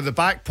nearer the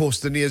back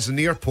post than he is the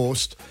near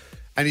post,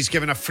 and he's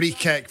given a free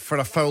kick for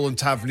a foul on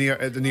Tavernier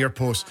at the near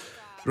post,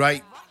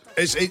 right?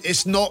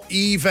 It's not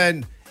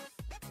even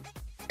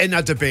in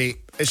a debate.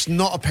 It's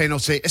not a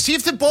penalty. See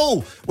if the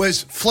ball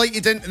was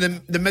flighted into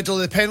the middle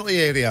of the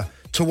penalty area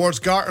towards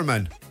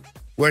Garterman,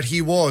 where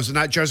he was, and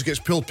that jersey gets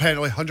pulled,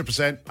 penalty,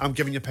 100%. I'm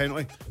giving you a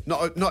penalty.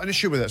 Not an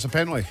issue with it. It's a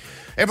penalty.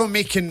 Everyone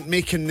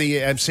making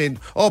the saying,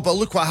 oh, but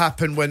look what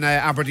happened when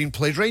Aberdeen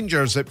played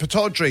Rangers at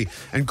Pittodrie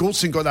and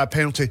Goldson got that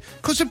penalty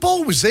because the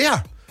ball was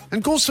there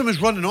and Goldson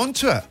was running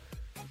onto it.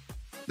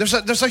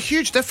 There's a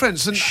huge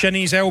difference. And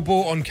Shinnie's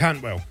elbow on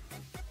Cantwell.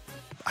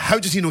 How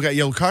did he not get a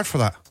yellow card for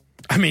that?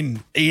 I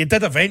mean, he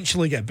did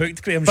eventually get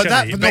booked, Graham But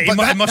Shinnie.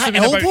 It must have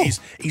been elbow. about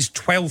his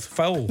 12th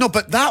foul. No,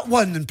 but that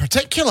one in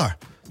particular,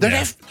 the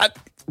ref.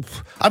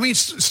 I mean,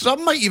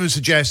 some might even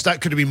suggest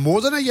that could have been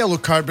more than a yellow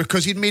card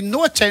because he'd made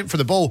no attempt for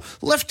the ball,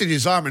 lifted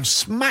his arm and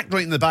smacked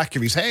right in the back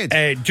of his head.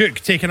 Duke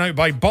taken out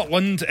by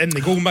Butland in the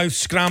goalmouth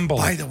scramble.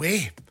 By the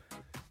way,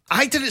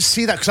 I didn't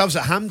see that because I was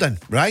at Hampden,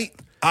 right?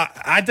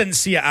 I didn't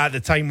see it at the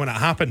time when it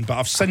happened, but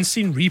I've since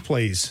seen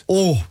replays.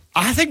 Oh,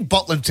 I think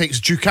Butland takes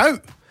Duke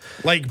out.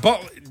 Like,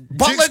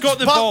 Duke's got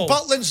the ball.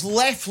 Butland's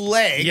left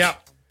leg. Yeah.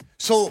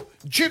 So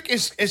Duke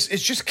is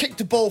just kicked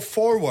the ball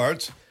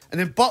forward, and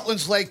then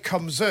Butland's leg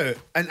comes out,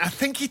 and I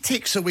think he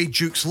takes away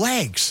Duke's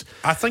legs.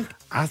 I think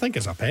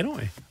it's a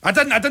penalty. I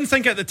didn't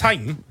think at the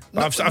time,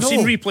 but I've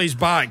seen replays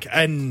back,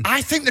 and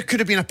I think there could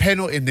have been a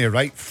penalty in there,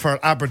 right, for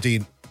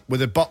Aberdeen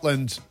with a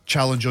Butland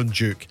challenge on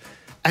Duke.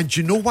 And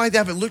do you know why they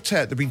haven't looked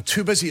at it? They've been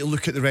too busy to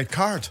look at the red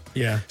card.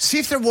 Yeah. See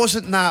if there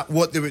wasn't that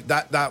word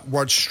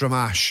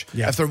stramash.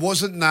 Yeah. If there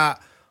wasn't that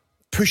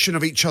pushing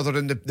of each other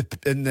in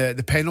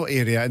the penalty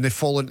area and they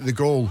fall into the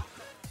goal,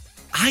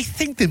 I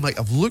think they might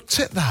have looked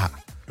at that.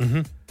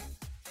 Mm-hmm.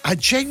 I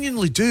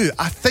genuinely do.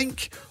 I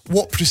think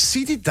what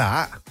preceded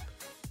that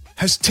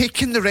has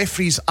taken the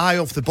referee's eye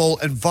off the ball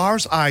and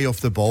VAR's eye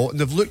off the ball, and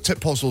they've looked at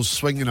possible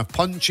swinging of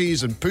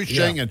punches and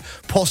pushing and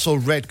possible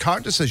red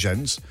card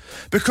decisions.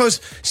 Because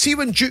see,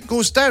 when Duke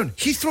goes down,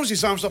 he throws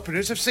his arms up in the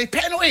air and say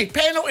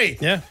penalty.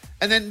 Yeah.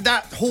 And then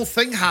that whole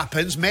thing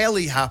happens,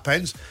 melee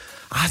happens.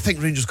 I think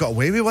Rangers got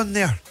away with one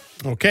there.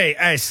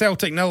 Okay,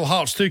 Celtic 0,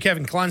 Hearts 2.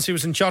 Kevin Clancy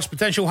was in charge.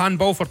 Potential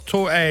handball for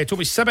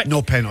Toby Sibbick.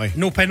 No penalty.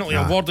 No penalty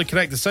awarded.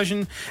 Correct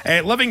decision.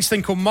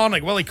 Livingston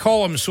Kilmarnock, Willie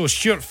Collins. So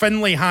Stuart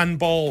Finlay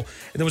handball.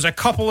 There was a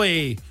couple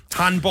of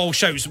handball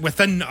shouts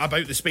within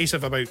about the space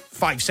of about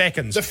 5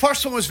 seconds. The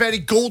first one was very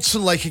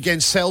Goldson-like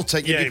against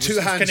Celtic. Yeah, two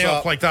hands kind of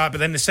up like that, but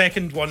then the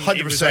second one, 100%.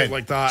 he was out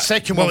like that.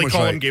 Second Willie one was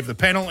Collins right. gave the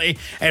penalty.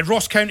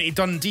 Ross County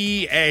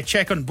Dundee,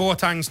 check on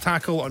Boateng's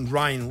tackle on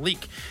Ryan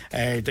Leake.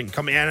 Didn't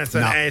come to anything.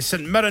 No.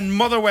 St Mirren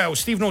Motherwell,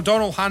 Stephen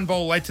O'Donnell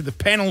handball led to the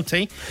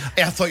penalty.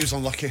 I thought he was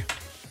unlucky.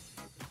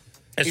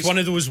 It's one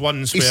of those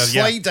ones He's where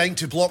sliding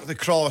to block the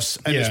cross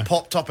and it's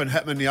popped up and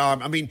hit him in the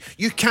arm. I mean,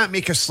 you can't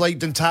make a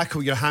sliding tackle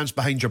with your hands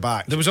behind your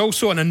back. There was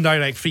also an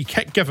indirect free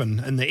kick given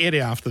in the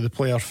area after the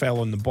player fell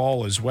on the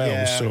ball as well.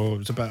 Yeah. So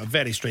it was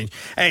very strange.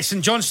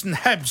 St Johnstone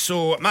Hibs,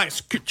 so Max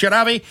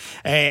Kucheravi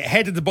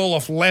headed the ball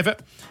off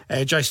Levitt.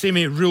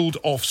 Jaistemi ruled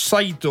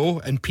offside though,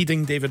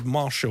 impeding David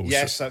Marshall.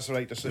 Yes, that's the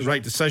right decision.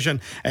 Right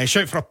decision.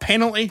 Shout for a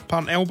penalty,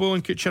 part elbow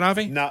on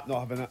Kucheravi. Nah, not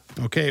having it.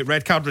 Okay,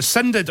 red card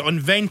rescinded on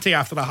Venti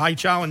after a high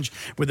challenge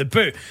with a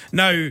boot.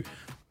 Now,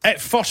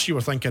 at first you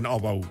were thinking, oh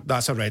well,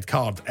 that's a red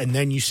card, and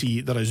then you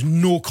see there is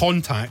no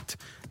contact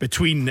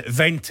between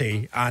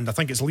Venti and I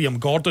think it's Liam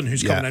Gordon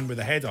who's coming in with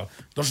a header.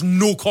 There's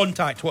no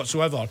contact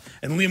whatsoever,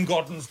 and Liam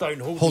Gordon's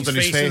down holding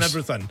his face and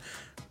everything.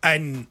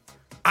 And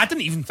I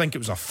didn't even think it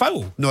was a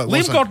foul. No, it Liam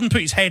wasn't. Gordon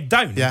put his head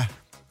down. Yeah.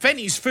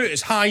 Venti's foot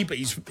is high, but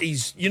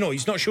he's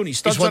not showing his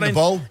studs. He's won the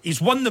ball.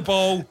 He's won the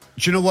ball. Do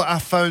you know what I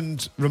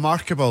found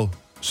remarkable?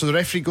 So the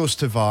referee goes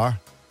to VAR.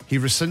 He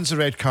rescinds the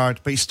red card,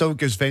 but he still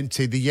gives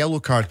Venti the yellow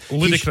card.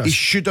 Ludicrous. He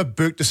should have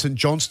booked the St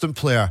Johnstone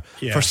player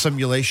for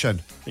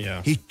simulation.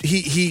 Yeah.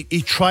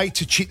 He tried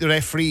to cheat the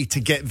referee to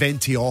get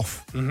Venti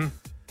off, and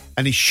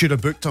he should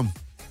have booked him.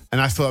 And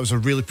I thought it was a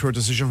really poor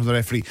decision from the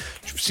referee.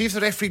 See if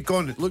the referee had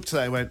gone, looked at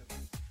that and went,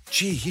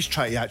 gee, he's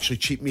trying to actually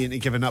cheat me into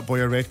giving that boy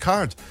a red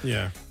card.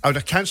 Yeah. I would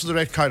have cancelled the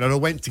red card and I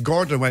went to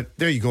Gordon and went,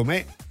 there you go,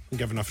 mate.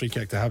 Giving a free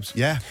kick to Hibs.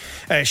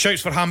 Yeah.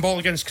 Shouts for handball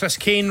against Chris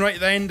Kane right at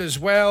the end as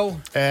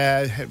well.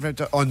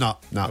 No.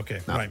 Okay,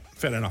 right,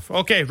 fair enough.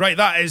 Okay, right,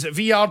 that is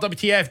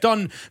VRWTF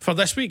done for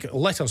this week.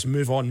 Let us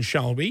move on,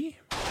 shall we?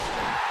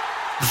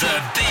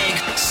 The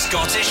Big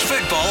Scottish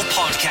Football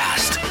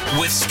Podcast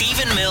with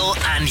Stephen Mill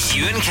and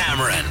Ewan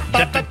Cameron.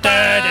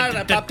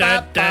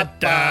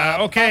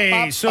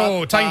 Okay,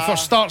 so time for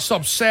Start,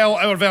 Sub, Sell,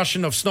 our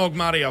version of Snog,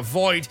 Marry,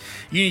 Avoid.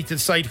 You need to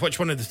decide which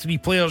one of the three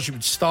players you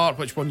would start,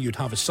 which one you'd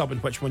have a sub,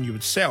 and which one you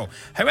would sell.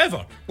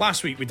 However,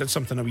 last week we did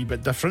something a wee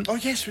bit different. Oh,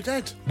 yes, we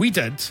did. We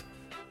did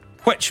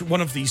which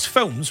one of these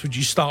films would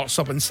you start,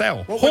 sub and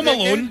sell? What Home were they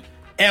Alone, again?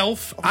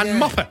 Elf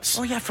and Muppets.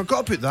 Oh yeah, I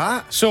forgot about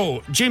that.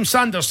 So James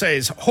Sanders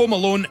says Home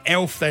Alone,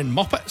 Elf, then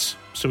Muppets.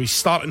 So he's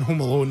starting Home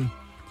Alone,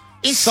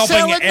 He's subbing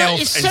selling Elf,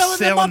 he's and selling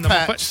selling the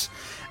Muppets.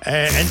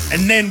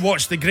 And then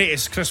watch the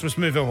greatest Christmas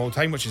movie of all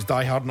time, which is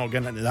Die Hard. Not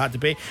getting into that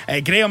debate.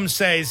 Graham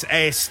says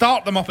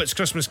start the Muppets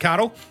Christmas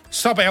Carol,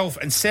 sub Elf,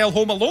 and sell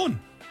Home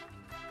Alone.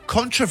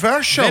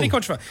 Controversial. Very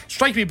controversial.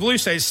 Stripey Blue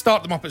says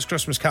start the Muppets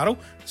Christmas Carol,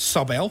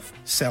 sub Elf,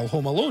 sell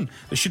Home Alone.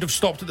 They should have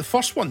stopped at the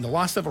first one. The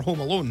last ever Home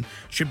Alone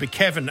should be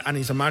Kevin and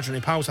his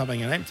imaginary pals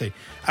having an empty.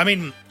 I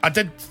mean,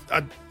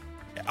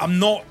 I'm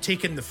not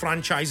taking the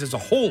franchise as a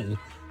whole,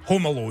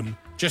 Home Alone,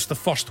 just the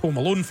first Home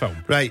Alone film.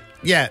 Right,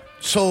 yeah.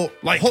 So,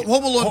 Like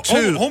Home Alone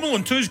 2. Home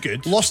Alone 2 is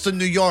good. Lost in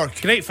New York.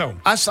 Great film.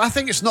 I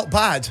think it's not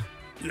bad.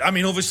 I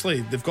mean,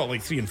 obviously, they've got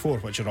like 3 and 4,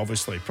 which are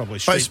obviously probably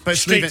But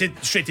straight leave to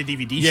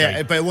DVD. Yeah,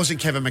 shite. but it wasn't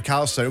Kevin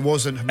McAllister. It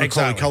wasn't Macaulay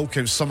Exactly. Culkin.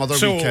 It was some other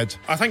So wee kid.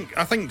 I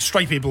think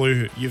Stripey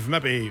Blue, you've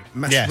maybe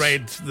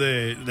misread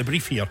the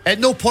brief here. At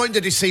no point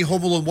did he say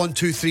Home Alone 1,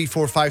 2, 3,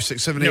 4, 5,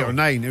 6, 7, 8 No. or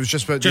 9. It was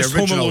just about Just the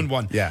original. Home Alone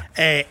 1. Yeah.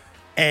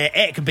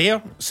 Ek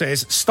Bear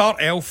says start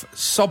Elf,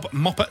 sub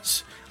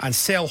Muppets, and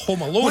sell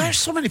Home Alone. Why are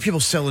so many people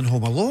selling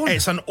Home Alone?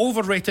 It's an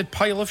overrated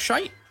pile of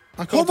shite.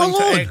 Home according to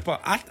Alone? Ek,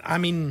 but I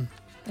mean,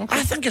 okay.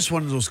 I think it's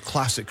one of those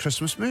classic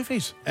Christmas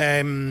movies.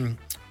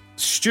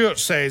 Stuart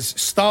says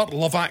start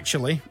Love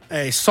Actually,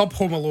 sub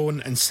Home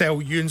Alone, and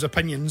sell Ewan's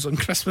opinions on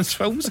Christmas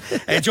films.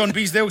 John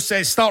Beesdale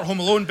says start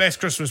Home Alone, best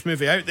Christmas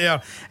movie out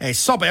there,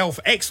 sub Elf,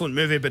 excellent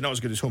movie but not as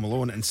good as Home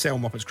Alone, and sell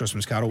Muppets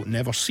Christmas Carol,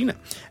 never seen it.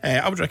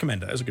 I would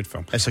recommend it, it's a good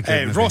film. It's a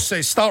great movie. Ross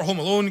says start Home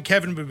Alone,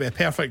 Kevin would be a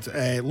perfect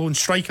lone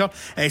striker.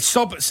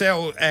 Sub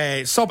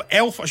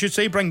Elf, I should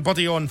say, bring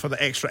Buddy on for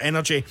the extra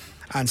energy,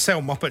 and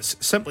sell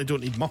Muppets, simply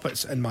don't need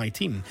Muppets in my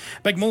team.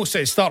 Big Mo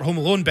says start Home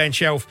Alone, Ben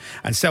Shelf,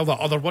 and sell that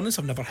other one.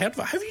 I've never heard of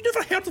it. Have you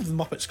never heard of the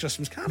Muppets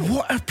Christmas Carol?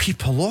 What are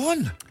people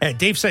on?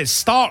 Dave says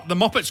start the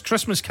Muppets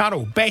Christmas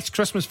Carol, best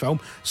Christmas film,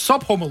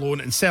 sub Home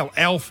Alone, and sell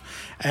Elf.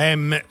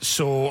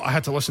 So I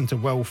had to listen to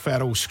Will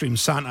Ferrell scream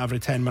Santa every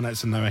 10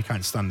 minutes, and now I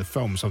can't stand the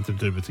film. Something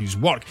to do with his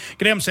work.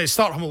 Graham says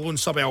start Home Alone,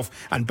 sub Elf,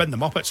 and bin the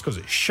Muppets because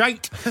it's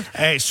shite.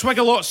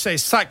 Swigalot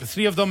says sack the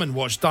 3 of them and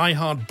watch Die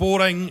Hard.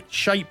 Boring,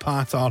 shite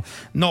patter,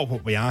 not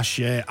what we asked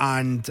you.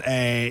 And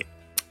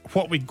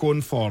what we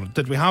going for?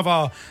 Did we have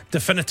a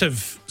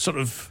definitive sort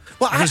of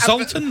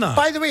result in that?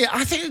 By the way,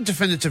 I think the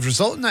definitive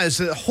result in that is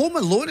that Home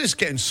Alone is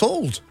getting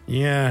sold.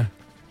 Yeah.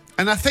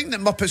 And I think that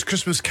Muppets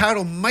Christmas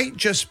Carol might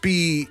just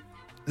be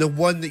the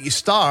one that you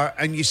start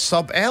and you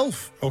sub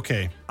Elf.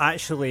 Okay.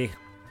 Actually,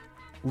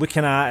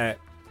 looking at it,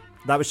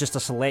 that was just a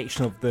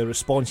selection of the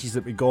responses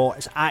that we got.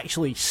 It's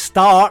actually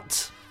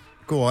start.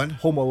 Go on.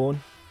 Home Alone.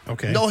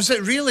 Okay. No, is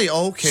it really?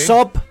 Oh, okay.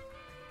 Sub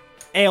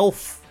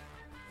Elf.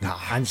 Nah.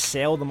 And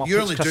sell the Muppets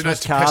You're only doing Christmas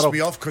that to Carol. piss me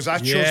off because I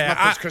chose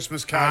Muppets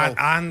Christmas Carol.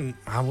 And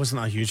I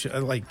wasn't a huge...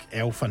 Like,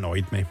 Elf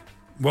annoyed me.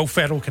 Will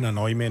Ferrell can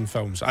annoy me in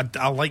films.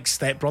 I like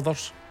Step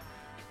Brothers.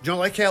 Do you not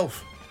like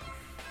Elf?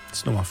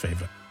 It's not my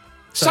favourite.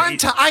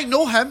 Santa, I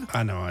know him.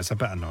 I know, it's a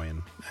bit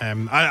annoying.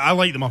 I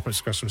like the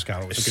Muppets Christmas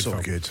Carol. It's a good so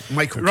film. good.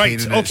 Michael Right,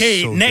 Caine in it is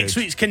okay, so next good.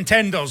 week's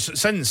contenders.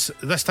 Since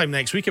this time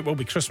next week it will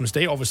be Christmas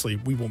Day, obviously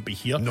we won't be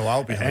here. No,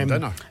 I'll be having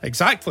dinner.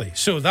 Exactly.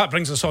 So that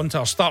brings us on to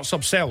our start,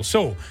 sub, sell.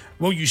 So,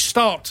 will you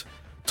start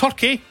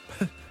turkey,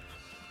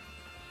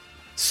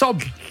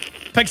 sub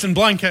pigs and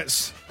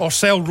blankets, or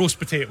sell roast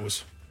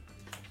potatoes?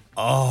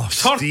 Oh,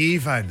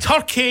 Stephen.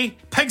 Turkey,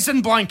 pigs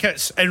and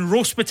blankets, and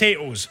roast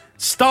potatoes.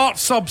 Start,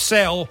 sub,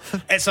 sell.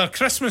 It's a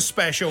Christmas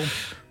special.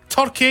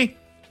 Turkey,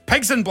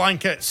 pigs and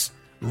blankets,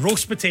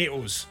 roast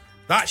potatoes.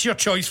 That's your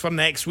choice for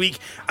next week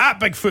at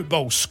Big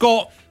Football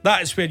Scott.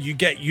 That is where you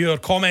get your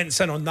comments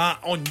in on that.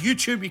 On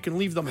YouTube, you can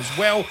leave them as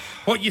well.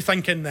 What are you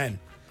thinking then?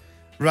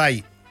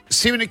 Right.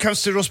 See, when it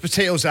comes to roast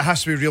potatoes, it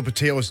has to be real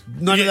potatoes.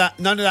 None of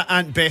that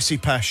Aunt Bessie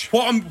pish.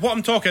 What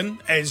I'm talking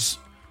is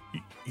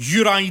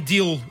your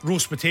ideal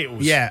roast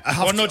potatoes. Yeah,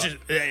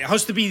 it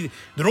has to be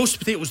the roast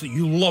potatoes that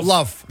you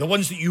love. The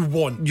ones that you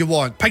want.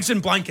 Pigs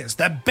and blankets,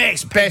 the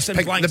best pigs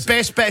and blankets. The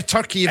best bit of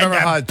turkey you've ever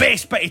had. The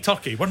best bit of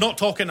turkey. We're not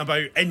talking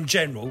about in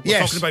general. We're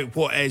talking about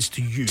what it is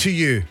to you. To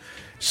you.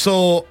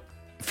 So,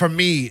 for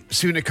me,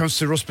 see, when it comes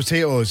to roast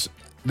potatoes,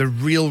 the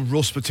real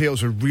roast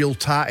potatoes are real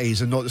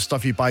tatties and not the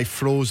stuff you buy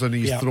frozen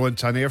and you throw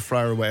into an air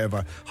fryer or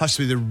whatever. Has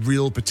to be the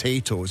real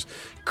potatoes.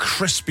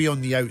 Crispy on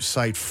the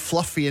outside,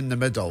 fluffy in the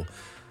middle.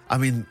 I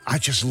mean, I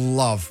just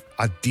love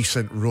a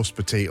decent roast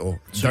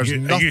potato. So There's are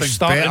nothing you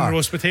starting better.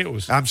 roast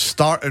potatoes? I'm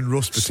starting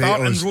roast potatoes.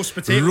 Starting roast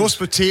potatoes. Roast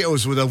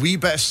potatoes with a wee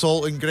bit of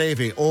salt and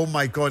gravy. Oh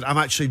my God, I'm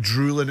actually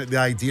drooling at the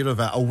idea of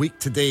it. A week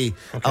today,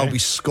 I'll be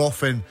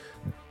scoffing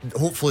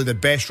hopefully the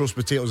best roast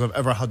potatoes I've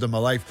ever had in my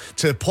life,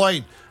 to the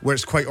point where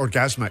it's quite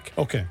orgasmic.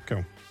 Okay,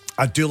 cool.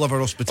 I do love a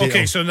roast potato.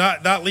 Okay, so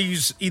that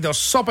leaves either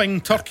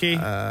subbing turkey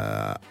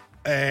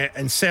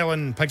and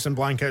selling pigs and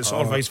blankets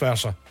or vice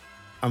versa.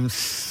 I'm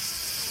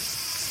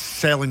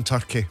selling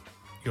turkey.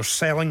 You're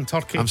selling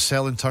turkey? I'm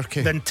selling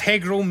turkey. The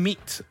integral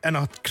meat in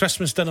a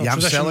Christmas dinner, Yeah, I'm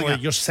traditionally, selling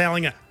it. you're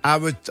selling it. I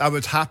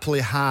would happily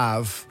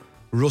have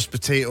roast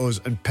potatoes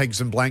and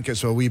pigs and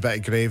blankets with a wee bit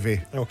of gravy.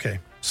 Okay.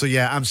 So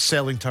yeah, I'm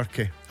selling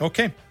turkey.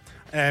 Okay.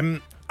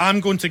 I'm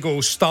going to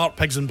go start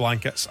pigs and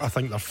blankets. I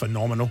think they're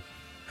phenomenal.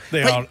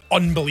 They are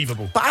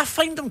unbelievable. But I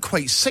find them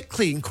quite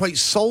sickly and quite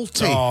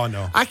salty. Oh,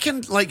 no. I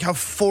can have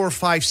 4,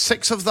 5,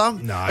 6 of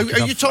them. No, Are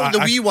you talking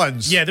the wee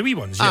ones? Yeah, the wee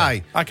ones. Yeah.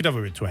 Aye. I could have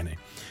about 20.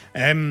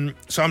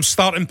 So I'm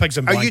starting pigs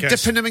and Are blankets. you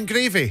dipping them in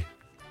gravy?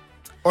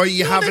 Or are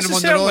you Not having them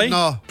on their own? necessarily.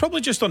 No. Probably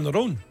just on their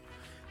own.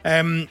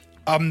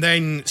 I'm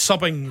then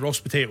subbing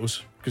roast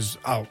potatoes because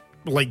I,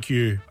 like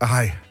you,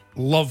 Aye.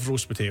 love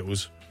roast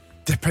potatoes.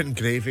 Dip it in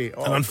gravy.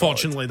 Oh, And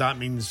unfortunately, that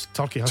means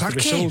turkey has to be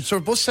turkey. sold. So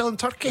we're both selling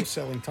turkey. I'm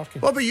selling turkey.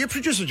 What about you,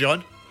 producer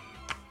John?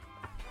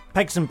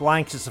 Pigs and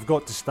blankets have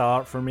got to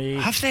start for me.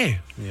 Have they?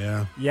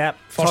 Yeah. Yep.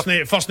 First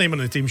name on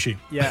the team sheet.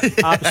 Yeah,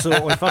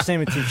 absolutely. First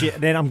name in team sheet.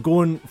 And then I'm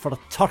going for a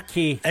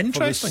turkey for the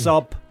Interesting.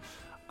 sub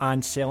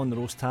and selling the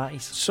roast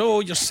tatties. So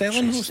you're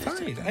selling roast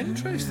tatties.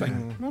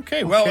 Interesting.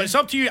 Okay, well, it's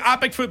up to you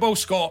at Big Football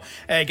Scott.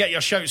 Get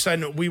your shouts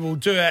in. We will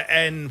do it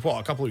in,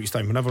 a couple of weeks'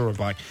 time, whenever we're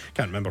back.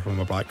 Can't remember when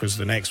we're back because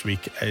the next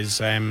week is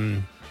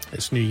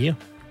it's New Year,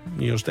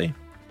 New Year's Day.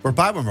 We're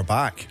back when we're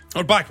back.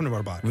 We're back when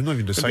we're back. We've not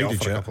even Could be off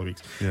decided for yet. a couple of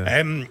weeks.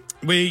 Yeah.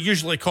 We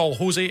usually call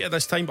Jose at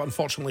this time, but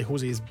unfortunately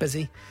Jose is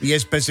busy. He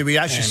is busy. We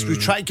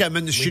tried to get him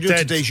in the studio did.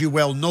 today, as you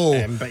well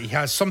know. But he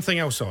has something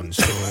else on,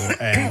 so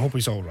I hope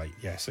he's all right.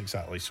 Yes,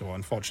 exactly. So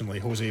unfortunately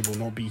Jose will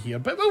not be here,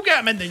 but we'll get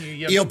him in the new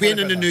year. He'll Don't be worry in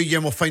the about new that. year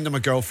and we'll find him a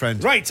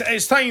girlfriend. Right,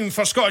 it's time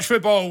for Scottish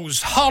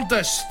football's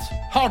hardest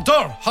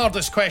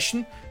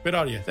question. Where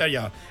are you? There you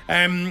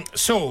are.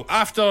 So,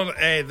 after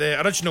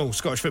the original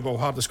Scottish football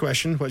hardest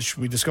question, which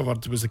we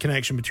discovered was the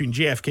connection between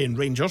JFK and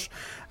Rangers,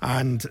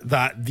 and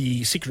that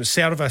the Secret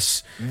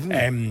Service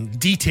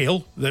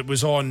detail that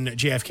was on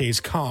JFK's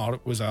car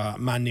was a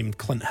man named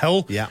Clint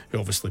Hill, who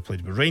obviously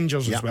played with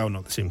Rangers as well,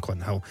 not the same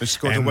Clint Hill. He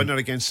scored a winner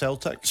against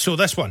Celtic. So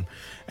this one,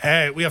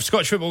 we have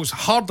Scottish football's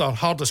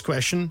hardest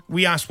question.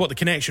 We asked what the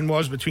connection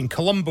was between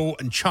Columbo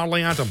and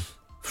Charlie Adam.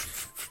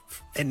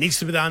 It needs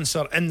to be the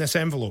answer in this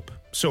envelope.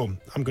 So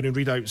I'm going to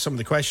read out some of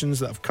the questions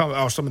that have come,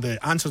 or some of the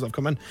answers that have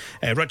come in.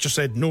 Richard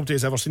said nobody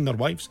has ever seen their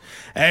wives.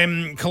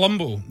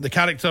 Columbo, the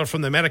character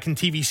from the American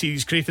TV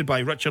series created by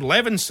Richard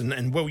Levinson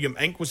and William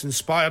Inc., was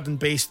inspired and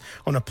based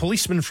on a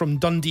policeman from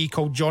Dundee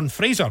called John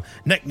Fraser,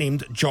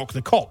 nicknamed Jock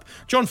the Cop.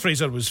 John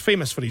Fraser was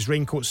famous for his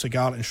raincoat,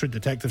 cigar and shrewd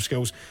detective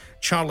skills.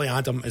 Charlie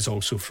Adam is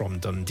also from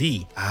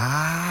Dundee.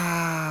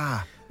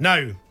 Ah.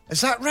 Now,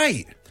 is that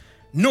right?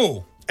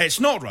 No, it's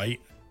not right.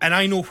 And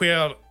I know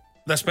where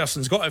this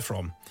person's got it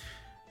from.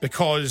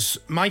 Because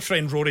my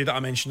friend Rory that I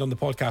mentioned on the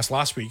podcast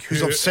last week,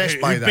 who's obsessed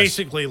by this,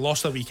 basically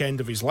lost a weekend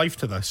of his life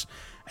to this,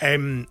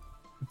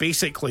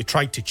 basically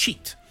tried to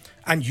cheat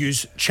and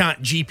use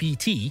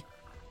ChatGPT.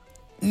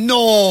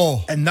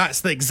 No! And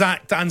that's the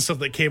exact answer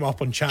that came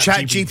up on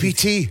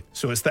ChatGPT.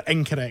 So it's the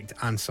incorrect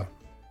answer.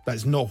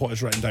 That's not what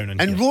is written down in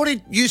here. And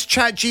Rory used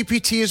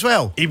ChatGPT as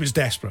well? He was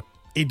desperate.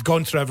 He'd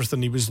gone through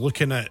everything. He was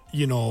looking at,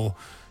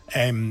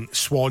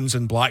 swans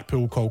in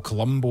Blackpool called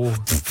Columbo.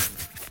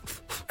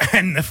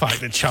 And the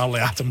fact that Charlie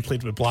Adam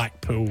played with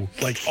Blackpool,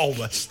 like all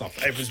this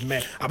stuff. It was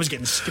I was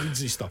getting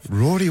screensy stuff.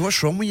 Rory,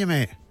 what's wrong with you,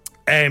 mate?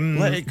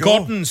 Let it go.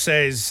 Gordon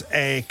says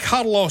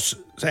Carlos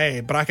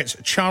brackets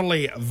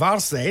Charlie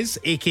Varzez,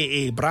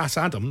 aka Brass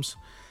Adams,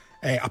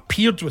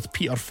 appeared with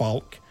Peter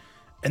Falk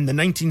in the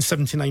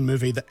 1979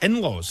 movie The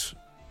In-Laws.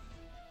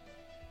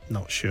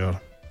 Not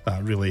sure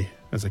that really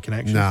is a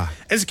connection. Nah.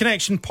 Is a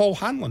connection Paul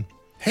Hanlon?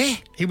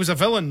 Hey, he was a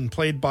villain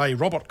played by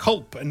Robert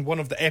Culp in one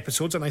of the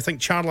episodes, and I think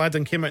Charlie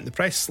Adam came out in the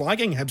press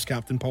slagging Hibs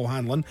captain Paul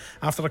Hanlon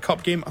after a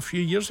cup game a few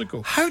years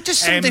ago. How does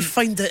somebody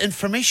find the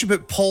information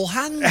about Paul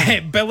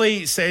Hanlon?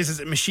 Billy says,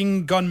 is it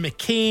Machine Gun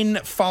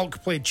McCain?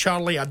 Falk played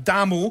Charlie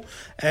Adamo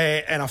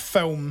in a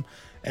film.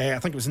 I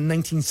think it was in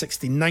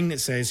 1969, it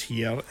says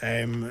here.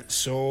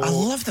 So I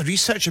love the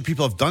research that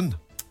people have done.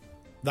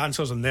 The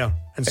answer's in there,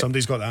 and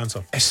somebody's got the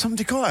answer. Has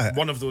somebody got it?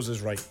 One of those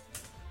is right.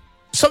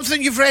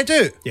 Something you've read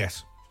out?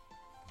 Yes.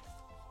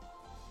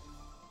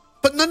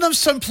 But none of them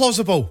sound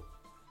plausible.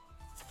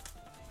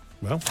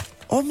 Well,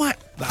 oh my!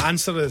 The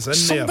answer is in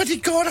Somebody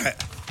got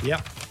it. Yeah.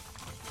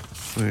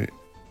 Right.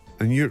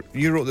 And you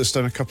wrote this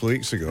down a couple of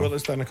weeks ago. Wrote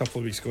this down a couple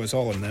of weeks ago. It's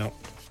all in there.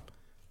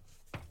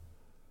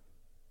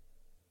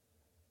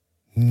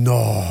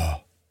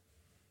 No.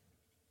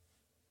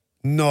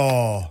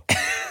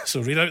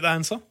 So read out the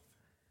answer.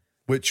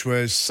 Which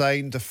was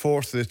signed the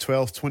 4th of the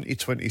 12th,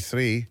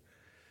 2023.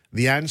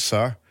 The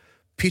answer: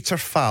 Peter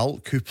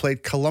Falk, who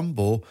played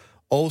Columbo,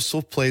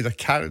 also played a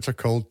character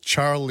called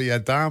Charlie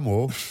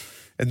Adamo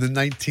in the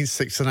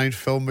 1969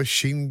 film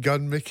Machine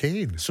Gun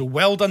McCain. So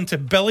well done to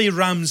Billy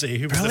Ramsey,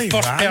 who was the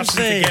first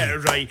person to get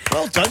it right.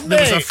 Well done, There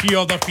was mate. a few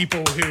other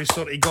people who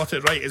sort of got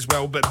it right as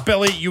well, but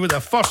Billy, you were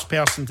the first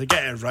person to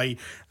get it right.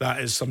 That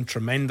is some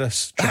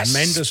tremendous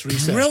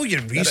research.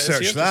 Brilliant That is,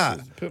 research, here, that.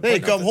 just put There you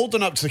point go, out I'm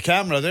holding up to the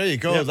camera. There you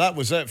go. Yep. That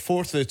was it.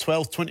 4th of the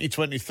 12th,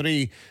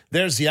 2023.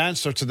 There's the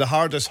answer to the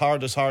hardest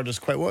what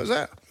is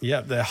it?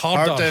 Yeah, the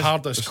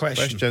hardest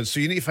question. So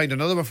you need to find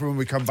another one for when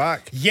we come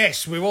back.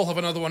 Yes, we will have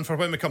another one for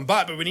when we come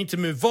back. but we need to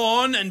move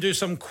on and do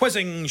some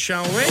quizzing,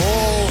 shall we?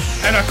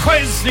 And a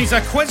quiz needs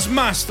a quiz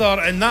master,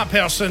 and that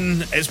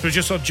person is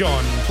producer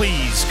John.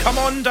 Please come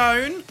on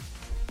down.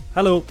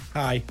 Hello.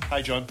 Hi.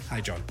 Hi, John. Hi,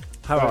 John.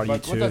 How are you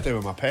What two? did I do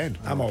with my pen?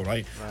 I'm all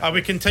right. Are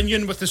we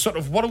continuing with the sort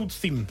of world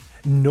theme?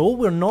 No,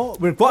 we're not.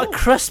 We've got a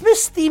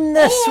Christmas theme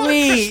this a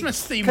week.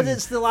 Christmas theme. Because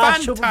it's the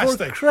last show before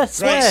Fantastic.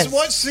 Christmas. Right, so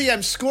what's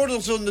the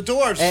scorers on the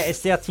doors?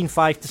 It's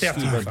 13-5 to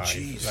Stephen. 13-5.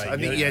 Jeez, Right, I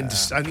need to end.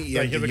 I need to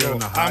Right, end here the we year go.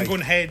 on a high. I'm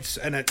going heads,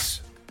 and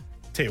it's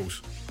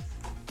tails.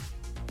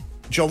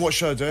 John, what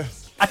should I do?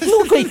 I'm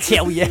not going to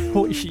tell you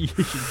what you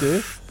should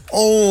do.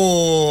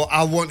 Oh,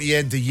 I want to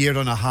end the year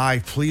on a high.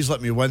 Please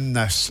let me win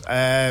this.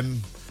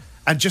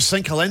 And just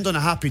think I'll end on a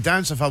happy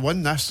dance if I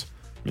win this.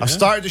 I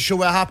started the show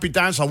with a happy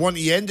dance. I want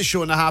to end the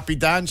show on a happy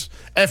dance.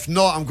 If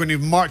not, I'm going to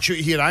march out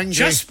here angry.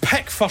 Just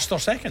pick first or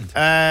second.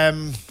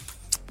 I'm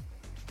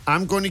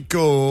going to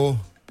go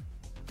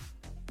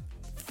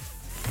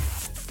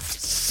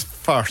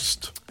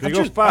first.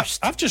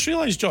 I've just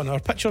realised, John, our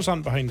pictures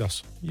aren't behind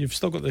us. You've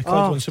still got the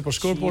Clyde One Super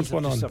Scoreboard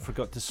one on. I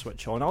forgot to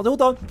switch on. Oh,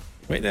 hold on.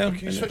 Right there.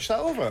 Can you switch that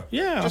over?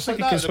 Yeah, just I like think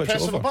you that, can the switch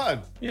press it of a over. button.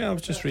 Yeah,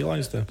 I've just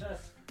realised it.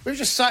 We've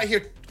just sat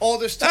here all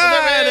this time.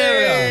 There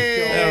we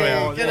are. There we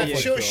are. Get it.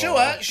 Show it.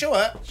 Show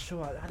it.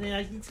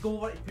 I need to go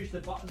over and push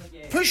the button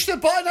again. Push the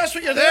button. That's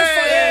what you're there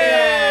for.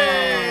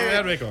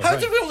 There we go. How Right.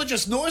 did we only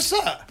just notice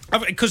that?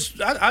 Because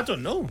I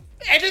don't know.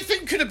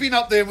 Anything could have been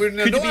up there. We wouldn't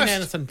have Could have been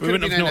noticed. anything. We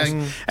Could have wouldn't have been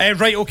noticed. anything.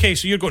 Right, okay,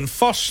 so you're going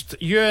first,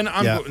 Ewan.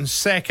 I'm Yeah. going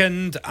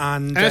second.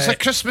 And And it's a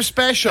Christmas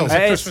special. it's a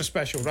It is Christmas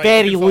special. Right,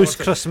 Very looking forward loose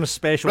to it. Christmas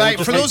special. Right,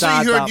 Just for like those of you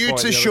Dad who are that new boy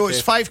to the the show, other it's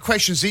day. 5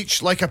 questions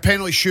each, like a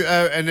penalty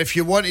shootout, and if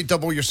you want to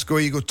double your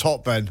score, you go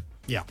top bin.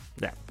 Yeah.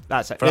 Yeah,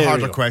 that's it. For a There we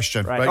harder go.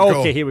 question. Right, Right, go.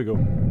 okay, here we go.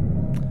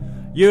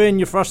 Ewan,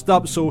 you're first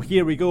up, so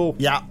here we go.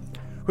 Yeah.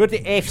 Where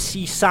did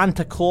FC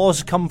Santa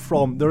Claus come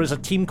from? There is a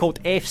team called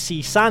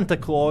FC Santa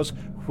Claus.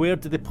 Where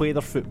do they play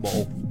their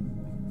football?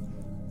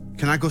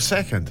 Can I go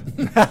second?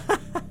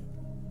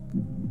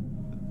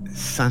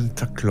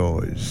 Santa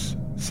Claus.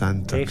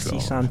 FC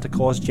Santa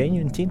Claus,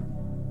 genuine team.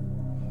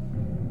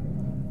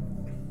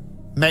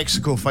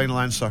 Mexico, final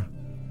answer.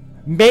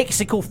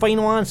 Mexico,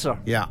 final answer.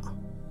 Yeah.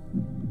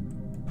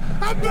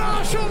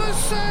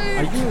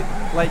 Are you,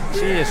 like,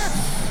 serious?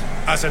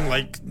 As in,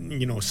 like,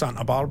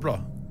 Santa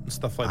Barbara and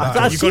stuff like that.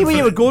 I You see going where for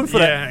you the- were going for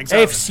yeah, it.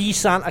 Exactly. FC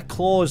Santa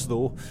Claus,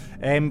 though,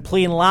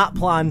 playing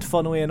Lapland,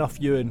 funnily enough,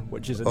 Ewan,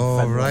 which is in Oh,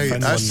 Finland. right.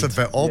 Finland. That's a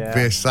bit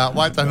obvious, that.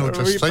 Why did I not A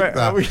wee just think bit-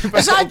 that? a wee bit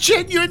Is that a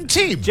genuine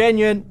team?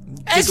 Genuine.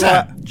 Is Google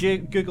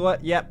it? Google it.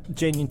 Yep,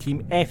 genuine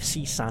team.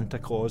 FC Santa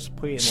Claus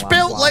playing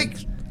Spelt Lapland.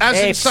 like as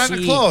in Santa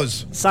FC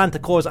Claus? Santa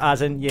Claus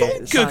as in, yeah.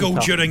 Don't Google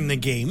Santa. during the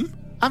game.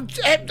 I'm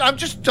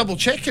just double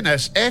checking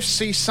this.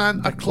 FC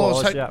Santa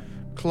Claus. Claus, yeah.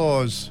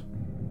 Claus.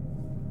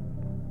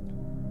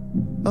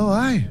 Oh,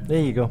 aye.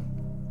 There you go.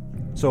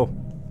 So,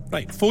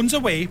 Right, phones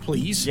away,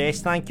 please. yes,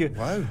 thank you.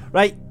 Wow.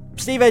 Right,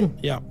 Stephen,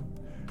 Yeah.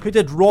 who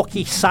did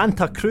Rocky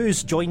Santa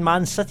Cruz join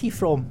Man City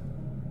from?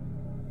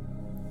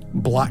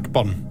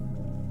 Blackburn.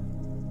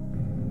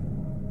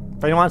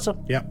 Final answer?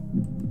 Yeah.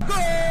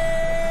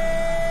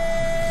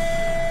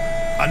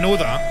 I know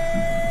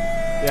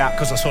that Yeah.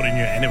 because I sort of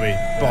knew it anyway,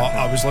 but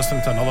I was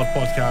listening to another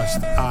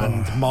podcast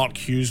and Mark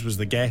Hughes was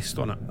the guest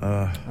on it.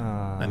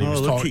 And he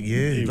was talking.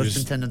 He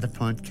was, to another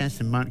podcast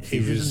and Mark he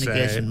was,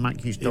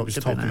 Mark Hughes he was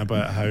talking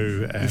about how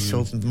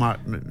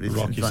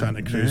Rocky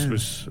Santa Cruz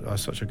was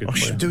such a good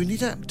player. Do we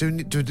need it? Do we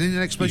need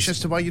an explanation as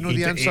to why you know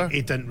the answer?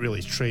 He didn't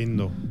really train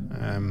though,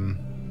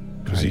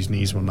 because his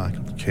knees were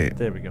knackered. Okay.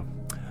 There we go.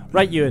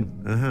 Right, Ewan.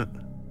 Uh-huh.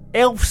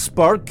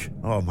 Elfsborg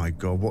Oh my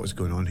God, what is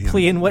going on here?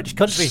 play in which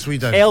country?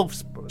 Sweden.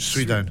 Elfsborg.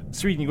 Sweden.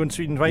 Sweden. You going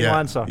Sweden? Final Yeah.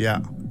 answer. Yeah.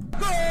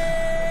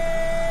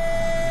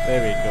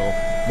 There we go.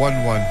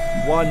 1-1.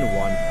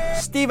 1-1.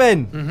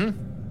 Stephen.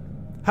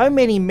 Mm-hmm. How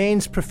many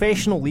men's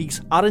professional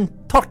leagues are in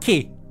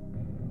Turkey?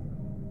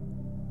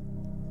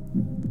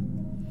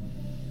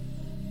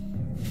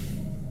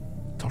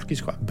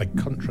 Turkey's quite a big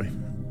country.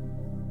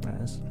 That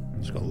is.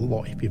 It's got a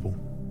lot of people.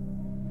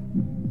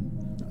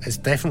 It's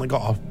definitely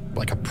got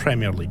a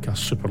Premier League, a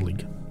Super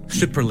League.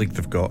 Super League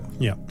they've got.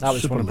 Yeah, That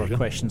was one of our Superliga.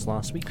 questions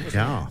last week. wasn't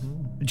Yeah.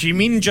 Do you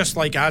mean just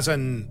like as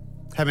in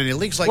How many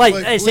leagues? it? Like,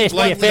 it's SPFL, League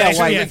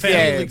like, Three,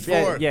 yeah, League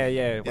Four. yeah,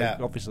 like, Yeah.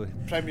 obviously.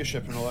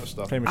 Premiership and all that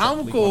stuff. Premiership,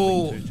 I'll League go-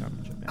 One, League Two,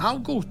 Championship, yeah. I'll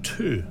go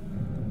 2.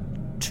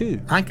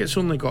 2. I think it's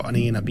only got an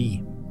A and a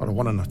B, or a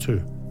 1 and a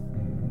 2.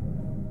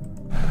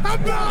 I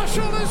was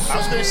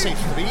going to say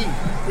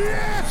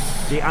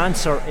 3. The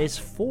answer is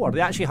 4. They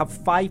actually have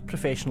 5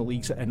 professional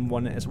leagues and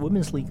one is a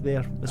women's league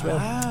there as well.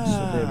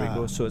 So there we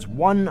go. So it's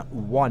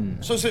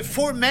 1-1. So is it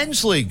 4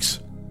 men's leagues?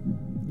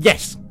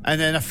 Yes. And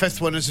then a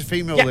 5th one is a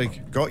female Yeah.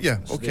 league. Got you.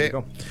 there Okay. you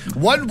go.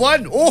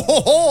 1-1. Oh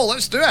ho ho!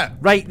 Let's do it.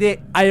 Right,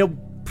 I'll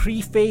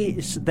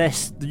preface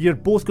this. You're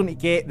both going to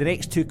get the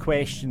next 2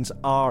 questions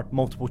are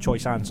multiple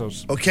choice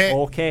answers. Okay.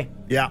 Okay.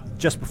 Yeah.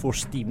 Just before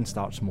Stephen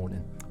starts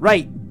moaning.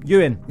 Right,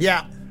 Ewan.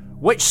 Yeah.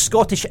 Which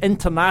Scottish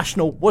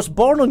international was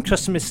born on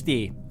Christmas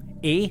Day?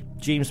 A.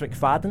 James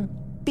McFadden,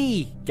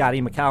 B.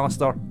 Gary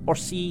McAllister, or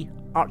C.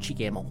 Archie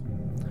Gemmell?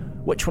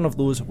 Which one of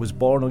those was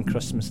born on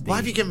Christmas Day? Why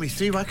have you given me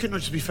 3? Why couldn't it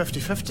just be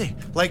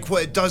 50-50? Like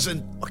what it does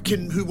in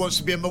fucking Who Wants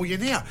to Be a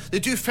Millionaire? They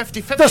do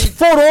 50-50. There's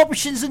 4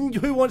 options in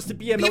Who Wants to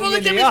Be a You've only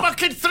Millionaire. given me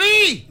fucking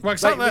 3! Well,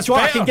 exactly, that's I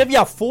better. can give you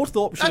a 4th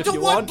option I if don't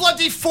you want want.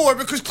 bloody 4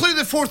 because clearly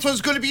the 4th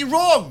one's going to be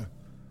wrong.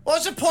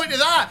 What's the point of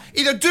that?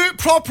 Either do it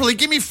properly,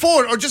 give me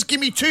 4, or just give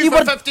me 2 for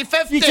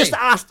 50-50. You just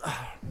asked.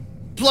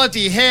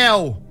 Bloody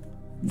hell.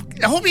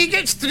 I hope he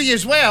gets 3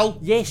 as well.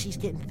 Yes, he's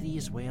getting 3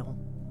 as well.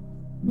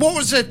 What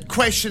was the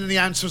question and the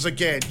answers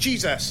again?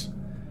 Jesus.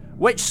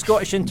 Which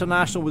Scottish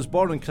international was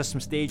born on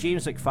Christmas Day?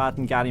 James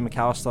McFadden, Gary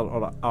McAllister,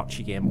 or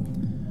Archie Gemmill?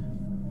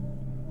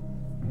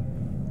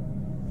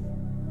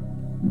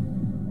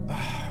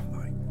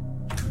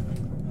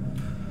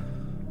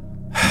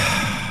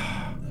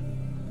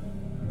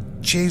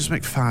 James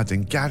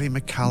McFadden, Gary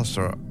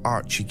McAllister,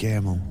 Archie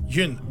Gemmill.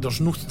 Ewan,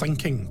 there's no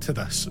thinking to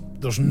this.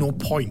 There's no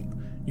point.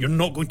 You're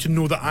not going to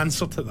know the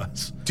answer to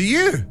this. Do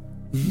you?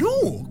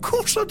 No, of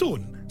course I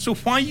don't. So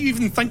why are you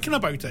even thinking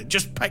about it?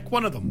 Just pick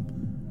one of them.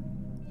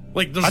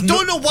 Like, there's I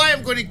don't know why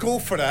I'm going to go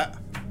for it,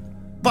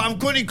 but I'm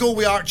going to go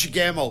with Archie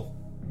Gemmill.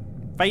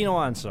 Final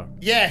answer.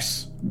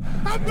 Yes.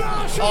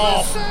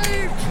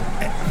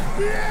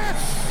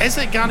 Is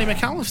it Gary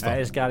McAllister?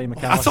 It is Gary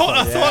McAllister. I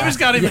thought it was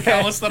Gary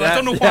McAllister. I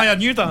don't know why I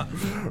knew that.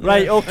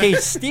 Right, okay,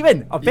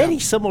 Stephen, a very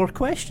similar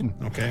question.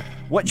 Okay.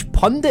 Which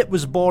pundit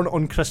was born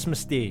on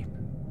Christmas Day?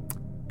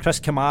 Chris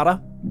Kamara,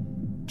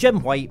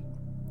 Jim White,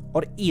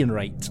 or Ian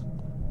Wright?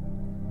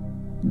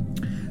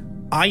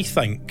 I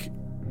think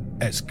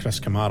it's Chris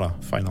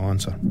Kamara. Final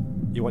answer.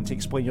 You want to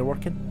explain your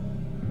working?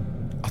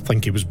 I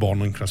think he was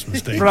born on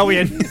Christmas Day.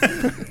 Brilliant.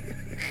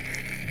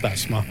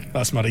 That's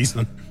my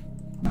reasoning.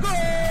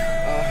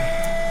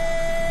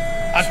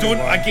 I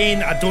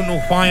don't know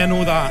why I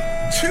know that.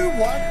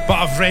 2-1. But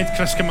I've read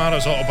Chris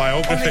Kamara's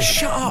autobiography.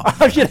 Shut up.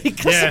 Have you read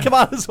Chris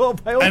Kamara's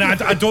autobiography?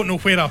 And I don't know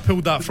where I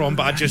pulled that from,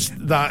 but I just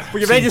that.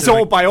 Well, you read his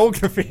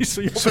autobiography,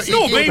 so you.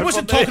 No, but he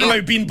wasn't talking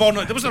about being born.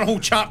 There wasn't a whole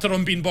chapter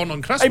on being born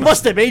on Christmas. I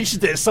must have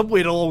mentioned it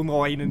somewhere along the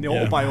line in the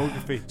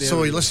autobiography.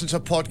 So he listened to a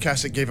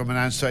podcast that gave him an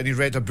answer, and he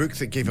read a book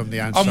that gave him the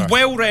answer. I'm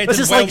well read. This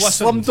and is well like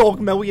listened. Slumdog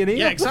Millionaire.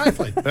 Yeah,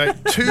 exactly.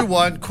 Right,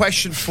 2-1.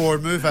 Question 4.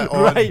 Move it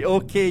on. Right,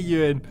 okay,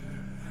 Ewan.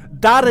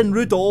 Darren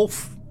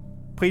Rudolph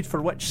played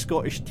for which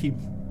Scottish team?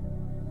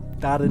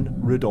 Darren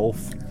Rudolph.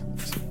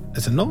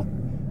 Is it not?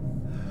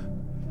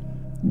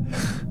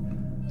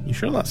 You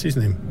sure that's his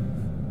name?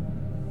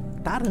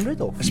 Darren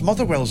Rudolph. It's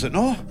Motherwell, is it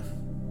not?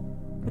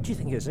 What do you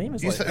think his name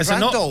is? You Like? think- Is it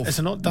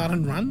Randolph. not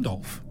Darren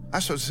Randolph?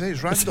 That's what I say.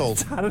 It's Randolph.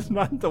 Darren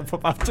Randolph.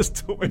 I've just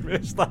totally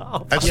messed that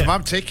up.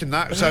 I'm taking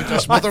that.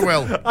 It's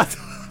Motherwell.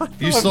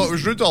 You thought it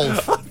was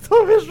Rudolph. I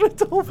thought it was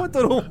Rudolph. I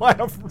don't know why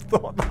I've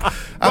thought that.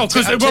 Well, I'm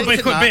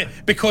taking that.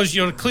 because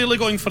you're clearly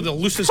going for the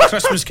loosest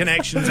Christmas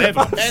connections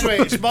ever. Anyway,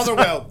 it's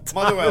Motherwell.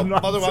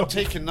 Motherwell. I'm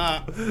taking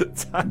that.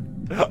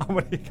 I'm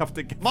going to have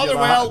to give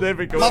Motherwell. You that. There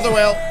we go.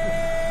 Motherwell.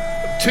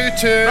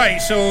 2-2. Right,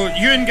 so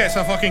Ewan gets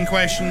a fucking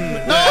question.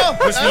 No,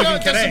 wasn't even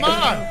it doesn't correct.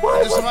 matter. Why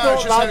It doesn't was matter.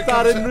 It's just how not it that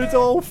comes Darren out.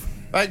 Rudolph?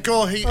 Right,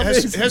 go.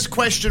 His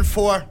question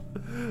 4.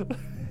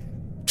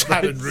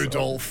 Darren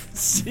Rudolph.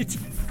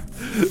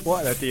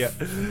 What an idiot.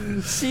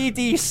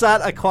 CD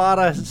Santa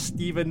Clara,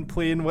 Stephen,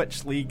 playing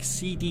which league?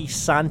 CD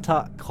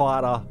Santa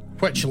Clara.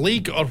 Which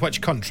league or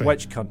which country?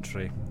 Which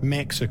country?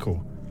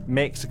 Mexico.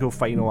 Mexico,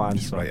 final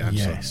answer. Right answer.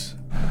 Yes.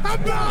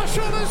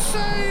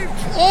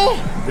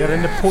 Oh! They're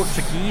in the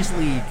Portuguese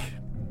league.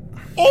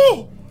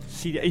 Oh!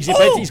 He's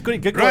going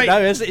to Google it now,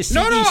 is it? It's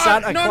CD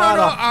Santa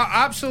Clara.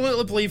 I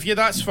absolutely believe you.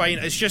 That's fine.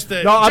 It's just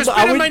that. No, just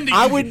bear in mind that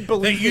I you- wouldn't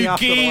believe that you me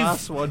after the gave.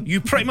 last one. You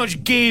pretty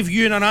much gave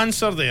Ewan an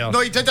answer there. No,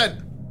 he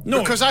didn't. No.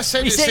 Because I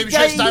said He the said- same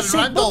yeah, shit he as said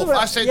Darren Randolph. Motherwell.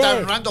 I said Yeah.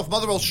 Darren Randolph,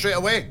 Motherwell straight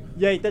away.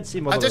 Yeah, he did say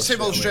Motherwell. I did say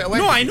Motherwell straight away.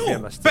 No, I know.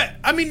 Fairness. But,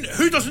 I mean,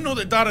 who doesn't know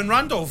that Darren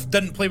Randolph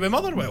didn't play with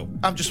Motherwell?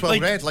 I'm just well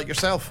read, like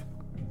yourself.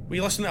 Were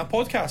you listening to a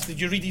podcast?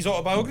 Did you read his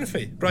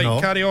autobiography? Right, No.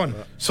 carry on.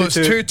 So it's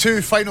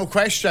 2-2. Final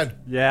question.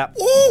 Yeah.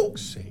 Oh!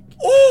 Sake.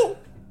 Oh!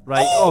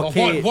 Right,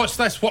 okay. What's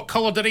this? What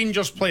colour do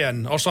Rangers play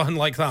in? Or something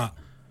like that?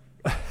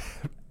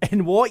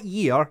 In what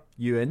year,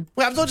 Ewan?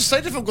 Wait, I've not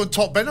decided if I'm going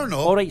top bin or not.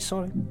 All right,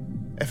 sorry.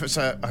 If it's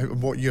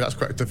in what year, that's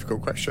quite a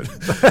difficult question.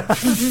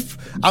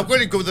 I'm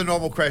going to go with the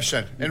normal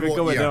question. In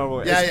what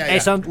year? Yeah.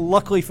 It's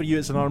luckily for you,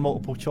 it's another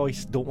multiple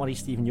choice. Don't worry,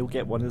 Stephen, you'll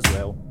get one as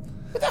well.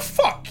 What the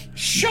fuck?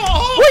 Shut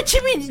up! What do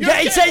you mean? You're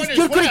getting one as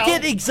You're going to well.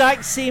 get the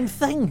exact same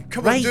thing.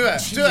 Come on, right? do it, do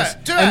Jesus.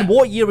 it, do In it.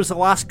 what year was the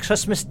last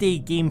Christmas Day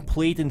game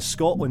played in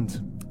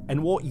Scotland?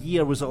 In what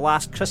year was the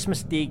last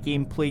Christmas Day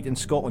game played in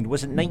Scotland?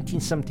 Was it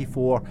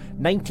 1974,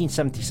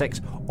 1976,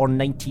 or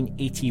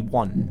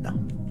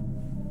 1981?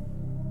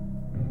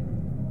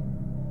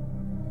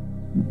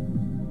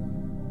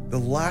 The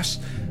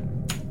last...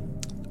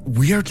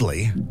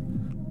 Weirdly...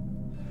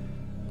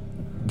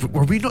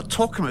 Were we not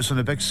talking about this on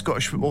a big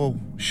Scottish football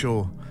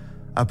show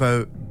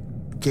about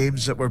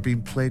games that were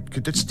being played?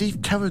 Did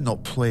Steve Cowan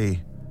not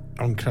play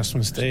On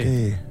Christmas Day.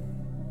 today?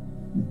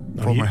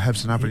 No, Former you-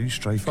 Hibs and Aberdeen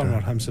striker.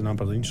 Former Hibs and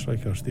Aberdeen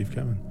striker, Steve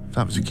Cowan. If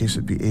that was the case,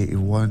 it'd be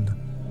 81.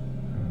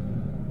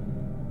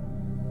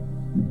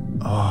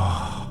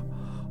 Oh.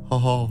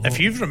 If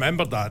you've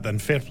remembered that, then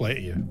fair play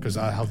to you, because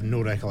I have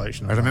no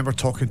recollection of I remember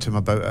talking to him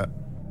about it.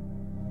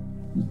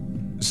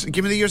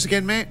 Give me the years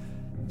again, mate.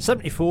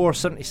 74,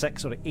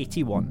 76 or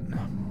 81.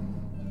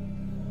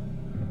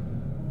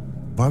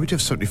 Why would you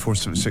have 74,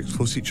 76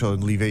 close to each other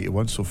and leave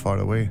 81 so far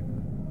away?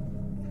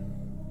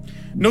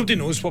 Nobody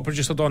knows what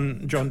producer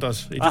John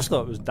does. I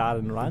thought it was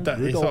Darren Rudolph.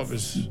 He thought it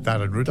was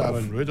Darren Rudolph.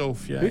 Darren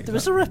Rudolph, yeah.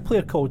 Was there a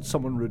player called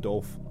someone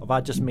Rudolph? Have I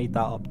just made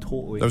that up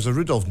totally? There was a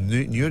Rudolph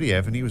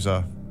Nureyev, and he was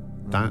a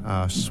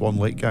Swan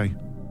Lake guy.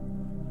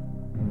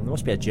 There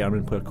must be a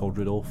German player called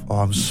Rudolph. Oh,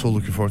 I'm so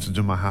looking forward to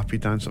doing my happy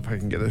dance if I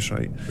can get this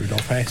right.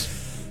 Rudolph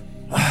Hess.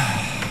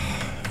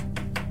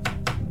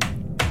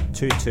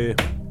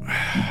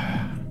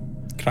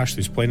 2-2. Crashed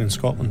his plane in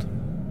Scotland.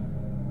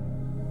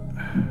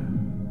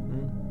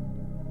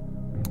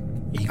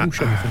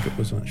 Eaglesham, I think it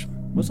was, actually.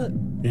 Was it?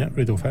 Yeah,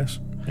 Rudolph Hess.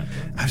 Yeah.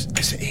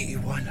 Is it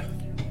 81?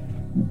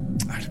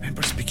 I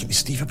remember speaking to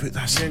Steve about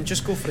this. Then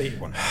just go for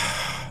 81.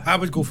 I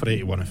would go for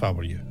 81 if I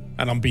were you.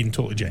 And I'm being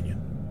totally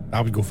genuine.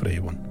 I would go for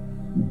 81.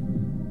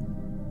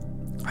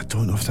 I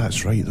don't know if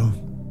that's right, though.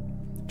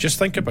 Just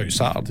think about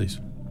Saturdays.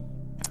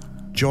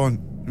 John,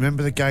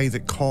 remember the guy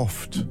that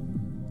coughed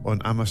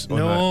on Amazon?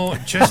 No,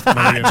 just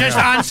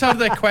answer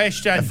the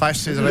question. If I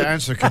say the right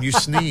answer, can you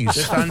sneeze?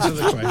 Just answer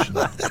the question.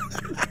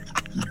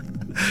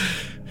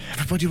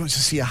 Everybody wants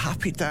to see a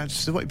happy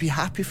dance. They want to be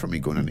happy for me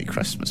going into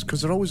Christmas,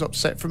 because they're always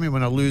upset for me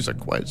when I lose a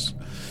quiz.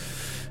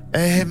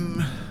 I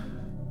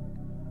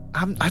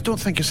don't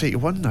think it's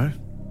 81 now.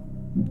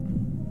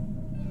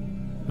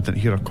 I didn't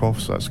hear a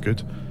cough, so that's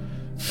good.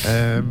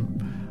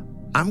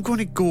 I'm going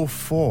to go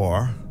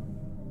for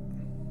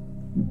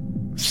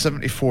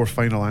 74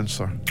 final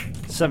answer.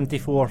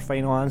 74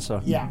 final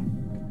answer? Yeah.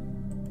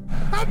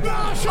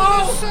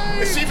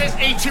 See if it's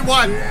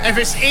 81. If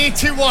it's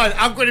 81,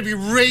 I'm going to be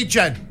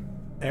raging.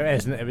 It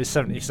isn't. It was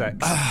 76.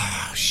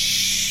 Oh,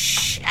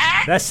 shit.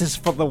 This is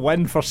for the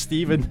win for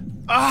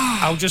Stephen.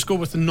 I'll just go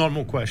with the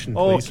normal question,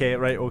 please. Okay,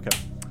 right, okay.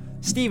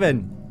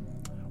 Stephen,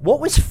 what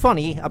was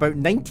funny about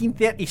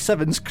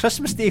 1937's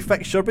Christmas Day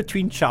fixture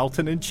between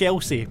Charlton and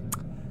Chelsea?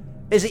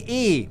 Is it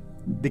A,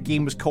 the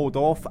game was called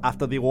off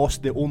after they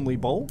lost the only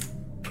ball?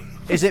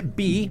 Is it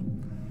B,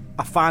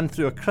 a fan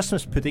threw a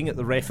Christmas pudding at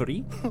the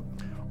referee?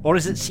 Or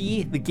is it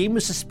C, the game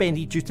was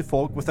suspended due to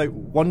fog without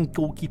one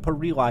goalkeeper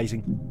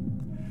realising?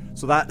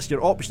 So that's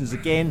your options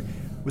again.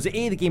 Was it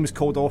A, the game was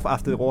called off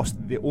after they lost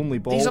the only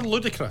ball? These are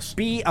ludicrous.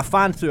 B, a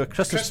fan threw a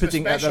Christmas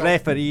pudding special at the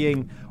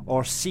refereeing?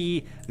 Or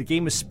C, the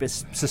game was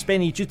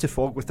suspended due to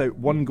fog without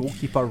one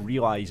goalkeeper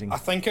realising? I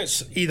think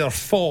it's either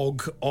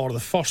fog or the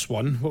first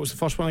one. What was the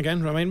first one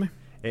again? Remind me.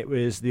 It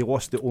was they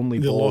lost the only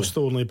They ball. lost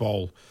the only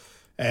ball.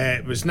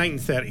 It was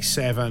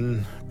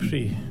 1937,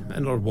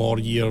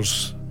 pre-interwar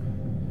years.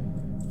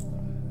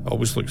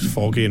 Always looks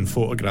foggy in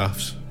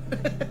photographs.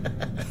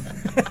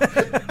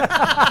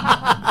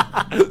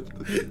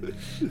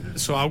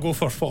 So I'll go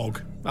for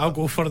fog. I'll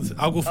go for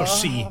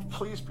C.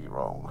 Please be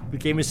wrong. The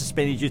game was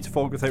suspended due to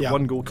fog without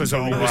one goalkeeper because it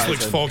always realising.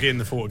 looks foggy in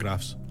the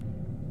photographs.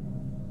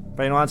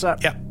 Final answer?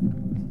 Yeah.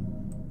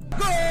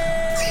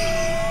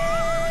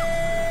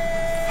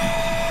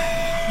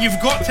 You've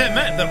got to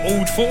admit that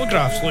old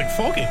photographs look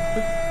foggy.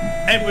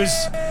 It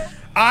was...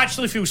 I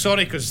actually feel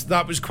sorry because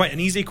that was quite an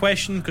easy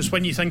question, because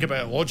when you think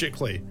about it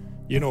logically,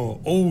 you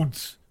know,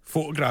 old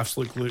photographs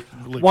look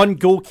One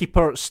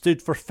goalkeeper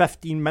stood for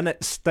 15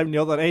 minutes down the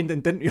other end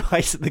and didn't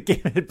realise that the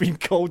game had been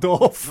called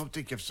off.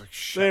 Nobody gives a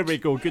shit. There we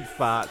go, good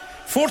fat.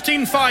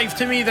 14-5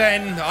 to me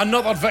then.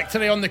 Another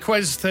victory on the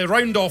quiz to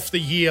round off the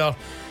year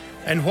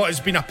in what has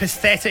been a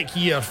pathetic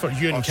year for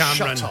you and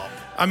Cameron. Shut up.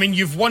 I mean,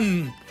 you've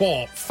won,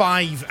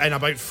 5, and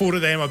about 4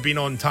 of them have been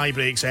on tie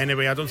breaks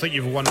anyway. I don't think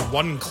you've won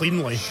one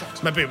cleanly.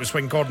 Maybe it was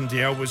when Gordon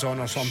Dalziel was on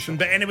or something.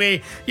 But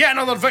anyway, yeah,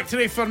 another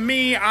victory for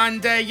me.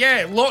 And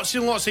lots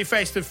and lots of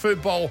festive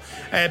football.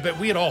 But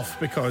we're off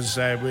because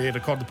we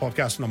record the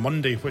podcast on a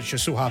Monday, which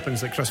just so happens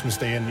that Christmas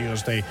Day and New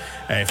Year's Day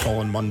fall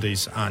on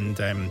Mondays. And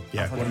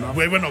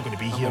we're not going to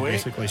be here,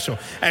 basically. So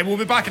we'll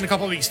be back in a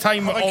couple of weeks'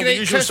 time. Have a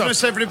great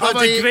Christmas,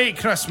 everybody. Have a great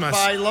Christmas.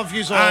 Bye, love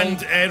yous all.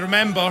 And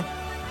remember...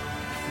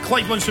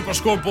 Clyde One Super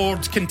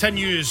Scoreboard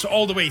continues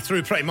all the way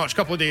through, pretty much. A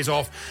couple of days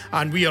off,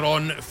 and we are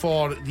on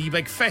for the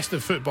big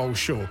festive football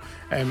show.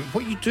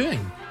 What are you doing?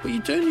 What are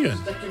you doing, Ewan?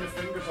 Sticking my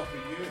fingers up at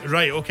you.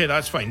 Right, okay,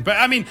 that's fine. But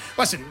I mean,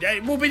 listen,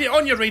 we'll be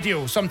on your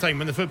radio sometime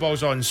when the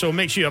football's on, so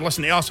make sure you're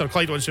listening to us or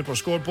Clyde One Super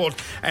Scoreboard,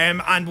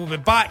 and we'll be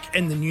back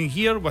in the new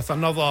year with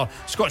another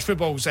Scottish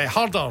football's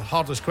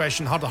hardest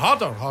question,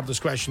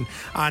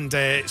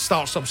 and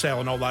start,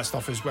 sub-sell and all that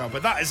stuff as well.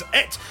 But that is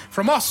it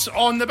from us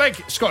on the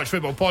big Scottish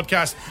Football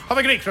Podcast. Have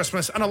a great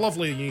Christmas and a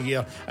lovely new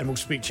year, and we'll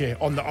speak to you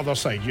on the other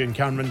side. Ewan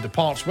Cameron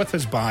departs with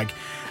his bag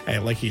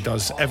like he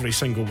does every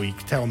single week,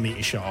 telling me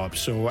to shut up.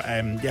 So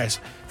yes,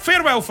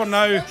 farewell for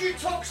now. You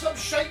talk some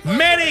shite,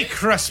 Merry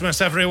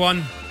Christmas,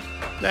 everyone.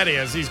 There he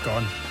is, he's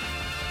gone.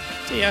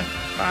 See ya.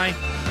 Bye.